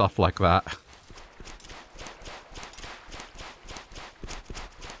say stuff like that.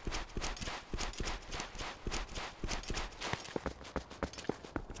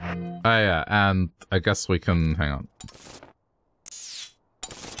 Oh yeah, and I guess we can... hang on.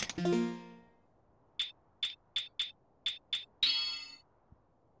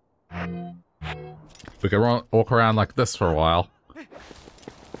 We can walk around like this for a while.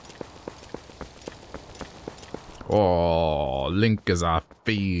 Oh, Link is a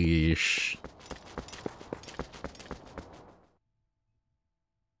fish.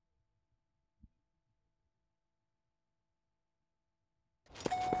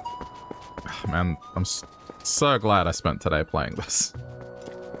 Man, I'm so glad I spent today playing this.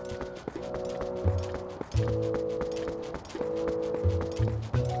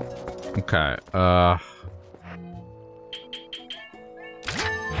 Okay,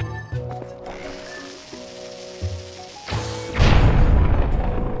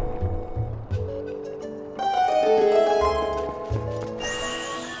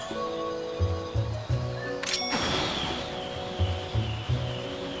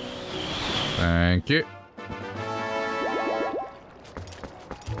 thank you.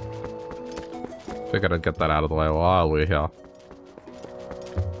 Figured I'd get that out of the way while we're here.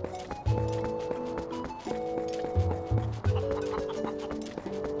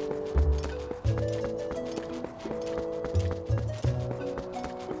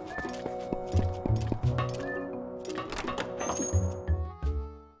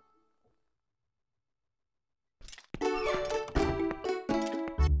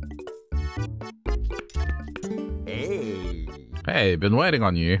 Hey, been waiting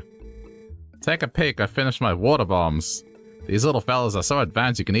on you. Take a peek, I finished my water bombs. These little fellas are so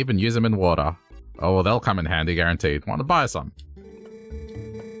advanced you can even use them in water. Oh, well, they'll come in handy, guaranteed. Want to buy some?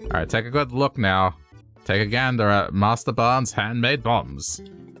 Alright, take a good look now. Take a gander at Master Barnes' handmade bombs.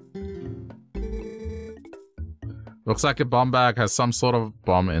 Looks like your bomb bag has some sort of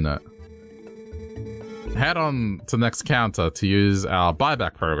bomb in it. Head on to the next counter to use our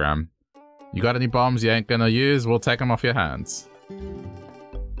buyback program. You got any bombs you ain't gonna use? We'll take them off your hands.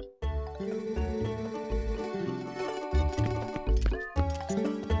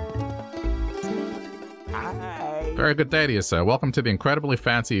 Very good day to you, sir. Welcome to the incredibly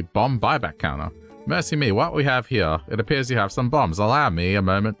fancy bomb buyback counter. Mercy me, what we have here, it appears you have some bombs. Allow me a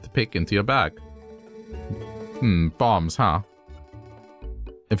moment to peek into your bag. Bombs, huh?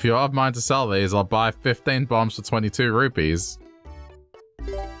 If you're of mind to sell these, I'll buy 15 bombs for 22 rupees.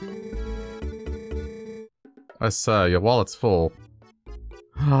 Oh, sir, your wallet's full.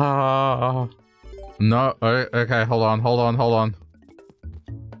 No, okay, hold on.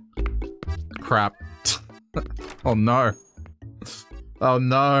 Crap. Oh no. Oh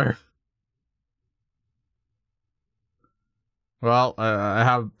no. Well,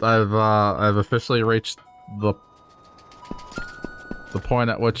 I've officially reached the point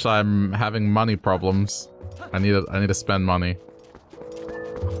at which I'm having money problems. I need to spend money.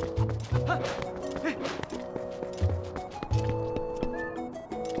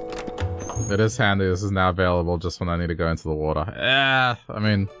 It is handy. This is now available just when I need to go into the water. I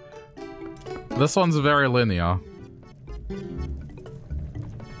mean, this one's very linear.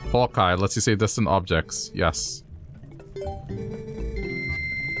 Hawkeye lets you see distant objects. Yes.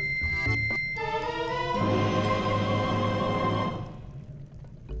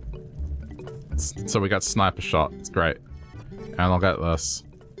 So we got sniper shot. It's great. And I'll get this.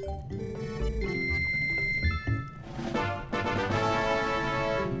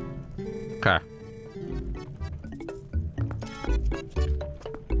 Okay.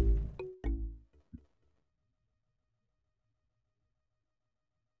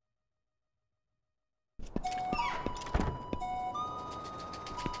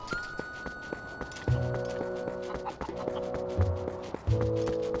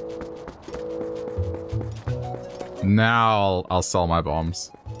 Now I'll sell my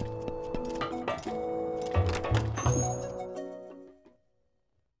bombs.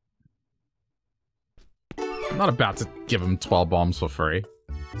 I'm not about to give him 12 bombs for free.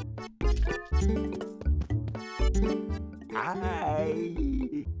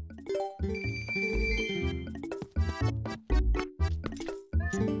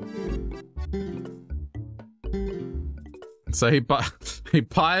 So he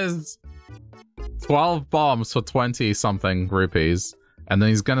buys 12 bombs for 20 something rupees, and then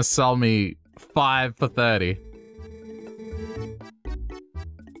he's gonna sell me 5 for 30.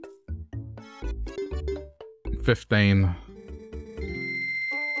 $15.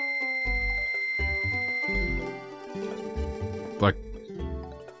 like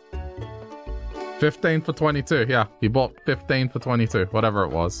 15 for 22. Yeah, he bought 15 for 22, whatever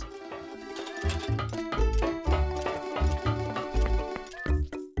it was.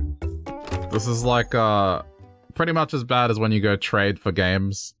 This is like pretty much as bad as when you go trade for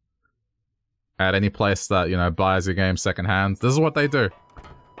games at any place that, you know, buys your game secondhand. This is what they do.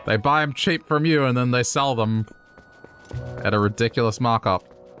 They buy them cheap from you and then they sell them at a ridiculous markup.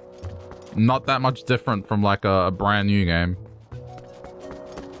 Not that much different from like a brand new game.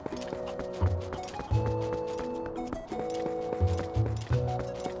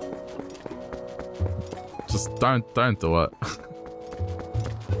 Just don't do it.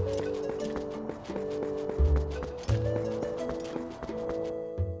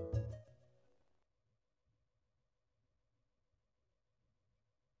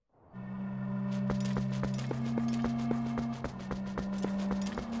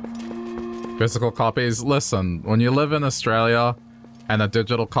 Physical copies. Listen, when you live in Australia and a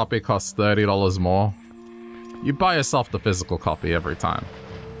digital copy costs $30 more, you buy yourself the physical copy every time.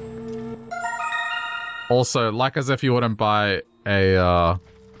 Also, like as if you wouldn't buy a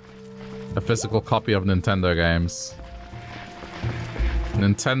physical copy of Nintendo games.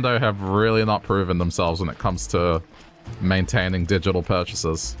 Nintendo have really not proven themselves when it comes to maintaining digital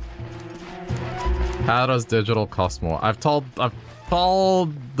purchases. How does digital cost more? I've told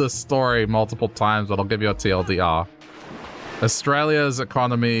the story multiple times, but I'll give you a TLDR. Australia's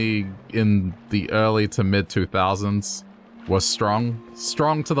economy in the early to mid 2000s was strong.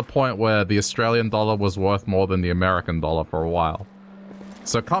 Strong to the point where the Australian dollar was worth more than the American dollar for a while.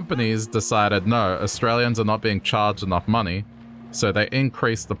 So companies decided, no, Australians are not being charged enough money, so they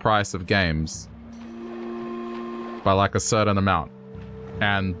increased the price of games by like a certain amount.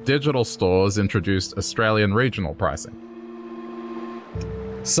 And digital stores introduced Australian regional pricing.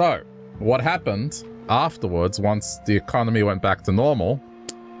 So, what happened afterwards, once the economy went back to normal,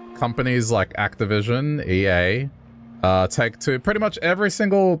 companies like Activision, EA, Take-Two, pretty much every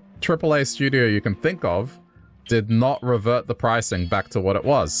single AAA studio you can think of did not revert the pricing back to what it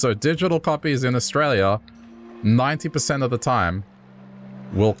was. So digital copies in Australia, 90% of the time,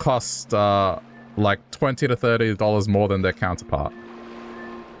 will cost like $20 to $30 more than their counterpart.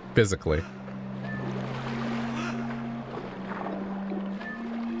 Physically.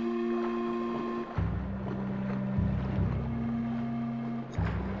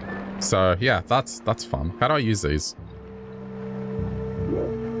 So yeah, that's fun. How do I use these?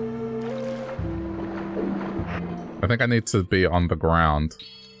 I think I need to be on the ground.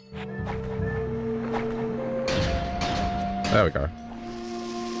 There we go.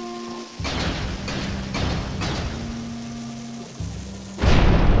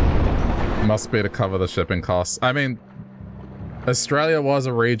 Must be to cover the shipping costs. I mean, Australia was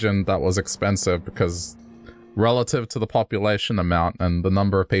a region that was expensive because relative to the population amount and the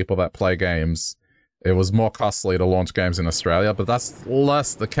number of people that play games, it was more costly to launch games in Australia, but that's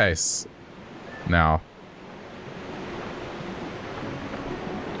less the case now.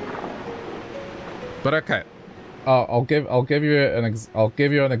 But okay, I'll give you an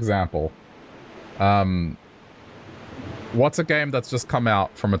example. What's a game that's just come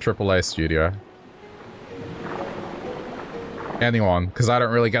out from a AAA studio? Anyone, because I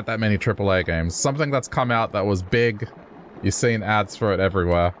don't really get that many AAA games. Something that's come out that was big, you've seen ads for it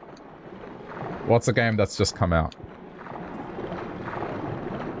everywhere. What's a game that's just come out?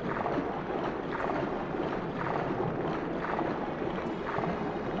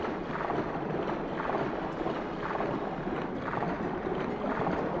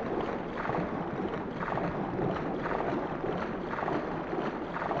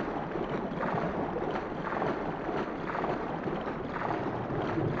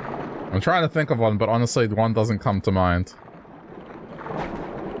 I'm trying to think of one, but honestly, one doesn't come to mind.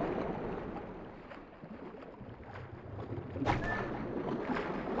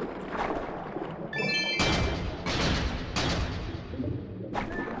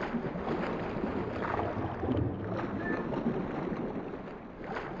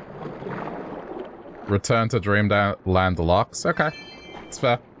 Return to Dreamland Deluxe. Okay, it's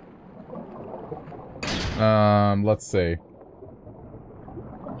fair. Let's see.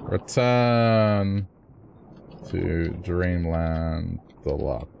 Return to Dreamland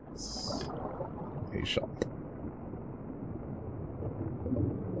Deluxe eShop.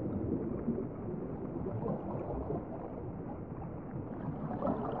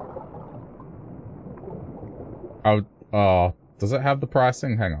 Oh, does it have the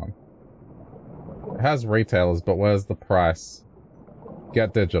pricing? Hang on. It has retailers, but where's the price?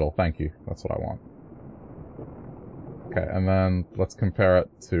 Get digital, thank you. That's what I want. Okay, and then let's compare it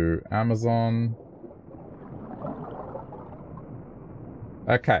to Amazon.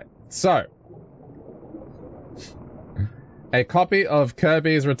 Okay, so a copy of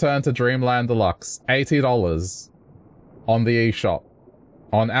Kirby's Return to Dreamland Deluxe, $80 on the eShop.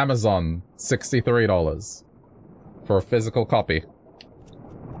 On Amazon, $63 for a physical copy.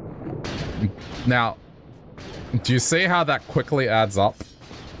 Now, do you see how that quickly adds up?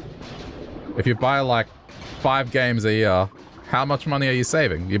 If you buy like 5 games a year, how much money are you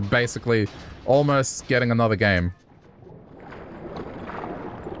saving? You're basically almost getting another game.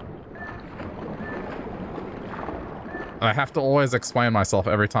 I have to always explain myself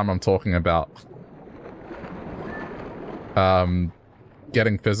every time I'm talking about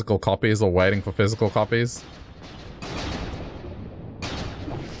getting physical copies or waiting for physical copies.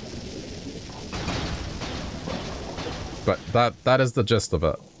 But that is the gist of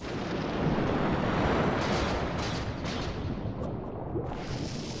it.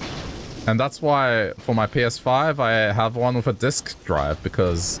 And that's why for my PS5 I have one with a disc drive,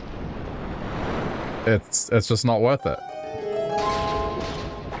 because it's just not worth it.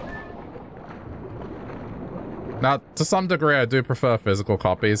 Now, to some degree, I do prefer physical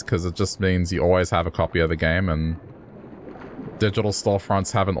copies, because it just means you always have a copy of the game, and digital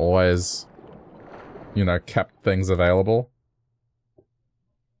storefronts haven't always, you know, kept things available.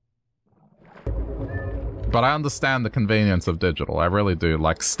 But I understand the convenience of digital, I really do.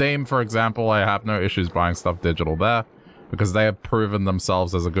 Like Steam, for example, I have no issues buying stuff digital there, because they have proven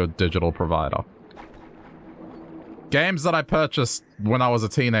themselves as a good digital provider. Games that I purchased when I was a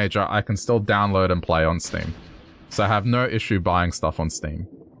teenager, I can still download and play on Steam. So I have no issue buying stuff on Steam.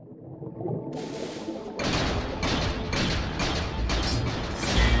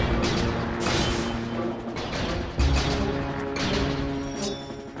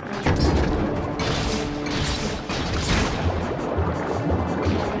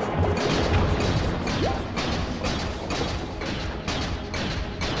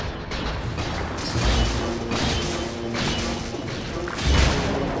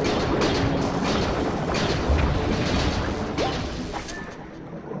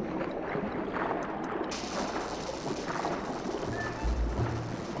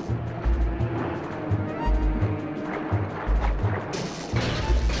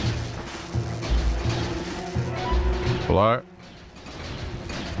 Hello?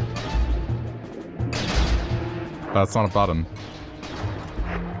 That's not a button.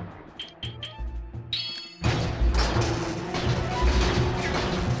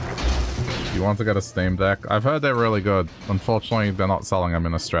 You want to get a Steam Deck? I've heard they're really good. Unfortunately, they're not selling them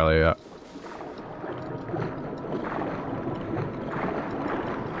in Australia yet.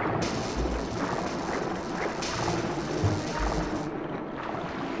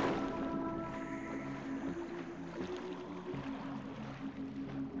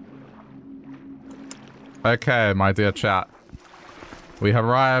 Okay, my dear chat. We have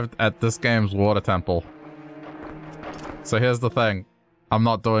arrived at this game's water temple. So here's the thing. I'm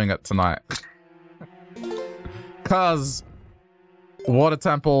not doing it tonight. Cause water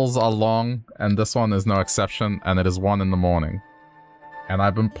temples are long, and this one is no exception, and it is 1 in the morning. And I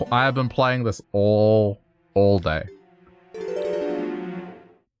have been playing this all day.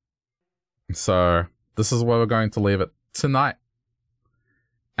 So this is where we're going to leave it tonight.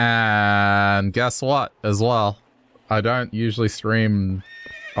 And guess what, as well? I don't usually stream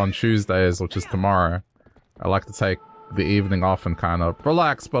on Tuesdays, which is tomorrow. I like to take the evening off and kind of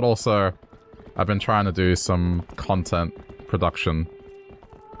relax, but also I've been trying to do some content production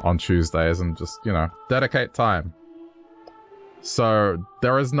on Tuesdays and just, you know, dedicate time. So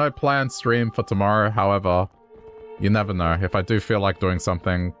there is no planned stream for tomorrow. However, you never know. If I do feel like doing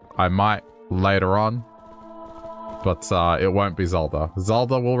something, I might later on. But it won't be Zelda.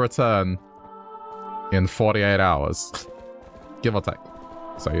 Zelda will return in 48 hours. Give or take.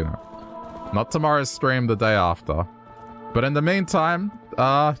 So, you know. Not tomorrow's stream, the day after. But in the meantime,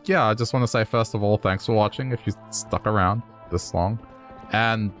 yeah, I just want to say, first of all, thanks for watching if you stuck around this long.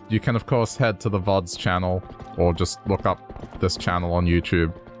 And you can, of course, head to the VODs channel, or just look up this channel on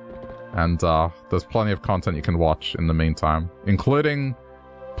YouTube. And there's plenty of content you can watch in the meantime, including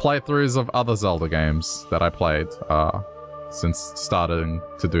playthroughs of other Zelda games that I played since starting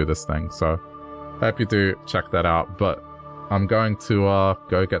to do this thing. So hope you do check that out. But I'm going to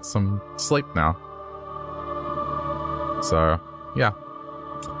go get some sleep now. So yeah,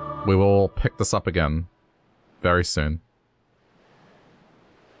 we will pick this up again very soon.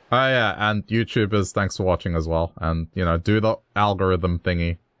 Oh yeah, and YouTubers, thanks for watching as well. And, you know, do the algorithm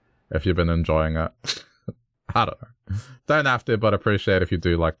thingy if you've been enjoying it. I don't know. Don't have to, but appreciate if you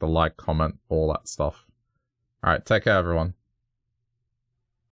do, like the like, comment, all that stuff. Alright, take care everyone.